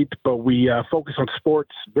bar street, but we focus on sports,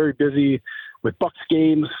 very busy with Bucks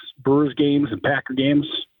games, Brewers games, and Packer games.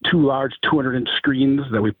 2 large 200-inch screens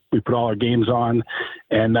that we put all our games on,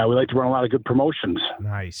 and we like to run a lot of good promotions.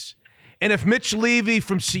 Nice. And if Mitch Levy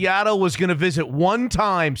from Seattle was going to visit one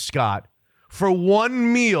time, Scott, for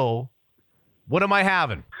one meal, what am I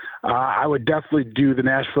having? I would definitely do the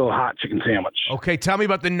Nashville hot chicken sandwich. Okay, tell me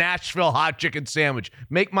about the Nashville hot chicken sandwich.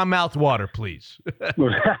 Make my mouth water, please.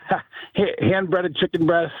 Hand-breaded chicken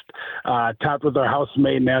breast, topped with our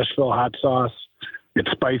house-made Nashville hot sauce. It's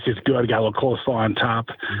spicy. It's good. Got a little coleslaw on top.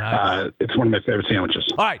 Nice. It's one of my favorite sandwiches.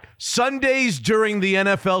 All right. Sundays during the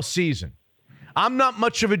NFL season. I'm not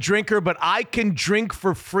much of a drinker, but I can drink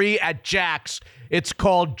for free at Jack's. It's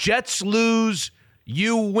called Jets Lose,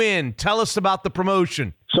 You Win. Tell us about the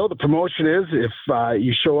promotion. So the promotion is if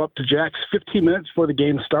you show up to Jack's 15 minutes before the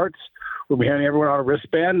game starts, we'll be handing everyone out a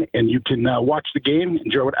wristband, and you can watch the game,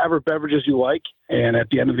 enjoy whatever beverages you like. And at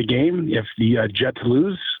the end of the game, if the Jets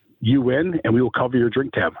lose, you win, and we will cover your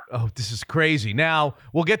drink tab. Oh, this is crazy. Now,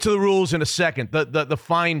 we'll get to the rules in a second, the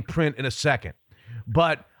fine print in a second.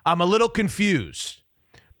 But I'm a little confused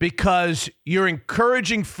because you're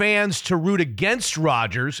encouraging fans to root against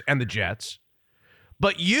Rodgers and the Jets.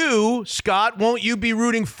 But you, Scott, won't you be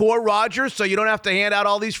rooting for Rodgers so you don't have to hand out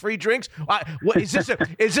all these free drinks? Is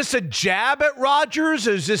this a jab at Rodgers?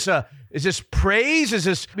 Is this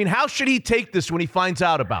praise? How should he take this when he finds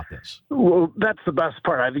out about this? Well, that's the best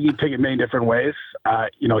part. I think you take it many different ways.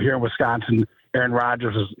 Here in Wisconsin, Aaron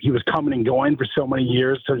Rodgers, he was coming and going for so many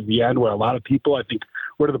years to the end where a lot of people, I think,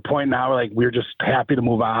 we're to the point now, we're just happy to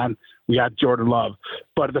move on. We got Jordan Love.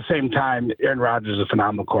 But at the same time, Aaron Rodgers is a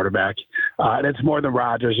phenomenal quarterback. And it's more than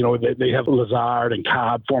Rodgers. They have Lazard and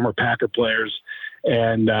Cobb, former Packer players,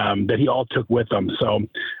 and that he all took with them. So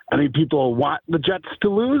I think people want the Jets to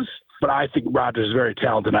lose, but I think Rodgers is very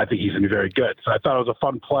talented, and I think he's going to be very good. So I thought it was a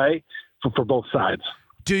fun play for both sides.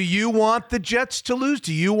 Do you want the Jets to lose?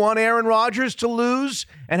 Do you want Aaron Rodgers to lose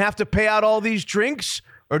and have to pay out all these drinks?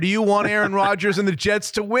 Or do you want Aaron Rodgers and the Jets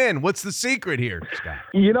to win? What's the secret here, Scott?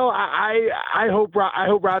 I hope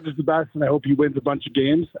Rodgers is the best, and I hope he wins a bunch of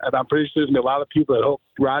games. And I'm pretty sure there's going to be a lot of people that hope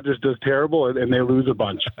Rodgers does terrible and they lose a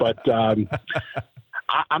bunch. But I'm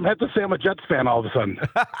going to have to say I'm a Jets fan all of a sudden.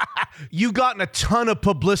 You've gotten a ton of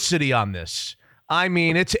publicity on this. I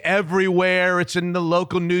mean, it's everywhere. It's in the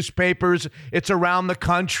local newspapers. It's around the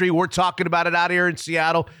country. We're talking about it out here in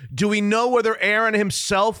Seattle. Do we know whether Aaron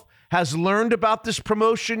himself has learned about this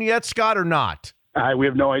promotion yet, Scott, or not? We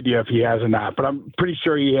have no idea if he has or not, but I'm pretty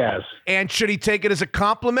sure he has. And should he take it as a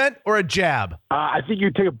compliment or a jab? I think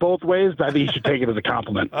you take it both ways, but I think you should take it as a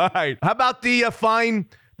compliment. All right. How about the fine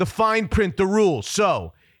print, the rules?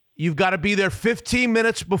 So you've got to be there 15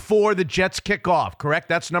 minutes before the Jets kick off, correct?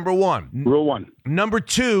 That's number one. Rule one. Number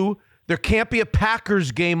two, there can't be a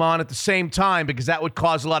Packers game on at the same time because that would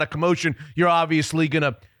cause a lot of commotion. You're obviously going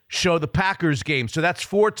to show the Packers game. So that's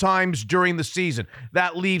 4 times during the season.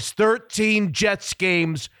 That leaves 13 Jets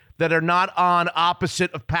games that are not on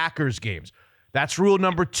opposite of Packers games. That's rule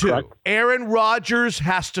number 2. Correct. Aaron Rodgers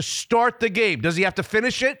has to start the game. Does he have to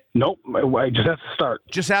finish it? Nope. I just have to start.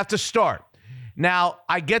 Just have to start. Now,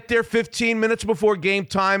 I get there 15 minutes before game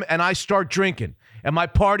time, and I start drinking. And my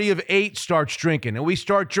party of 8 starts drinking. And we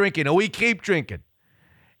start drinking. And we keep drinking.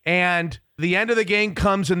 And the end of the game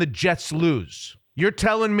comes, and the Jets lose. You're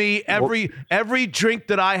telling me every drink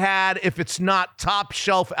that I had, if it's not top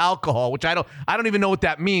shelf alcohol, which I don't even know what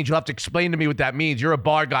that means. You'll have to explain to me what that means. You're a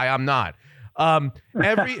bar guy. I'm not.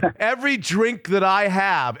 Every drink that I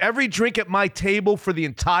have, every drink at my table for the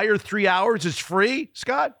entire 3 hours is free,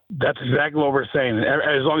 Scott? That's exactly what we're saying.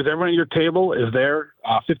 As long as everyone at your table is there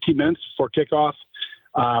 15 minutes before kickoff,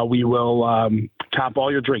 we will comp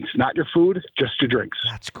all your drinks, not your food, just your drinks.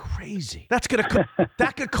 That's crazy. That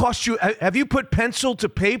could cost you. Have you put pencil to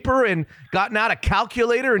paper and gotten out a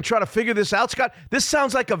calculator and try to figure this out, Scott? This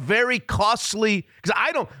sounds like a very costly.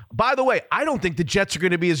 Because by the way, I don't think the Jets are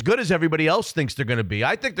going to be as good as everybody else thinks they're going to be.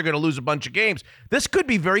 I think they're going to lose a bunch of games. This could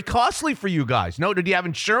be very costly for you guys. No, did you have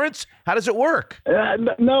insurance? How does it work?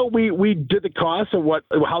 No, we did the cost of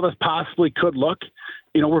how this possibly could look.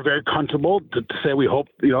 We're very comfortable to say we hope,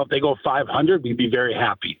 if they go 500, we'd be very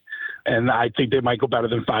happy. And I think they might go better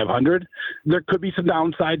than 500. There could be some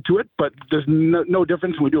downside to it, but there's no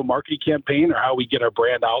difference when we do a marketing campaign or how we get our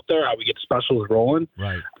brand out there, how we get specials rolling.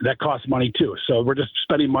 Right. That costs money too. So we're just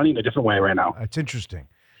spending money in a different way right now. That's interesting.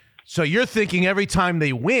 So you're thinking every time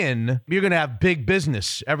they win, you're going to have big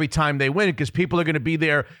business every time they win because people are going to be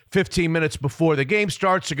there 15 minutes before the game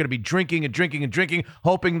starts. They're going to be drinking and drinking and drinking,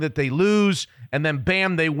 hoping that they lose, and then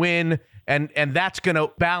bam, they win, and that's going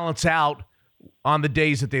to balance out on the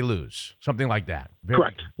days that they lose, something like that.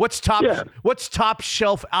 Correct. What's top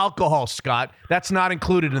shelf alcohol, Scott? That's not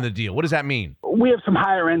included in the deal. What does that mean? We have some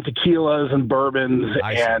higher end tequilas and bourbons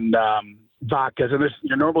and vodkas, and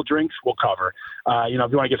your normal drinks we'll cover. If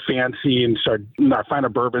you want to get fancy and start finer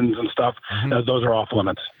bourbons and stuff, those are off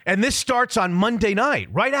limits. And this starts on Monday night,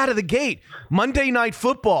 right out of the gate. Monday Night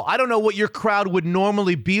Football. I don't know what your crowd would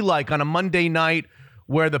normally be like on a Monday night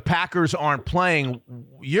where the Packers aren't playing.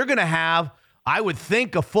 You're going to have, I would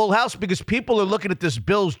think, a full house because people are looking at this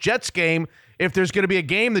Bills-Jets game. If there's going to be a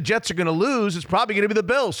game the Jets are going to lose, it's probably going to be the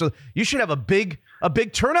Bills. So you should have a big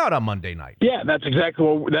turnout on Monday night. Yeah, that's exactly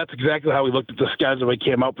how we looked at the schedule. We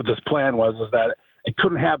came up with this plan was that it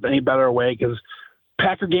couldn't happen any better way because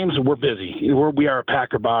Packer games, we're busy. We are a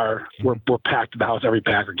Packer bar. We're packed to the house every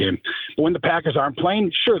Packer game. But when the Packers aren't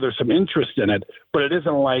playing, sure, there's some interest in it, but it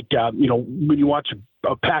isn't like, when you watch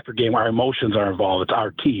a Packer game, our emotions are involved. It's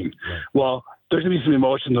our team. Right. Well, there's going to be some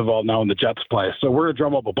emotions involved now when the Jets play. So we're going to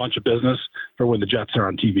drum up a bunch of business for when the Jets are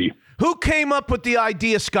on TV. Who came up with the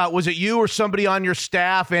idea, Scott? Was it you or somebody on your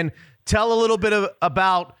staff? And tell a little bit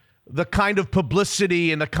about the kind of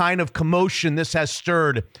publicity and the kind of commotion this has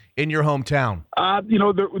stirred in your hometown.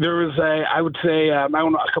 There was I would say, I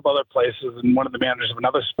don't know, a couple other places, and one of the managers of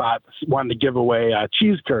another spot wanted to give away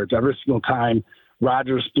cheese curds every single time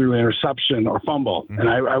Rodgers threw an interception or fumble. Mm-hmm. And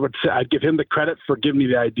I would say I'd give him the credit for giving me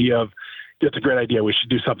the idea of, it's a great idea. We should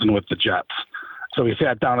do something with the Jets. So we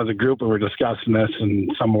sat down as a group and we were discussing this,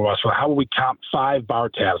 and some of us were, how will we comp 5 bar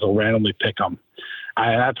tabs? We'll randomly pick them.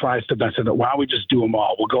 And that's why I said, why don't we just do them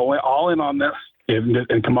all? We'll go all in on this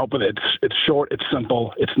and come up with it. It's short, it's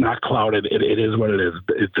simple, it's not clouded. It is what it is.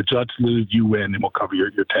 If the Jets lose, you win, and we'll cover your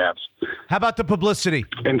tabs. How about the publicity?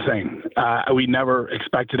 Insane. We never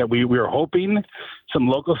expected it. We were hoping some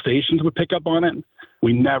local stations would pick up on it.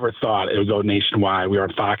 We never thought it would go nationwide. We were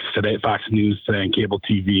on Fox today, Fox News today, and cable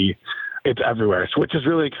TV. It's everywhere, which is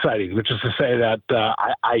really exciting, which is to say that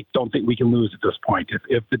I don't think we can lose at this point.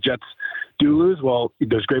 If the Jets do lose, well,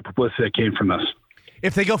 there's great publicity that came from this.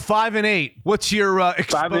 If they go 5-8, what's your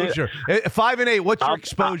exposure? 5-8, what's your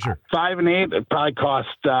exposure? 5-8, it probably cost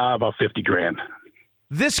about $50,000.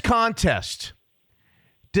 This contest,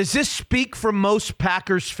 does this speak for most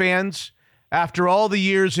Packers fans after all the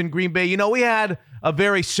years in Green Bay? We had a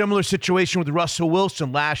very similar situation with Russell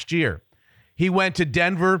Wilson last year. He went to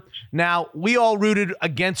Denver. Now, we all rooted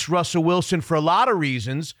against Russell Wilson for a lot of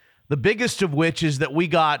reasons, the biggest of which is that we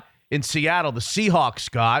got in Seattle, the Seahawks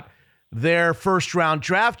got. their first-round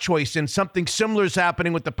draft choice, and something similar is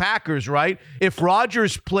happening with the Packers, right? If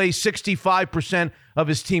Rodgers plays 65% of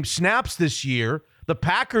his team snaps this year, the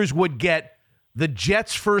Packers would get the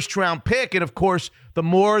Jets' first-round pick, and, of course, the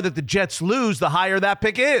more that the Jets lose, the higher that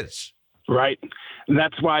pick is. Right. And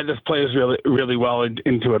that's why this plays really, really well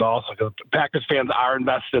into it also, because Packers fans are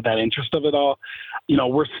invested in that interest of it all. You know,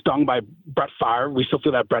 we're stung by Brett Favre. We still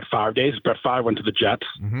feel that Brett Favre days. Brett Favre went to the Jets.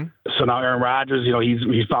 Mm-hmm. So now Aaron Rodgers, you know,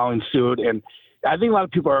 he's following suit. And I think a lot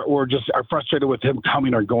of people are frustrated with him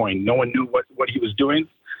coming or going. No one knew what he was doing.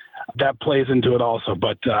 That plays into it also.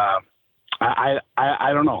 But I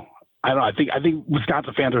don't know. I think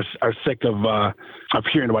Wisconsin fans are sick of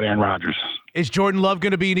hearing about Aaron Rodgers. Is Jordan Love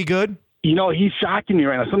going to be any good? You know, he's shocking me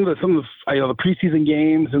right now. Some of the the preseason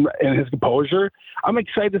games and his composure. I'm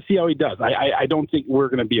excited to see how he does. I don't think we're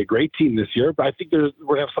going to be a great team this year, but I think we're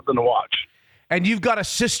going to have something to watch. And you've got a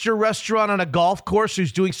sister restaurant on a golf course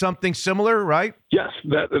who's doing something similar, right? Yes,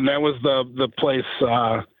 that was the place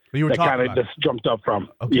that kind of just jumped up from.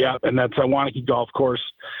 Okay. Yeah, and that's a Wanakee Golf Course.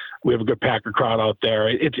 We have a good Packer crowd out there.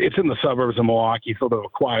 It's in the suburbs of Milwaukee, so they're a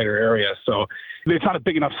quieter area. So it's not a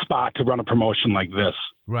big enough spot to run a promotion like this.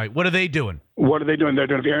 Right. What are they doing? They're doing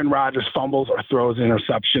if Aaron Rodgers fumbles or throws an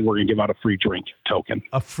interception, we're going to give out a free drink token.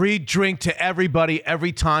 A free drink to everybody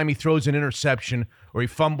every time he throws an interception or he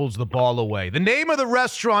fumbles the ball away. The name of the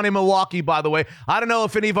restaurant in Milwaukee, by the way, I don't know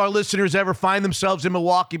if any of our listeners ever find themselves in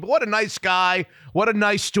Milwaukee, but what a nice guy. What a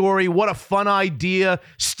nice story. What a fun idea.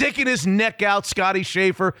 Sticking his neck out, Scotty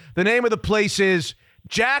Schaefer. The name of the place is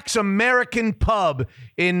Jack's American Pub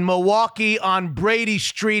in Milwaukee on Brady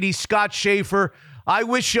Street. He's Scott Schaefer. I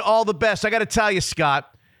wish you all the best. I got to tell you,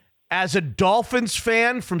 Scott, as a Dolphins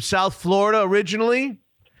fan from South Florida originally,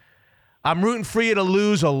 I'm rooting for you to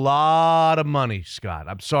lose a lot of money, Scott.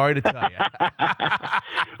 I'm sorry to tell you.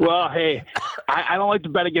 Well, hey, I don't like to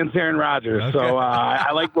bet against Aaron Rodgers, okay. So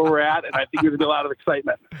I like where we're at, and I think there's going to be a lot of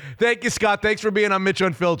excitement. Thank you, Scott. Thanks for being on Mitch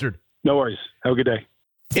Unfiltered. No worries. Have a good day.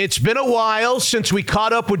 It's been a while since we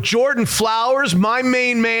caught up with Jordan Flowers, my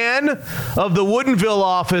main man of the Woodinville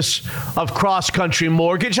office of Cross Country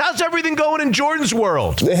Mortgage. How's everything going in Jordan's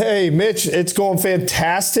world? Hey, Mitch, it's going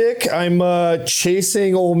fantastic. I'm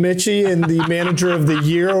chasing old Mitchie in the Manager of the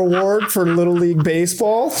Year award for Little League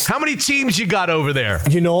Baseball. How many teams you got over there?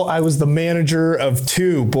 You know, I was the manager of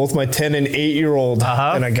 2, both my 10 and 8-year-old.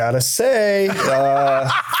 And I got to say,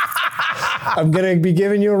 I'm going to be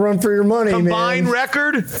giving you a run for your money, Combined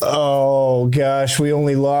record? Oh, gosh. We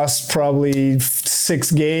only lost probably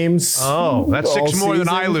 6 games. Oh, that's 6 more than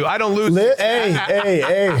I lose. I don't lose.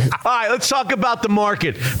 Hey. All right, let's talk about the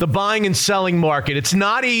market, the buying and selling market. It's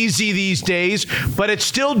not easy these days, but it's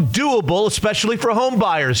still doable, especially for home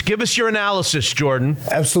buyers. Give us your analysis, Jordan.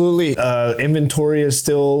 Absolutely. Inventory is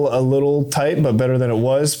still a little tight, but better than it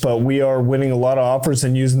was. But we are winning a lot of offers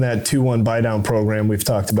and using that 2-1 buy-down program we've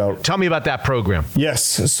talked about. Tell me about that program.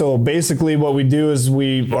 Yes. So basically what we do is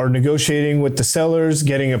we are negotiating with the sellers,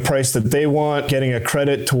 getting a price that they want, getting a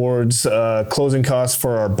credit towards closing costs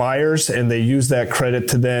for our buyers, and they use that credit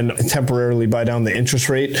to then temporarily buy down the interest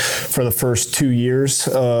rate for the first 2 years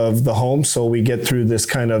of the home. So we get through this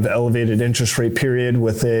kind of elevated interest rate period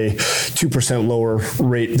with a 2% lower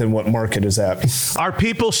rate than what market is at. Are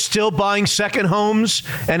people still buying second homes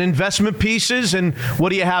and investment pieces? And what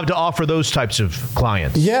do you have to offer those types of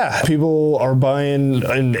clients? Yeah, people are buying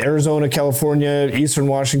in Arizona, California, Eastern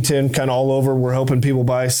Washington, kind of all over. We're helping people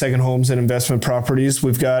buy second homes and investment properties.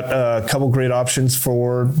 We've got a couple great options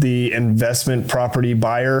for the investment property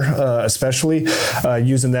buyer, especially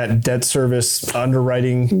using that debt service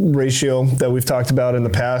underwriting ratio that we've talked about in the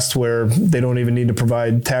past, where they don't even need to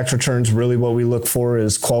provide tax returns. Really what we look for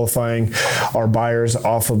is qualifying our buyers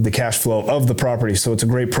off of the cash flow of the property. So it's a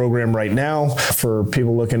great program right now for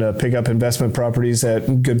people looking to pick up investment properties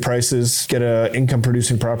at good prices, get an income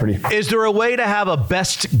producing property. Is there a way to have a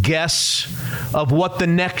best guess of what the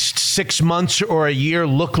next 6 months or a year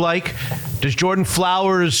look like? Does Jordan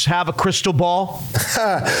Flowers have a crystal ball?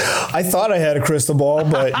 I thought I had a crystal ball,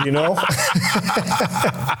 but you know,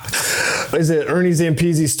 is it Ernie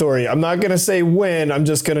Zampese story? I'm not going to say when, I'm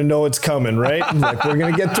just going to know it's coming, right? Like, we're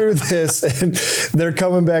going to get through this and they're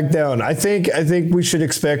coming back down. I think we should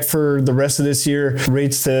expect for the rest of this year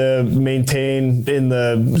rates to maintain in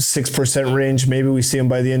the 6% range. Maybe we see them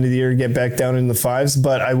by the end of the year get back down in the 5s,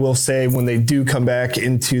 but I will say when they do come back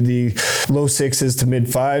into the low 6s to mid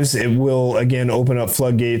 5s, it will will again open up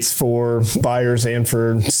floodgates for buyers and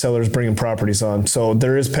for sellers bringing properties on. So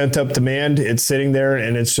there is pent up demand. It's sitting there,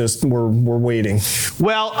 and it's just we're waiting.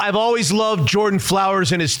 Well, I've always loved Jordan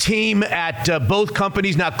Flowers and his team at both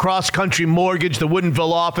companies, now Cross Country Mortgage, the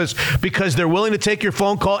Woodinville office, because they're willing to take your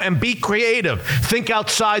phone call and be creative. Think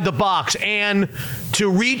outside the box. And to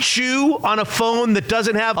reach you on a phone that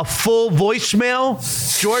doesn't have a full voicemail,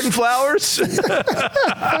 Jordan Flowers?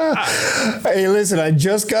 Hey, listen, I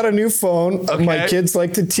just got a new phone. Okay. My kids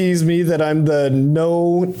like to tease me that I'm the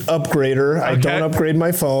no upgrader. I don't upgrade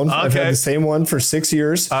my phone. I've had the same one for 6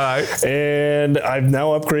 years. All right. And I've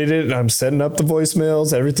now upgraded and I'm setting up the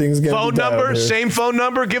voicemails. Everything's going to be Phone number, same phone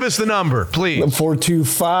number. Give us the number, please.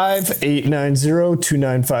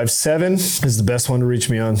 425-890-2957 is the best one to reach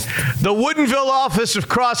me on. The Woodinville office of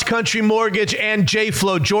Cross Country Mortgage and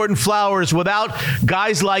J-Flow, Jordan Flowers. Without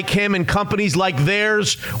guys like him and companies like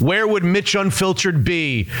theirs, where would Mitch Unfiltered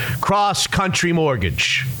be? Cross Country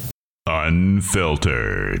Mortgage.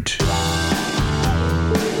 Unfiltered.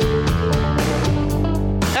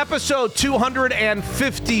 Episode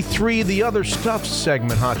 253, the other stuff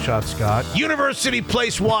segment, Hotshot Scott. University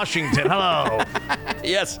Place, Washington. Hello.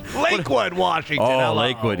 Yes. Lakewood, Washington. Oh, Hello.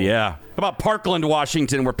 Lakewood, yeah. How about Parkland,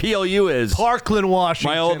 Washington, where PLU is? Parkland,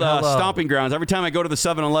 Washington. My old stomping grounds. Every time I go to the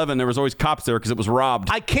 7-Eleven, there was always cops there because it was robbed.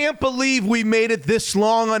 I can't believe we made it this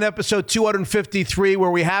long on episode 253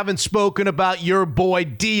 where we haven't spoken about your boy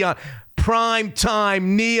Deion. Prime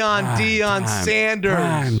time, Deion Sanders.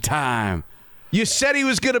 Prime time. You said he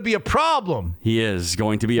was going to be a problem. He is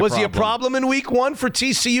going to be a problem. Was he a problem in week one for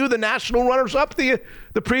TCU, the national runners-up the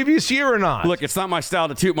previous year or not? Look, it's not my style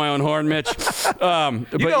to toot my own horn, Mitch. You know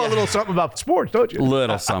a little something about sports, don't you?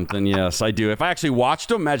 Little something, yes, I do. If I actually watched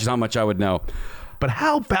him, imagine how much I would know. But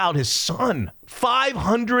how about his son?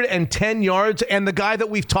 510 yards, and the guy that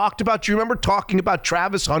we've talked about, do you remember talking about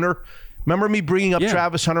Travis Hunter? Remember me bringing up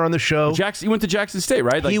Travis Hunter on the show? He went to Jackson State,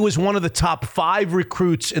 right? He was one of the top 5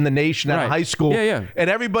 recruits in the nation out of high school. Yeah. And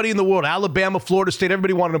everybody in the world, Alabama, Florida State,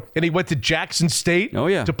 everybody wanted him. And he went to Jackson State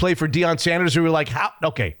to play for Deion Sanders. We were like,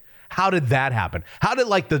 how did that happen? How did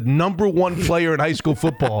the number one player in high school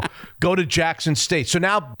football go to Jackson State? So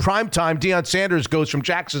now primetime, Deion Sanders goes from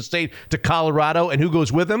Jackson State to Colorado. And who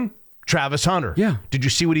goes with him? Travis Hunter. Yeah. Did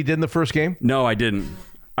you see what he did in the first game? No, I didn't.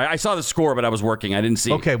 I saw the score, but I was working. I didn't see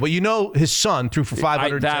it. Okay, well, his son threw for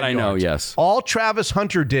 510 That I know, yes. All Travis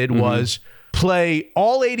Hunter did was play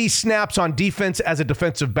all 80 snaps on defense as a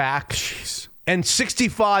defensive back and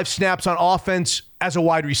 65 snaps on offense as a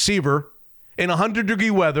wide receiver in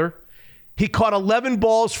 100-degree weather. He caught 11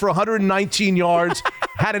 balls for 119 yards,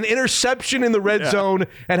 had an interception in the red zone,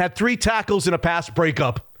 and had 3 tackles in a pass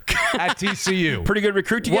breakup at TCU. Pretty good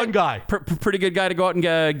recruit to get. One guy. Pretty good guy to go out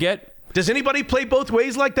and get. Does anybody play both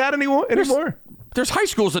ways like that anymore? There's high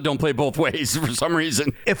schools that don't play both ways for some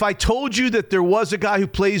reason. If I told you that there was a guy who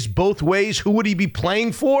plays both ways, who would he be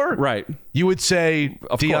playing for? Right. You would say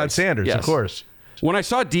Deion Sanders, yes. Of course. When I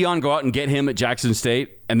saw Deion go out and get him at Jackson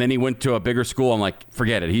State, and then he went to a bigger school, I'm like,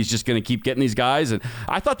 forget it. He's just going to keep getting these guys. And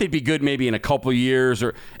I thought they'd be good maybe in a couple years.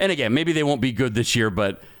 And again, maybe they won't be good this year,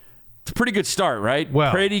 but it's a pretty good start, right?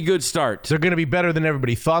 Well, pretty good start. They're going to be better than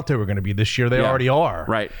everybody thought they were going to be this year. They already are.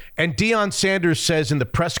 Right. And Deion Sanders says in the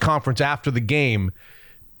press conference after the game,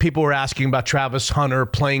 people were asking about Travis Hunter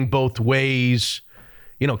playing both ways,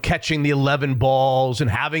 catching the 11 balls and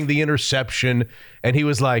having the interception. And he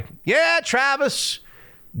was like, yeah, Travis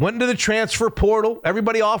went into the transfer portal.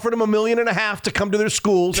 Everybody offered him $1.5 million to come to their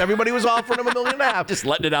schools. Everybody was offering him $1.5 million. Just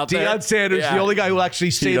letting it out there. Deion Sanders, the only guy who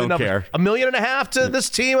actually say the number. $1.5 million to this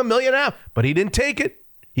team, $1.5 million. But he didn't take it.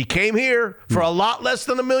 He came here for a lot less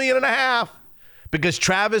than $1.5 million because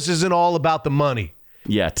Travis isn't all about the money.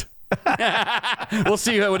 Yet. We'll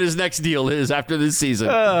see what his next deal is after this season.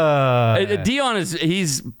 Deion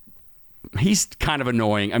he's kind of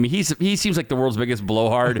annoying. I mean, he seems like the world's biggest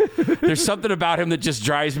blowhard. There's something about him that just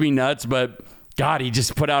drives me nuts, but God, he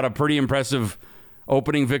just put out a pretty impressive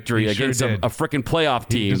opening victory against a freaking playoff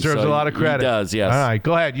team. He deserves a lot of credit. He does, yes. All right,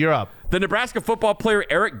 go ahead. You're up. The Nebraska football player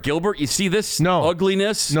Eric Gilbert, you see this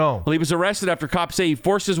ugliness? No. Well, he was arrested after cops say he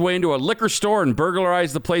forced his way into a liquor store and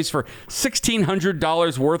burglarized the place for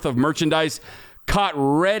 $1,600 worth of merchandise. Caught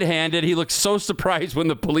red-handed. He looks so surprised when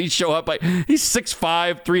the police show up. He's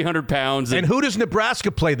 6'5", 300 pounds. And who does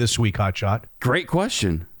Nebraska play this week, Hotshot? Great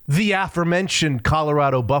question. The aforementioned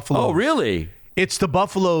Colorado Buffaloes. Oh, really? It's the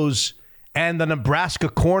Buffaloes and the Nebraska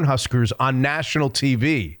Cornhuskers on national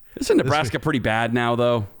TV. Isn't Nebraska pretty bad now,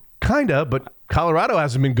 though? Kind of, but Colorado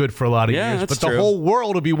hasn't been good for a lot of years. That's but true. The whole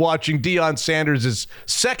world will be watching Deion Sanders'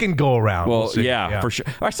 second go-around. Well, yeah, for sure.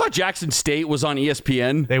 I saw Jackson State was on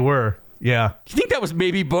ESPN. They were. Yeah. You think that was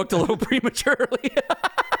maybe booked a little prematurely?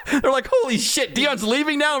 They're like, holy shit, Deion's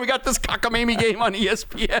leaving now, and we got this cockamamie game on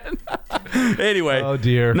ESPN. Anyway. Oh,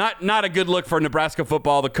 dear. Not a good look for Nebraska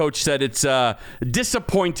football. The coach said it's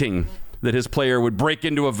disappointing that his player would break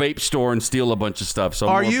into a vape store and steal a bunch of stuff. So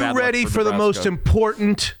are you ready for the most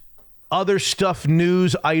important other stuff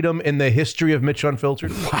news item in the history of Mitch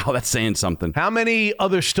Unfiltered? Wow, that's saying something. How many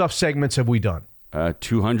other stuff segments have we done?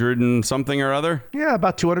 200 and something or other? Yeah,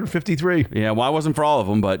 about 253. Yeah, well, I wasn't for all of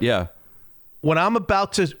them, but yeah. What I'm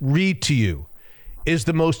about to read to you is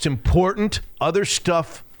the most important other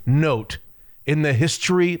stuff note in the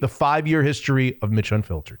history, the 5-year history of Mitch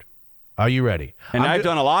Unfiltered. Are you ready? And I've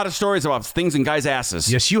done a lot of stories about things in guys'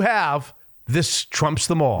 asses. Yes, you have. This trumps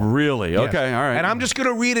them all. Really? Yes. Okay, all right. And I'm just going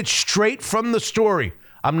to read it straight from the story.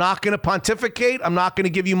 I'm not going to pontificate. I'm not going to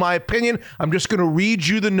give you my opinion. I'm just going to read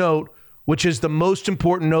you the note, which is the most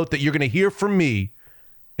important note that you're going to hear from me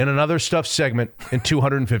in another stuff segment in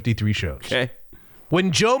 253 shows. Okay.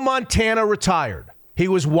 When Joe Montana retired, he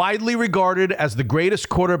was widely regarded as the greatest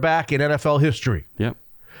quarterback in NFL history. Yep.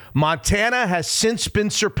 Montana has since been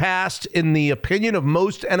surpassed in the opinion of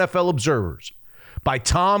most NFL observers by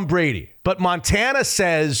Tom Brady. But Montana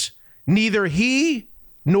says neither he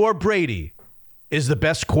nor Brady is the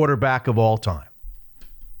best quarterback of all time.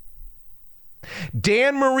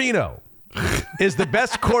 Dan Marino is the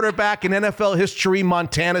best quarterback in NFL history,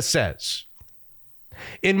 Montana says.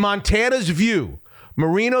 In Montana's view,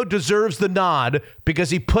 Marino deserves the nod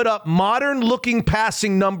because he put up modern-looking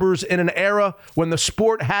passing numbers in an era when the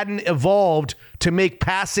sport hadn't evolved to make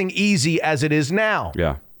passing easy as it is now.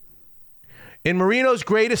 Yeah. In Marino's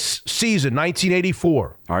greatest season,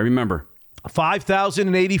 1984. I remember.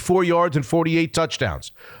 5,084 yards and 48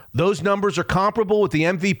 touchdowns. Those numbers are comparable with the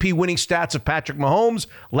MVP winning stats of Patrick Mahomes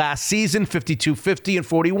last season, 52-50 and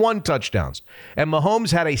 41 touchdowns. And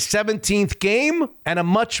Mahomes had a 17th game and a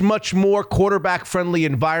much, much more quarterback-friendly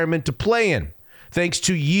environment to play in, thanks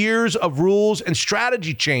to years of rules and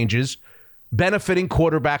strategy changes benefiting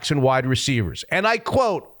quarterbacks and wide receivers. And I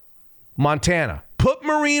quote Montana, put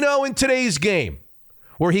Marino in today's game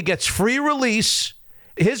where he gets free release.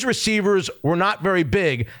 His receivers were not very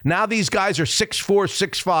big. Now these guys are 6'4",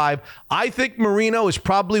 6'5". I think Marino is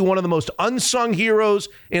probably one of the most unsung heroes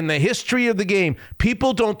in the history of the game.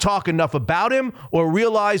 People don't talk enough about him or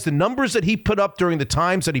realize the numbers that he put up during the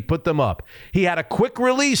times that he put them up. He had a quick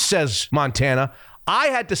release, says Montana. I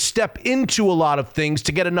had to step into a lot of things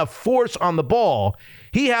to get enough force on the ball.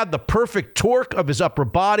 He had the perfect torque of his upper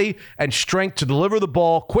body and strength to deliver the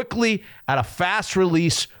ball quickly at a fast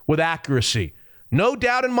release with accuracy. No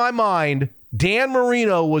doubt in my mind, Dan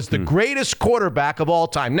Marino was the greatest quarterback of all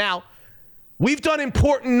time. Now, we've done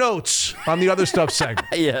important notes on the other stuff segment.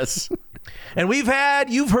 Yes. And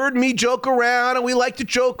you've heard me joke around, and we like to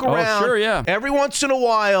joke around. Oh, sure, yeah. Every once in a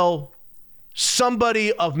while,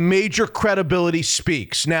 somebody of major credibility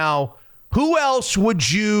speaks. Now, who else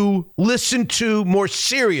would you listen to more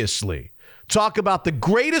seriously talk about the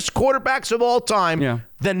greatest quarterbacks of all time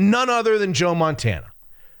than none other than Joe Montana?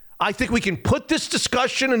 I think we can put this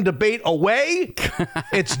discussion and debate away.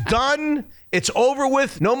 It's done. It's over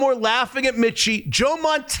with. No more laughing at Mitchie. Joe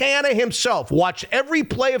Montana himself watched every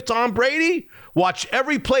play of Tom Brady, watched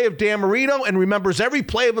every play of Dan Marino, and remembers every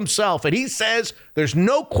play of himself. And he says there's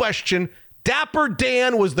no question Dapper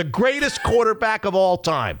Dan was the greatest quarterback of all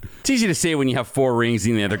time. It's easy to say when you have 4 rings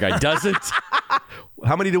and the other guy doesn't.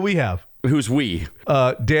 How many do we have? Who's we?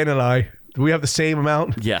 Dan and I. Do we have the same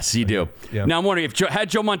amount? Yes, you do. Yeah. Now, I'm wondering, if had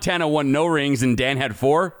Joe Montana won no rings and Dan had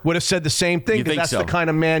 4? Would have said the same thing, because that's the kind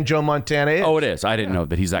of man Joe Montana is. Oh, it is. I didn't know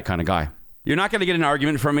that he's that kind of guy. You're not going to get an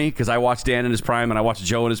argument from me, because I watched Dan in his prime, and I watched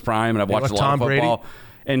Joe in his prime, and I've watched a lot of football.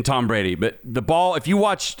 And Tom Brady. But the ball, if you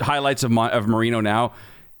watch highlights of Marino now,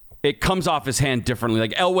 it comes off his hand differently.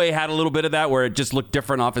 Like Elway had a little bit of that, where it just looked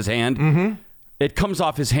different off his hand. Mm-hmm. It comes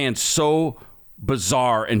off his hand so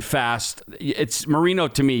bizarre and fast. It's Marino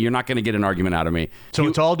to me. You're not going to get an argument out of me. So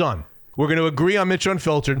it's all done. We're going to agree on Mitch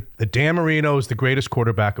Unfiltered that Dan Marino is the greatest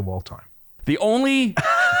quarterback of all time. The only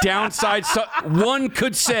downside one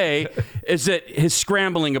could say is that his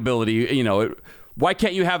scrambling ability, why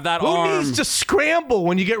can't you have that arm? Who needs to scramble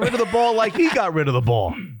when you get rid of the ball like he got rid of the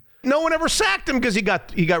ball? No one ever sacked him because he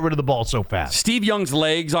got rid of the ball so fast. Steve Young's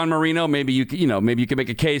legs on Marino, maybe you can make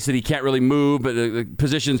a case that he can't really move, but the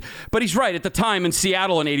positions. But he's right. At the time in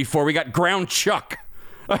Seattle in '84, we got ground chuck.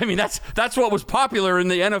 I mean, that's what was popular in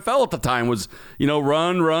the NFL at the time was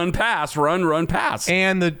run, pass, run, pass.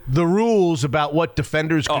 And the rules about what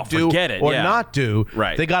defenders could do or not do.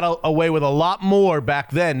 Right. They got away with a lot more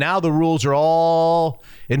back then. Now the rules are all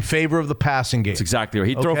in favor of the passing game. That's exactly right.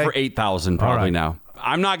 He'd throw for 8,000 probably now.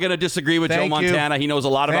 I'm not going to disagree with Joe Thank you. Montana. He knows a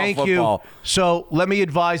lot about Thank football. you. So let me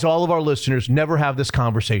advise all of our listeners, never have this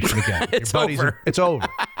conversation again. It's Your buddies over. It's over.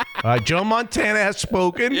 All right, Joe Montana has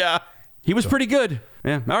spoken. Yeah. He was pretty good.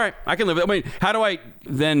 Yeah. All right. I can live with it. I mean, how do I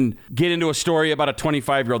then get into a story about a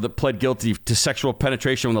 25-year-old that pled guilty to sexual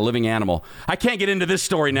penetration with a living animal? I can't get into this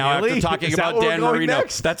story now Really? after talking Is that about where we're Dan going Marino.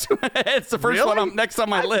 next? That's it's the first Really? one next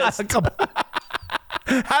on my list.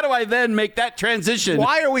 How do I then make that transition?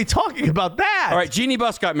 Why are we talking about that? All right. Jeannie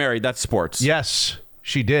Buss got married. That's sports. Yes,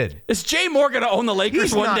 she did. Is Jay Moore going to own the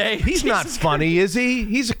Lakers one day? He's not funny, is he?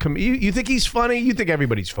 He's you think he's funny? You think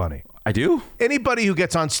everybody's funny? I do. Anybody who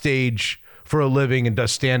gets on stage for a living and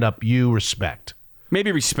does stand-up, you respect.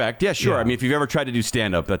 Maybe respect. Yeah, sure. Yeah. I mean, if you've ever tried to do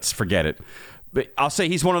stand-up, forget it. But I'll say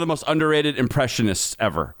he's one of the most underrated impressionists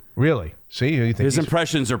ever. Really? See, you think his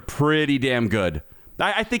impressions are pretty damn good.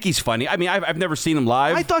 I think he's funny. I mean, I've never seen him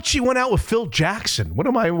live. I thought she went out with Phil Jackson. What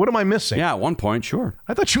am I missing? Yeah, at one point, sure.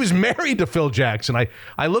 I thought she was married to Phil Jackson.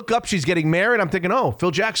 I look up, she's getting married. I'm thinking, oh, Phil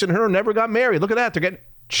Jackson and her never got married. Look at that. They're getting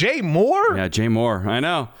Jay Moore? Yeah, Jay Moore. I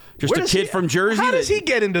know. Just a kid from Jersey. How does he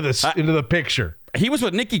get into this into the picture? He was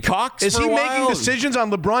with Nikki Cox. Is for he a making while. decisions on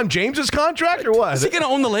LeBron James's contract or what? Is he going to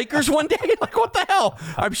own the Lakers one day? Like, what the hell?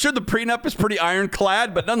 I'm sure the prenup is pretty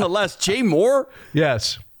ironclad, but nonetheless, Jay Moore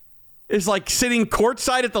Yes. is like sitting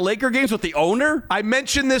courtside at the Laker games with the owner. I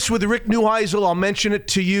mentioned this with Rick Neuheisel. I'll mention it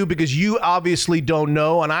to you because you obviously don't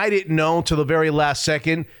know, and I didn't know until the very last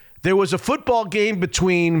second. There was a football game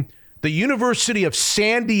between the University of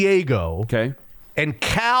San Diego and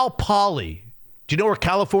Cal Poly. Do you know where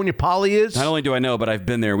California Poly is? Not only do I know, but I've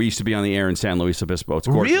been there. We used to be on the air in San Luis Obispo. It's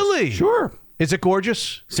gorgeous. Really? Sure. Is it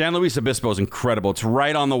gorgeous? San Luis Obispo is incredible. It's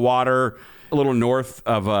right on the water, a little north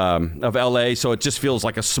of LA, so it just feels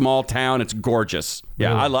like a small town. It's gorgeous. Yeah,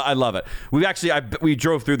 Really? I love it. We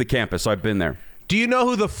drove through the campus, so I've been there. Do you know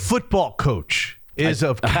who the football coach is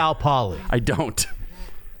of Cal Poly? I don't.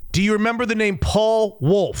 Do you remember the name Paul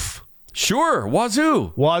Wolf? Sure,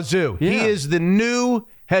 Wazoo. Wazoo. Yeah. He is the new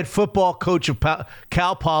head football coach of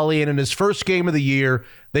Cal Poly, and in his first game of the year,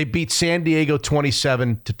 they beat San Diego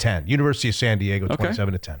 27-10. University of San Diego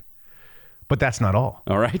 27-10. But that's not all.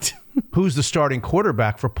 All right. Who's the starting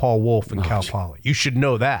quarterback for Paul Wolf and Cal Poly? You should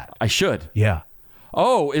know that. I should. Yeah.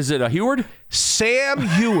 Oh, is it a Heward? Sam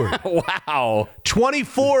Heward. Wow.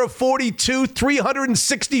 24 of 42,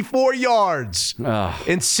 364 yards.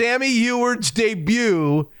 In Sammy Heward's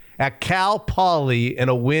debut at Cal Poly in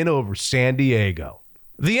a win over San Diego.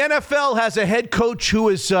 The NFL has a head coach who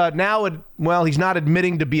is now, he's not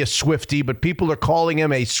admitting to be a Swiftie, but people are calling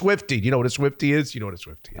him a Swiftie. Do you know what a Swiftie is? You know what a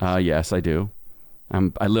Swiftie is? Yes, I do.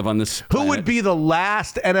 I live on this planet. Who would be the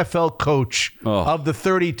last NFL coach of the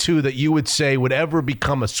 32 that you would say would ever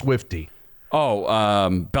become a Swiftie?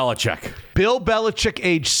 Belichick. Bill Belichick,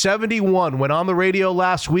 age 71, went on the radio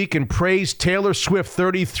last week and praised Taylor Swift,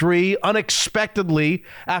 33, unexpectedly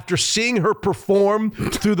after seeing her perform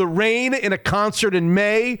through the rain in a concert in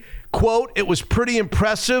May. Quote, "It was pretty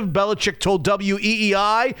impressive." Belichick told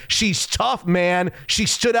WEEI, "She's tough, man. She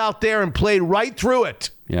stood out there and played right through it."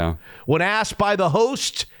 Yeah. When asked by the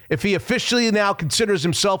host if he officially now considers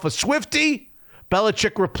himself a Swiftie,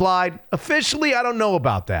 Belichick replied, "Officially, I don't know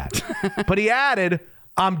about that." But he added,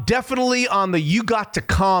 "I'm definitely on the You Got to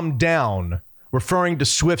Calm Down," referring to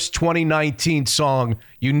Swift's 2019 song,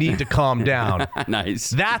 You Need to Calm Down. Nice.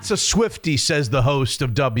 That's a Swiftie, says the host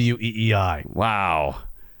of WEEI. Wow.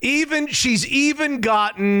 She's even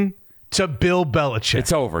gotten to Bill Belichick.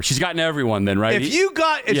 It's over. She's gotten everyone then, right?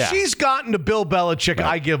 If she's gotten to Bill Belichick, right.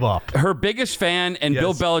 I give up. Her biggest fan and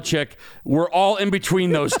Bill Belichick were all in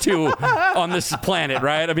between those two on this planet,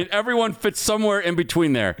 right? I mean, everyone fits somewhere in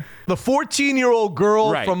between there. The 14-year-old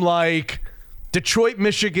girl Right. from Detroit,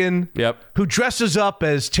 Michigan, who dresses up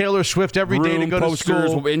as Taylor Swift every day to go to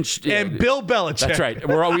school, and Bill Belichick. That's right.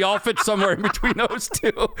 We all fit somewhere in between those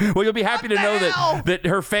two. Well, you'll be happy to know that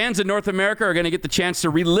her fans in North America are going to get the chance to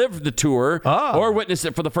relive the tour or witness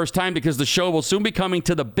it for the first time because the show will soon be coming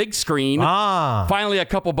to the big screen. Finally, a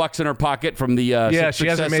couple bucks in her pocket from the success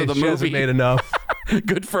of the movie. She hasn't made enough.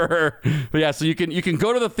 Good for her. But yeah, so you can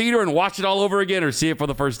go to the theater and watch it all over again or see it for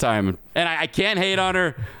the first time. And I can't hate on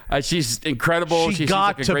her. She's incredible. She seems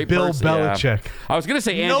got like a to great Bill person. Belichick. Yeah. I was going to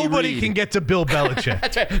say Andy Nobody Reid. can get to Bill Belichick.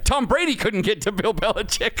 That's right. Tom Brady couldn't get to Bill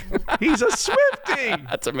Belichick. He's a Swiftie.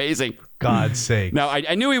 That's amazing. God's sake. Now,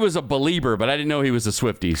 I knew he was a believer, but I didn't know he was a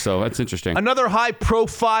Swiftie, so that's interesting. Another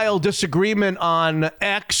high-profile disagreement on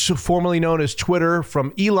X, formerly known as Twitter,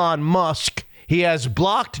 from Elon Musk. He has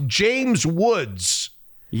blocked James Woods.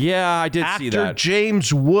 Yeah, I did see that. Actor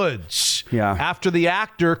James Woods. after the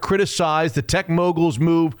actor criticized the tech mogul's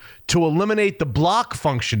move to eliminate the block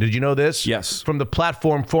function. Did you know this? Yes. From the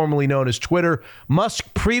platform formerly known as Twitter,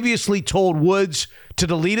 Musk previously told Woods to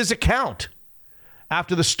delete his account.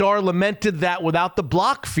 After the star lamented that without the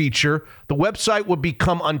block feature, the website would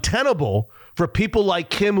become untenable for people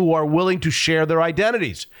like him who are willing to share their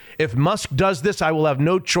identities. If Musk does this, I will have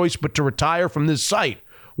no choice but to retire from this site,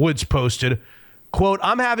 Woods posted. Quote,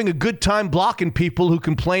 I'm having a good time blocking people who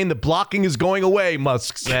complain that blocking is going away,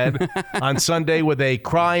 Musk said on Sunday with a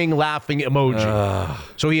crying, laughing emoji.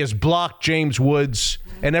 So he has blocked James Woods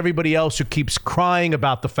and everybody else who keeps crying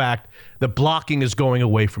about the fact that blocking is going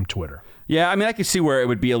away from Twitter. Yeah, I mean, I can see where it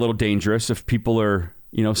would be a little dangerous if people are,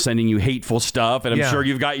 sending you hateful stuff, and I'm sure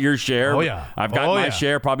you've got your share. Oh, yeah. I've got my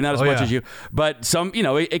share, probably not as much as you. But some,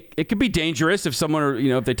 it could be dangerous if someone,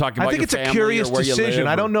 if they talk about I think it's a curious decision.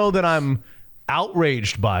 I don't know that I'm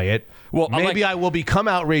outraged by it. Well, maybe I will become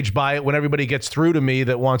outraged by it when everybody gets through to me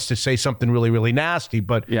that wants to say something really, really nasty.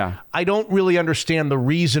 But I don't really understand the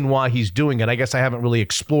reason why he's doing it. I guess I haven't really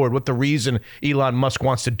explored what the reason Elon Musk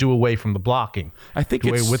wants to do away from the blocking. I think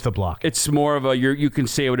it's with the blocking. It's more of a you can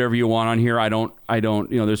say whatever you want on here. I don't.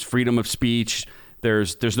 There's freedom of speech.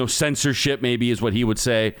 There's no censorship, maybe, is what he would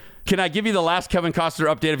say. Can I give you the last Kevin Costner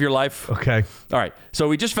update of your life? Okay. All right. So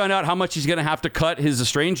we just found out how much he's going to have to cut his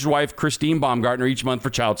estranged wife, Christine Baumgartner, each month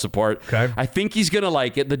for child support. Okay. I think he's going to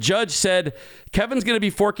like it. The judge said Kevin's going to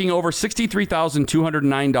be forking over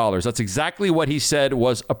 $63,209. That's exactly what he said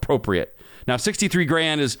was appropriate. Now,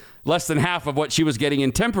 $63,000 is less than half of what she was getting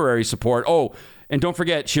in temporary support. Oh, and don't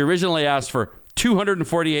forget, she originally asked for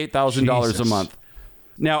 $248,000 a month.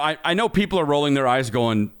 Now, I know people are rolling their eyes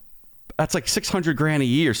going, that's like $600,000 a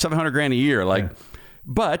year, $700,000 a year.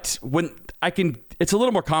 But it's a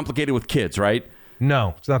little more complicated with kids, right?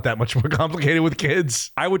 No, it's not that much more complicated with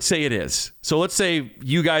kids. I would say it is. So let's say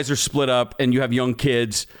you guys are split up and you have young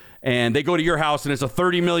kids and they go to your house and it's a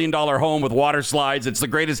 $30 million home with water slides. It's the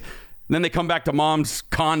greatest. And then they come back to mom's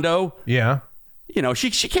condo. Yeah.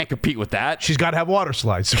 She can't compete with that. She's got to have water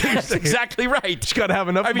slides. That's exactly right. She's got to have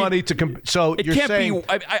enough money to. So it you're can't saying, be.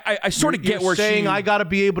 I sort of get you're where saying I got to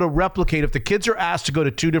be able to replicate. If the kids are asked to go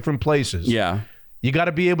to two different places, you got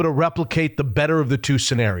to be able to replicate the better of the two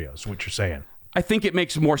scenarios. What you're saying. I think it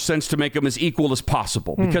makes more sense to make them as equal as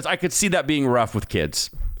possible because I could see that being rough with kids.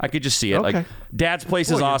 I could just see it. Okay. Like, Dad's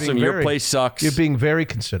place is awesome. Your place sucks. You're being very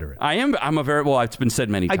considerate. I am. It's been said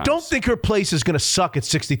many times. I don't think her place is going to suck at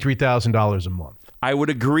 $63,000 a month. I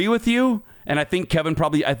would agree with you. And I think Kevin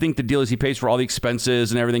I think the deal is he pays for all the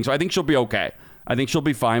expenses and everything. So I think she'll be okay. I think she'll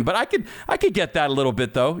be fine. But I could get that a little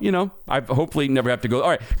bit, though. I hopefully never have to go. All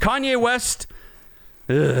right. Kanye West.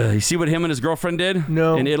 You see what him and his girlfriend did?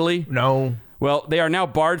 No. In Italy? No. Well, they are now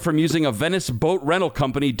barred from using a Venice boat rental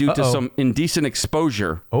company due to some indecent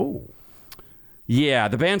exposure. Oh. Yeah,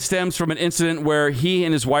 the ban stems from an incident where he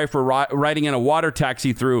and his wife were riding in a water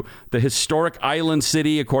taxi through the historic island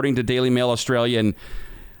city, according to Daily Mail Australia. And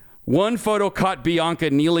one photo caught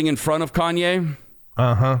Bianca kneeling in front of Kanye,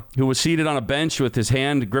 who was seated on a bench with his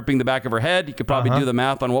hand gripping the back of her head. You could probably do the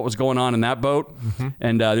math on what was going on in that boat.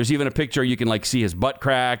 And there's even a picture you can see his butt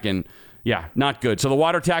crack and... Yeah, not good. So the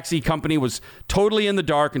water taxi company was totally in the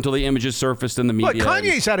dark until the images surfaced in the media. But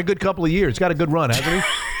Kanye's had a good couple of years. Got a good run, hasn't he?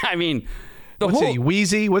 I mean,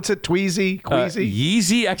 Wheezy? What's it? Tweezy? Queasy?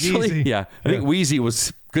 Yeezy, actually. Yeezy. Yeah. I think Wheezy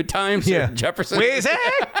was Good Times. Yeah. Jefferson. Wheezy!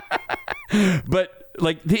 But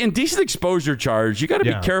the indecent exposure charge, you got to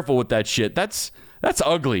be careful with that shit. That's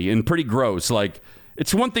ugly and pretty gross.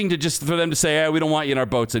 It's one thing for them to say, we don't want you in our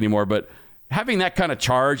boats anymore. But having that kind of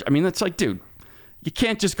charge, I mean, that's dude. You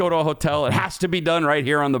can't just go to a hotel. It has to be done right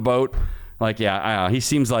here on the boat. He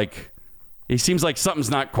seems like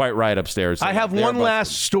something's not quite right upstairs. I have one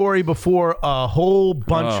last story before a whole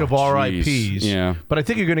bunch of RIPs. Yeah. But I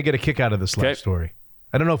think you're going to get a kick out of this last story.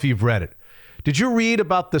 I don't know if you've read it. Did you read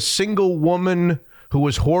about the single woman who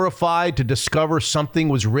was horrified to discover something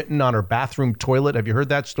was written on her bathroom toilet? Have you heard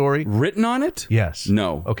that story? Written on it? Yes.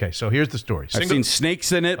 No. Okay, so here's the story. I've seen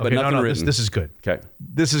snakes in it, but nothing written. This is good. Okay.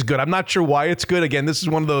 This is good. I'm not sure why it's good. Again, this is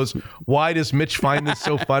one of those, why does Mitch find this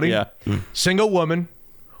so funny? Yeah. Single woman,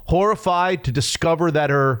 horrified to discover that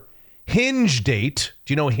her Hinge date,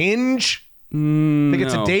 do you know Hinge? I think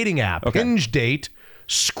it's a dating app. Okay. Hinge date,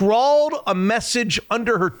 scrawled a message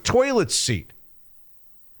under her toilet seat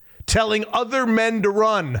telling other men to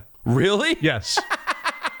run. Really? Yes.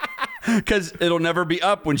 Because it'll never be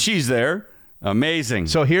up when she's there. Amazing.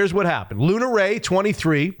 So here's what happened. Luna Ray,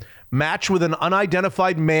 23, matched with an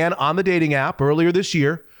unidentified man on the dating app earlier this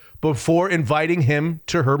year before inviting him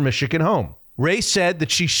to her Michigan home. Ray said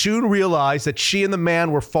that she soon realized that she and the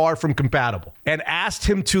man were far from compatible and asked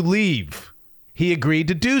him to leave. He agreed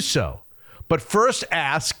to do so, but first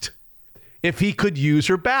asked if he could use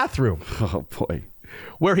her bathroom. Oh, boy.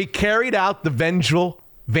 Where he carried out the vengeful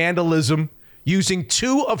vandalism using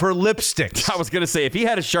 2 of her lipsticks. I was going to say, if he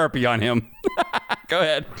had a Sharpie on him. Go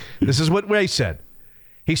ahead. This is what Ray said.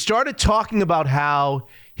 He started talking about how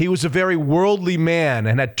he was a very worldly man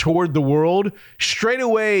and had toured the world. Straight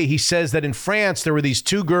away, he says that in France, there were these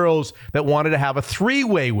 2 girls that wanted to have a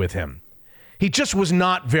 3-way with him. He just was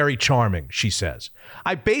not very charming, she says.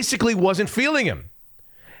 I basically wasn't feeling him.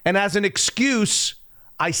 And as an excuse,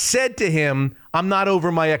 I said to him, I'm not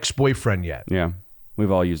over my ex-boyfriend yet. Yeah,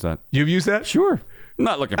 we've all used that. You've used that? Sure. I'm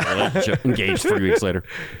not looking for a relationship. Engaged 3 weeks later.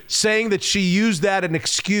 Saying that she used that as an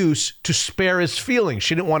excuse to spare his feelings.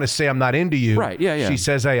 She didn't want to say, I'm not into you. Right, yeah. She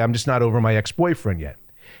says, hey, I'm just not over my ex-boyfriend yet.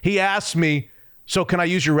 He asked me, so can I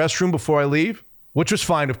use your restroom before I leave? Which was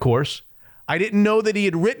fine, of course. I didn't know that he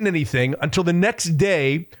had written anything until the next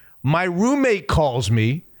day. My roommate calls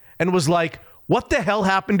me and was like, what the hell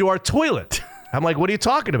happened to our toilet? I'm like, what are you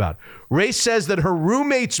talking about? Ray says that her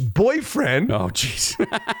roommate's boyfriend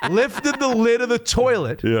lifted the lid of the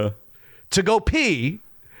toilet to go pee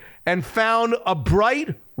and found a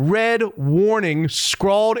bright red warning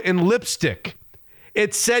scrawled in lipstick.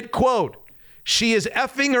 It said, quote, she is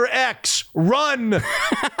effing her ex, run.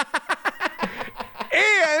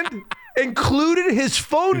 And included his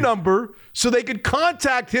phone number so they could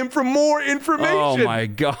contact him for more information. Oh, my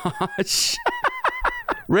gosh.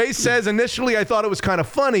 Ray says, initially, I thought it was kind of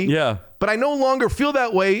funny. Yeah. But I no longer feel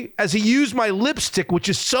that way as he used my lipstick, which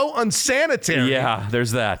is so unsanitary. Yeah,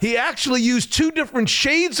 there's that. He actually used 2 different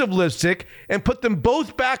shades of lipstick and put them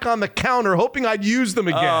both back on the counter, hoping I'd use them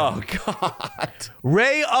again. Oh, God.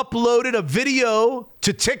 Ray uploaded a video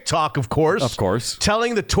to TikTok, of course.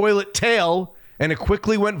 Telling the toilet tale, and it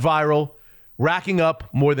quickly went viral, racking up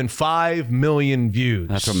more than 5 million views.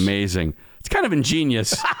 That's amazing. It's kind of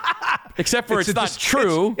ingenious. Except for it's not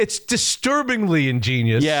true. It's disturbingly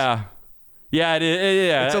ingenious. Yeah. Yeah, it is.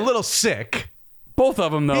 Yeah. It's a little sick. Both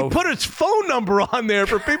of them, though. He put his phone number on there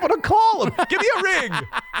for people to call him. Give me a ring.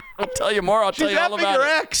 I'll tell you more. I'll tell you all about your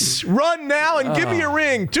it. ex. Run now and give me a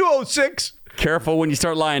ring. 206. Careful when you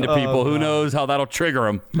start lying to people. Who knows how that'll trigger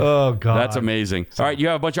them. Oh, God. That's amazing. All right, you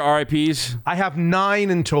have a bunch of RIPs? I have 9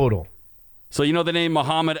 in total. So you know the name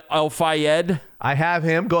Mohammed Al-Fayed? I have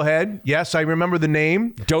him. Go ahead. Yes, I remember the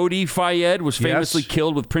name. Dodi Fayed was famously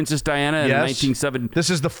killed with Princess Diana in 1970. This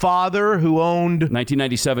is the father who owned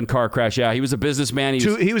 1997 car crash. Yeah, he was a businessman.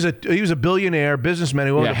 He was a billionaire businessman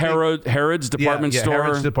who owned Harrods department store.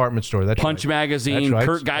 Harrods department store. That's Punch right. magazine. That's right.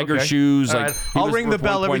 Kurt Geiger shoes. All Like, right. I'll ring the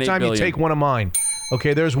bell every time you take one of mine.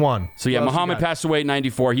 Okay, there's one. So yeah, Muhammad passed away in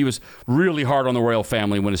 94. He was really hard on the royal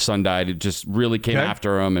family when his son died. It just really came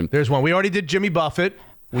after him. And there's one. We already did Jimmy Buffett.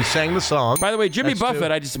 We sang the song. By the way, Jimmy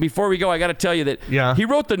Buffett, before we go, I got to tell you that he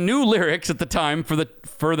wrote the new lyrics at the time for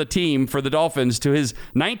the Dolphins to his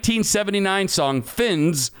 1979 song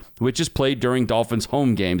Fins, which is played during Dolphins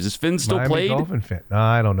home games. Is Fins still played? Dolphin fan.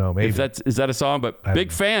 I don't know. Maybe is that a song? But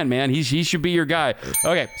big fan, man. He should be your guy.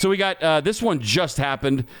 Okay, so we got this one just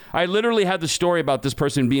happened. I literally had the story about this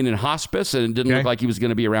person being in hospice, and it didn't look like he was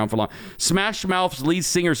going to be around for long. Smash Mouth's lead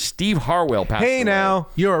singer Steve Harwell passed away. Hey now,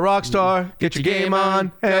 you're a rock star. Get your game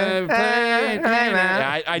on. I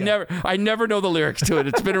never know the lyrics to it.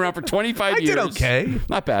 It's been around for 25 years. I did okay.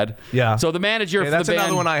 Not bad. Yeah. So the manager for that's the band.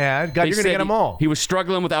 another one I had. God, you're going to get them all. He was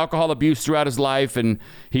struggling with alcohol abuse throughout his life, and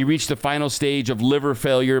he reached the final stage of liver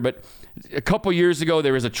failure. But a couple years ago,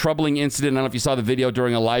 there was a troubling incident. I don't know if you saw the video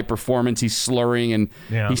during a live performance. He's slurring, and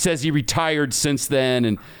he says he retired since then.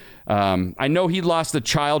 And I know he lost a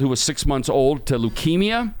child who was 6 months old to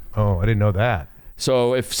leukemia. Oh, I didn't know that.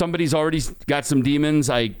 So if somebody's already got some demons,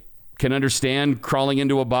 I can understand crawling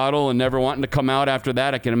into a bottle and never wanting to come out after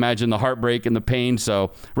that. I can imagine the heartbreak and the pain.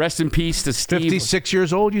 So rest in peace to Steve. 56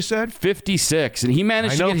 years old, you said? 56. And he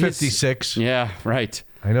managed to get 56. Yeah, right.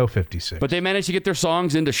 I know 56. But they managed to get their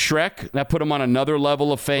songs into Shrek. That put them on another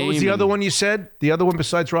level of fame. What was the other one you said? The other one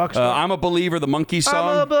besides Rockstar? I'm a Believer, the Monkey song.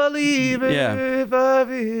 I'm a believer if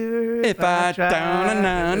I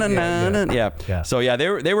Yeah. So yeah,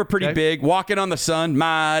 they were pretty big. Walking on the Sun.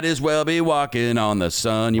 Might as well be walking on the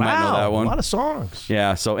sun. You might know that one. A lot of songs.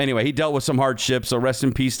 Yeah. So anyway, he dealt with some hardship. So rest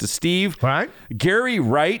in peace to Steve. Right. Gary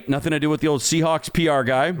Wright, nothing to do with the old Seahawks PR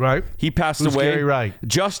guy. Right. He passed Who's away. Gary Wright?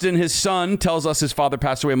 Justin, his son, tells us his father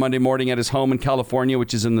passed away Monday morning at his home in California,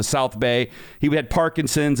 which is in the South Bay. He had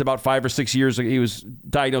Parkinson's about 5 or 6 years ago. He was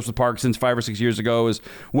diagnosed with Parkinson's 5 or 6 years ago, as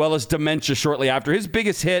well as dementia shortly after. His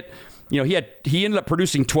biggest hit, he ended up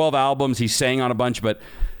producing 12 albums. He sang on a bunch, but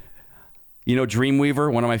You know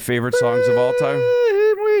Dreamweaver, one of my favorite songs of all time?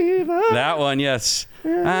 Dreamweaver. That one, yes.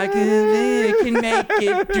 I can make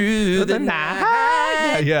it through the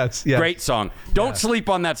night. Yes. Great song. Don't sleep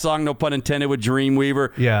on that song, no pun intended, with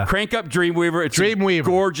Dreamweaver. Yeah. Crank up Dreamweaver. It's a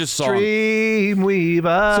gorgeous song.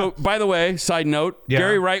 Dreamweaver. So, by the way, side note,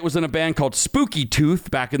 Gary Wright was in a band called Spooky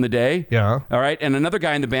Tooth back in the day. Yeah. All right. And another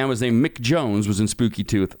guy in the band was named Mick Jones, was in Spooky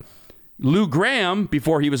Tooth. Lou Gramm,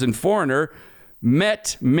 before he was in Foreigner,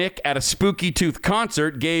 met Mick at a Spooky Tooth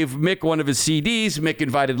concert, gave Mick one of his CDs. Mick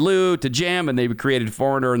invited Lou to jam, and they created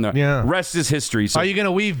Foreigner, and the rest is history. So, are you going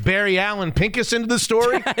to weave Barry Allen Pincus into the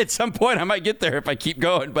story? At some point, I might get there if I keep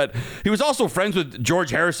going. But he was also friends with George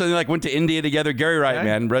Harrison. They went to India together. Gary Wright,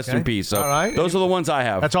 man, rest in peace. So those are the ones I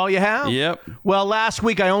have. That's all you have? Yep. Well, last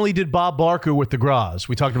week I only did Bob Barker with the Graz.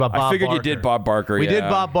 We talked about Bob Barker. I figured you did Bob Barker. We did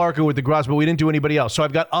Bob Barker with the Graz, but we didn't do anybody else. So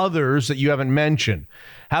I've got others that you haven't mentioned.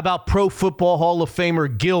 How about Pro Football Hall of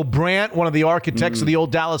Famer Gil Brandt, one of the architects of the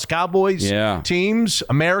old Dallas Cowboys teams,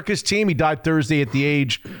 America's team? He died Thursday at the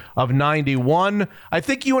age of 91. I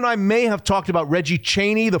think you and I may have talked about Reggie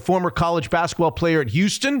Chaney, the former college basketball player at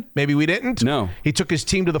Houston. Maybe we didn't. No. He took his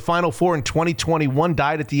team to the Final Four in 2021,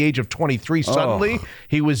 died at the age of 23 suddenly.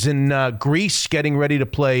 He was in Greece getting ready to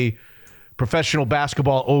play professional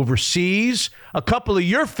basketball overseas. A couple of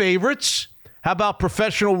your favorites. How about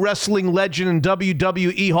professional wrestling legend and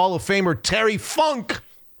WWE Hall of Famer Terry Funk?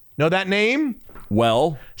 Know that name?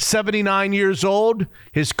 Well, 79 years old.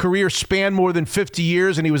 His career spanned more than 50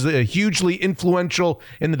 years, and he was hugely influential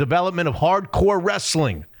in the development of hardcore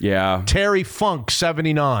wrestling. Yeah. Terry Funk,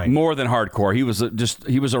 79. More than hardcore. He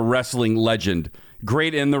was a wrestling legend.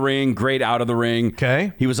 Great in the ring, great out of the ring.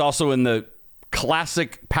 Okay. He was also in the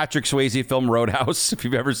classic Patrick Swayze film Roadhouse, if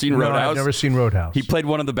you've ever seen Roadhouse. No, I've never seen Roadhouse. He played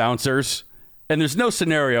one of the bouncers. And there's no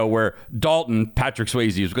scenario where Dalton, Patrick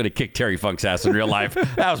Swayze, was going to kick Terry Funk's ass in real life.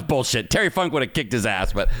 That was bullshit. Terry Funk would have kicked his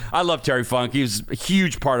ass, but I love Terry Funk. He was a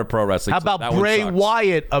huge part of pro wrestling. How about Bray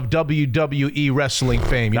Wyatt of WWE wrestling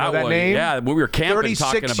fame? You know that name? Yeah, when we were camping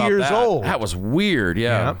talking about 36 years that. old. That was weird,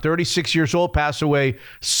 yeah. 36 years old, passed away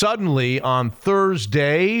suddenly on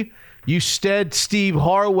Thursday. You said Steve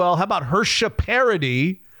Harwell. How about Hersha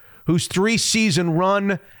Parody, whose 3-season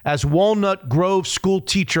run as Walnut Grove school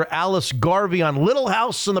teacher Alice Garvey on Little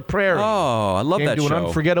House on the Prairie. Oh, I love that show. Came to an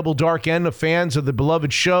unforgettable dark end of fans of the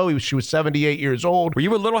beloved show. She was 78 years old. Were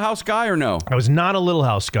you a Little House guy or no? I was not a Little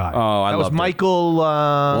House guy. Oh, I loved it. That was Michael...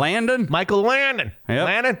 Landon? Michael Landon. Yep.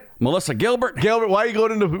 Landon. Melissa Gilbert. Why are you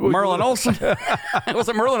going into... Merlin Olsen.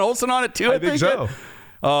 Wasn't Merlin Olsen on it too? I think so.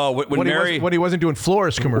 Oh, when Mary... When he wasn't doing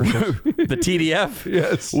florist commercials. The TDF?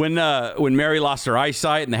 Yes. When Mary lost her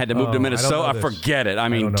eyesight and they had to move to Minnesota, forget it. I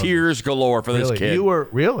mean, tears galore for this kid. You were...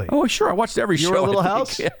 Really? Oh, sure. I watched every show. You were a Little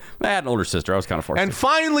House? Yeah. I had an older sister. I was kind of forced. And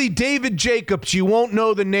finally, David Jacobs. You won't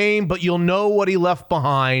know the name, but you'll know what he left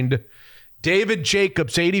behind. David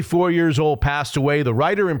Jacobs, 84 years old, passed away. The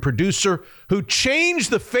writer and producer who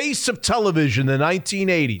changed the face of television in the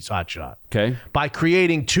 1980s, hotshot. Okay. By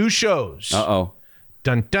creating 2 shows. Uh-oh.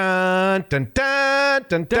 Dun dun dun dun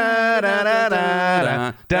dun dun dun dun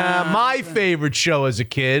dun dun. My favorite show as a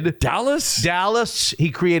kid. Dallas. He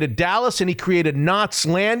created Dallas and he created Knots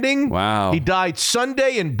Landing. Wow. He died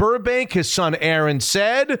Sunday in Burbank, his son Aaron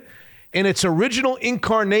said. In its original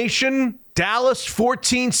incarnation, Dallas,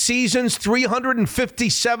 14 seasons,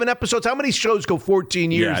 357 episodes. How many shows go 14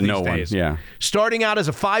 years these days? Yeah. Starting out as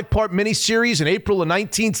a 5-part miniseries in April of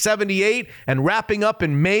 1978 and wrapping up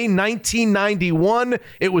in May 1991.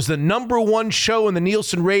 It was the #1 show in the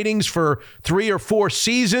Nielsen ratings for 3 or 4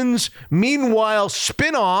 seasons. Meanwhile,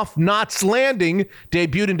 spin-off Knots Landing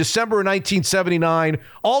debuted in December of 1979.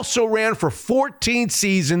 Also ran for 14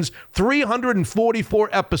 seasons, 344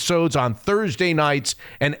 episodes on Thursday nights,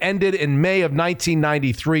 and ended in May of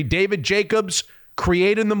 1993. David Jacobs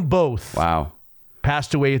created them both. Wow.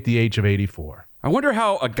 Passed away at the age of 84. I wonder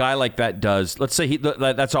how a guy like that does. Let's say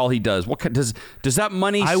that's all he does. What does that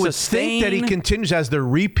money I would sustain? think that he continues as they're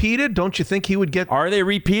repeated. Don't you think he would get? Are they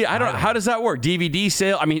repeated? I don't know. How does that work? DVD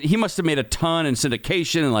sale? I mean, he must have made a ton in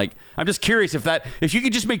syndication and I'm just curious if you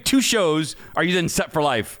could just make 2 shows, are you then set for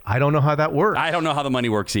life? I don't know how that works. I don't know how the money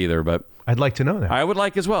works either, but I'd like to know that. I would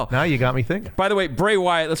like as well. Now you got me thinking. By the way, Bray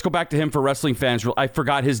Wyatt, let's go back to him for wrestling fans. I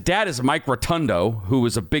forgot his dad is Mike Rotundo, who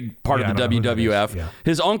was a big part of the WWF. Yeah.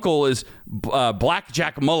 His uncle is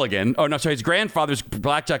Blackjack Mulligan. Oh, no, sorry. His grandfather's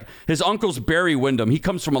Blackjack. His uncle's Barry Windham. He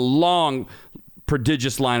comes from a long,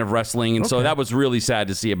 prodigious line of wrestling, and so that was really sad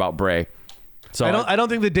to see about Bray. So I don't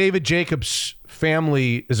think the David Jacobs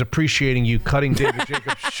family is appreciating you cutting David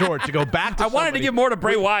Jacobs short to go back to I wanted to give more to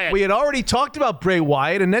Bray Wyatt. We had already talked about Bray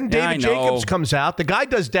Wyatt, and then David Jacobs comes out. The guy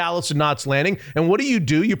does Dallas and Knots Landing, and what do?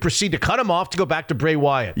 You proceed to cut him off to go back to Bray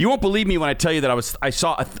Wyatt. You won't believe me when I tell you that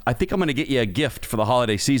I think I'm going to get you a gift for the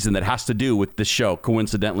holiday season that has to do with this show,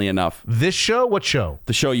 coincidentally enough. This show? What show?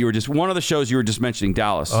 The show one of the shows you were just mentioning,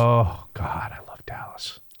 Dallas. Oh, God, I love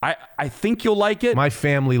Dallas. I think you'll like it. My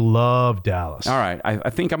family loved Dallas. All right. I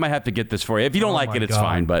think I might have to get this for you. If you don't like it, it's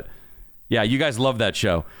fine. But yeah, you guys love that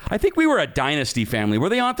show. I think we were a Dynasty family. Were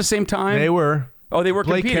they on at the same time? They were. Oh, they were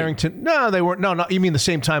Blake competing. Carrington. No, they weren't. No. You mean the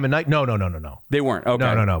same time of night? No. They weren't.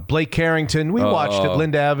 Okay. No. Blake Carrington. We watched it.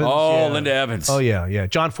 Linda Evans. Oh, yeah. Linda Evans. Oh, yeah.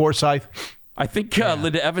 John Forsythe. I think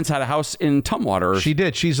Linda Evans had a house in Tumwater. She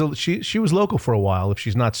did. She was local for a while, if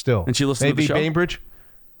she's not still. And she listened to the show? Maybe Bainbridge.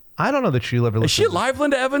 I don't know that she'll ever listen. Is she alive,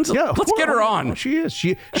 Linda Evans? Yeah. Let's get her on. She is.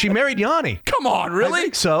 She married Yanni. Come on, really? I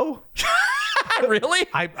think so. Really?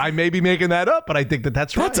 I may be making that up, but I think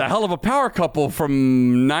that's right. That's a hell of a power couple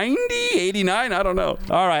from 90, 89. I don't know.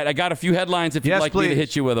 All right. I got a few headlines if you'd like me to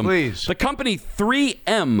hit you with them. Please. The company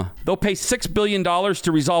 3M, they'll pay $6 billion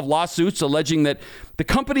to resolve lawsuits alleging that the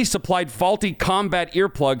company supplied faulty combat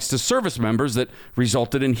earplugs to service members that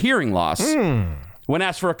resulted in hearing loss. When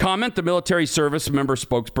asked for a comment, the military service member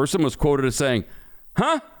spokesperson was quoted as saying,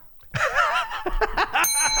 "Huh?"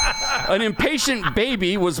 An impatient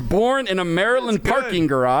baby was born in a Maryland parking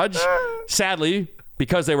garage. Sadly,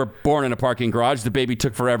 because they were born in a parking garage, the baby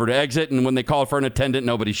took forever to exit, and when they called for an attendant,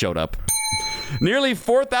 nobody showed up. Nearly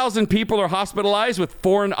 4,000 people are hospitalized with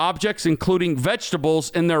foreign objects, including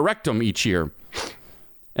vegetables, in their rectum each year.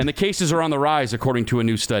 And the cases are on the rise, according to a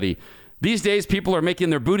new study. These days, people are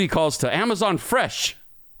making their booty calls to Amazon Fresh.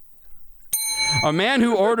 A man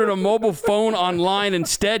who ordered a mobile phone online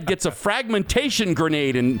instead gets a fragmentation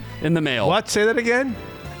grenade in the mail. What? Say that again?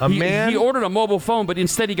 He ordered a mobile phone, but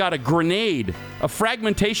instead he got a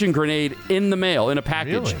fragmentation grenade in the mail, in a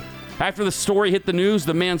package. Really? After the story hit the news,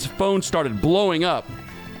 the man's phone started blowing up.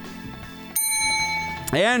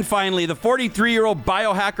 And finally, the 43-year-old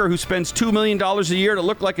biohacker who spends $2 million a year to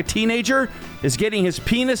look like a teenager is getting his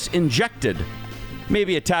penis injected.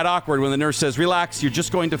 Maybe a tad awkward when the nurse says, "Relax, you're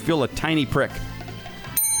just going to feel a tiny prick."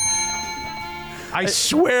 I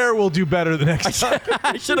swear we'll do better the next time.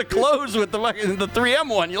 I should have closed with the 3M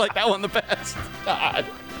one. You like that one the best. God.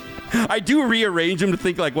 I do rearrange them to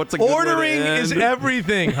think like, what's a good Ordering is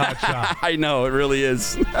everything, Hotshot. I know, it really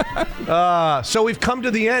is. So we've come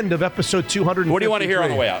to the end of episode 253. What do you want to hear on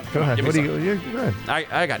the way out? Go ahead. Give me Go ahead.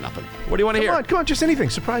 I got nothing. What do you want to hear? Come on, just anything.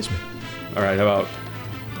 Surprise me. All right, how about...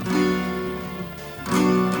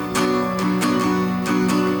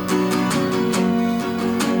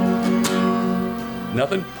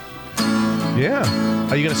 Nothing? Yeah.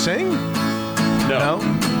 Are you going to sing? No.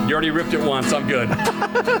 You already ripped it once. I'm good.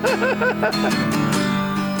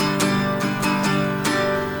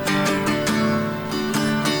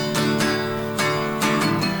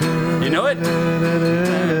 You know it?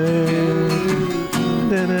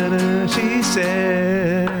 She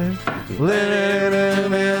said,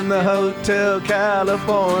 living in the Hotel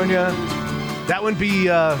California. That would be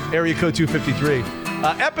area code 253.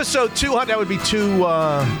 Episode 200, that would be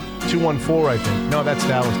 214, I think. No, that's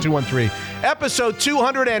Dallas, 213. Episode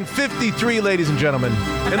 253, ladies and gentlemen,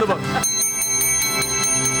 in the book.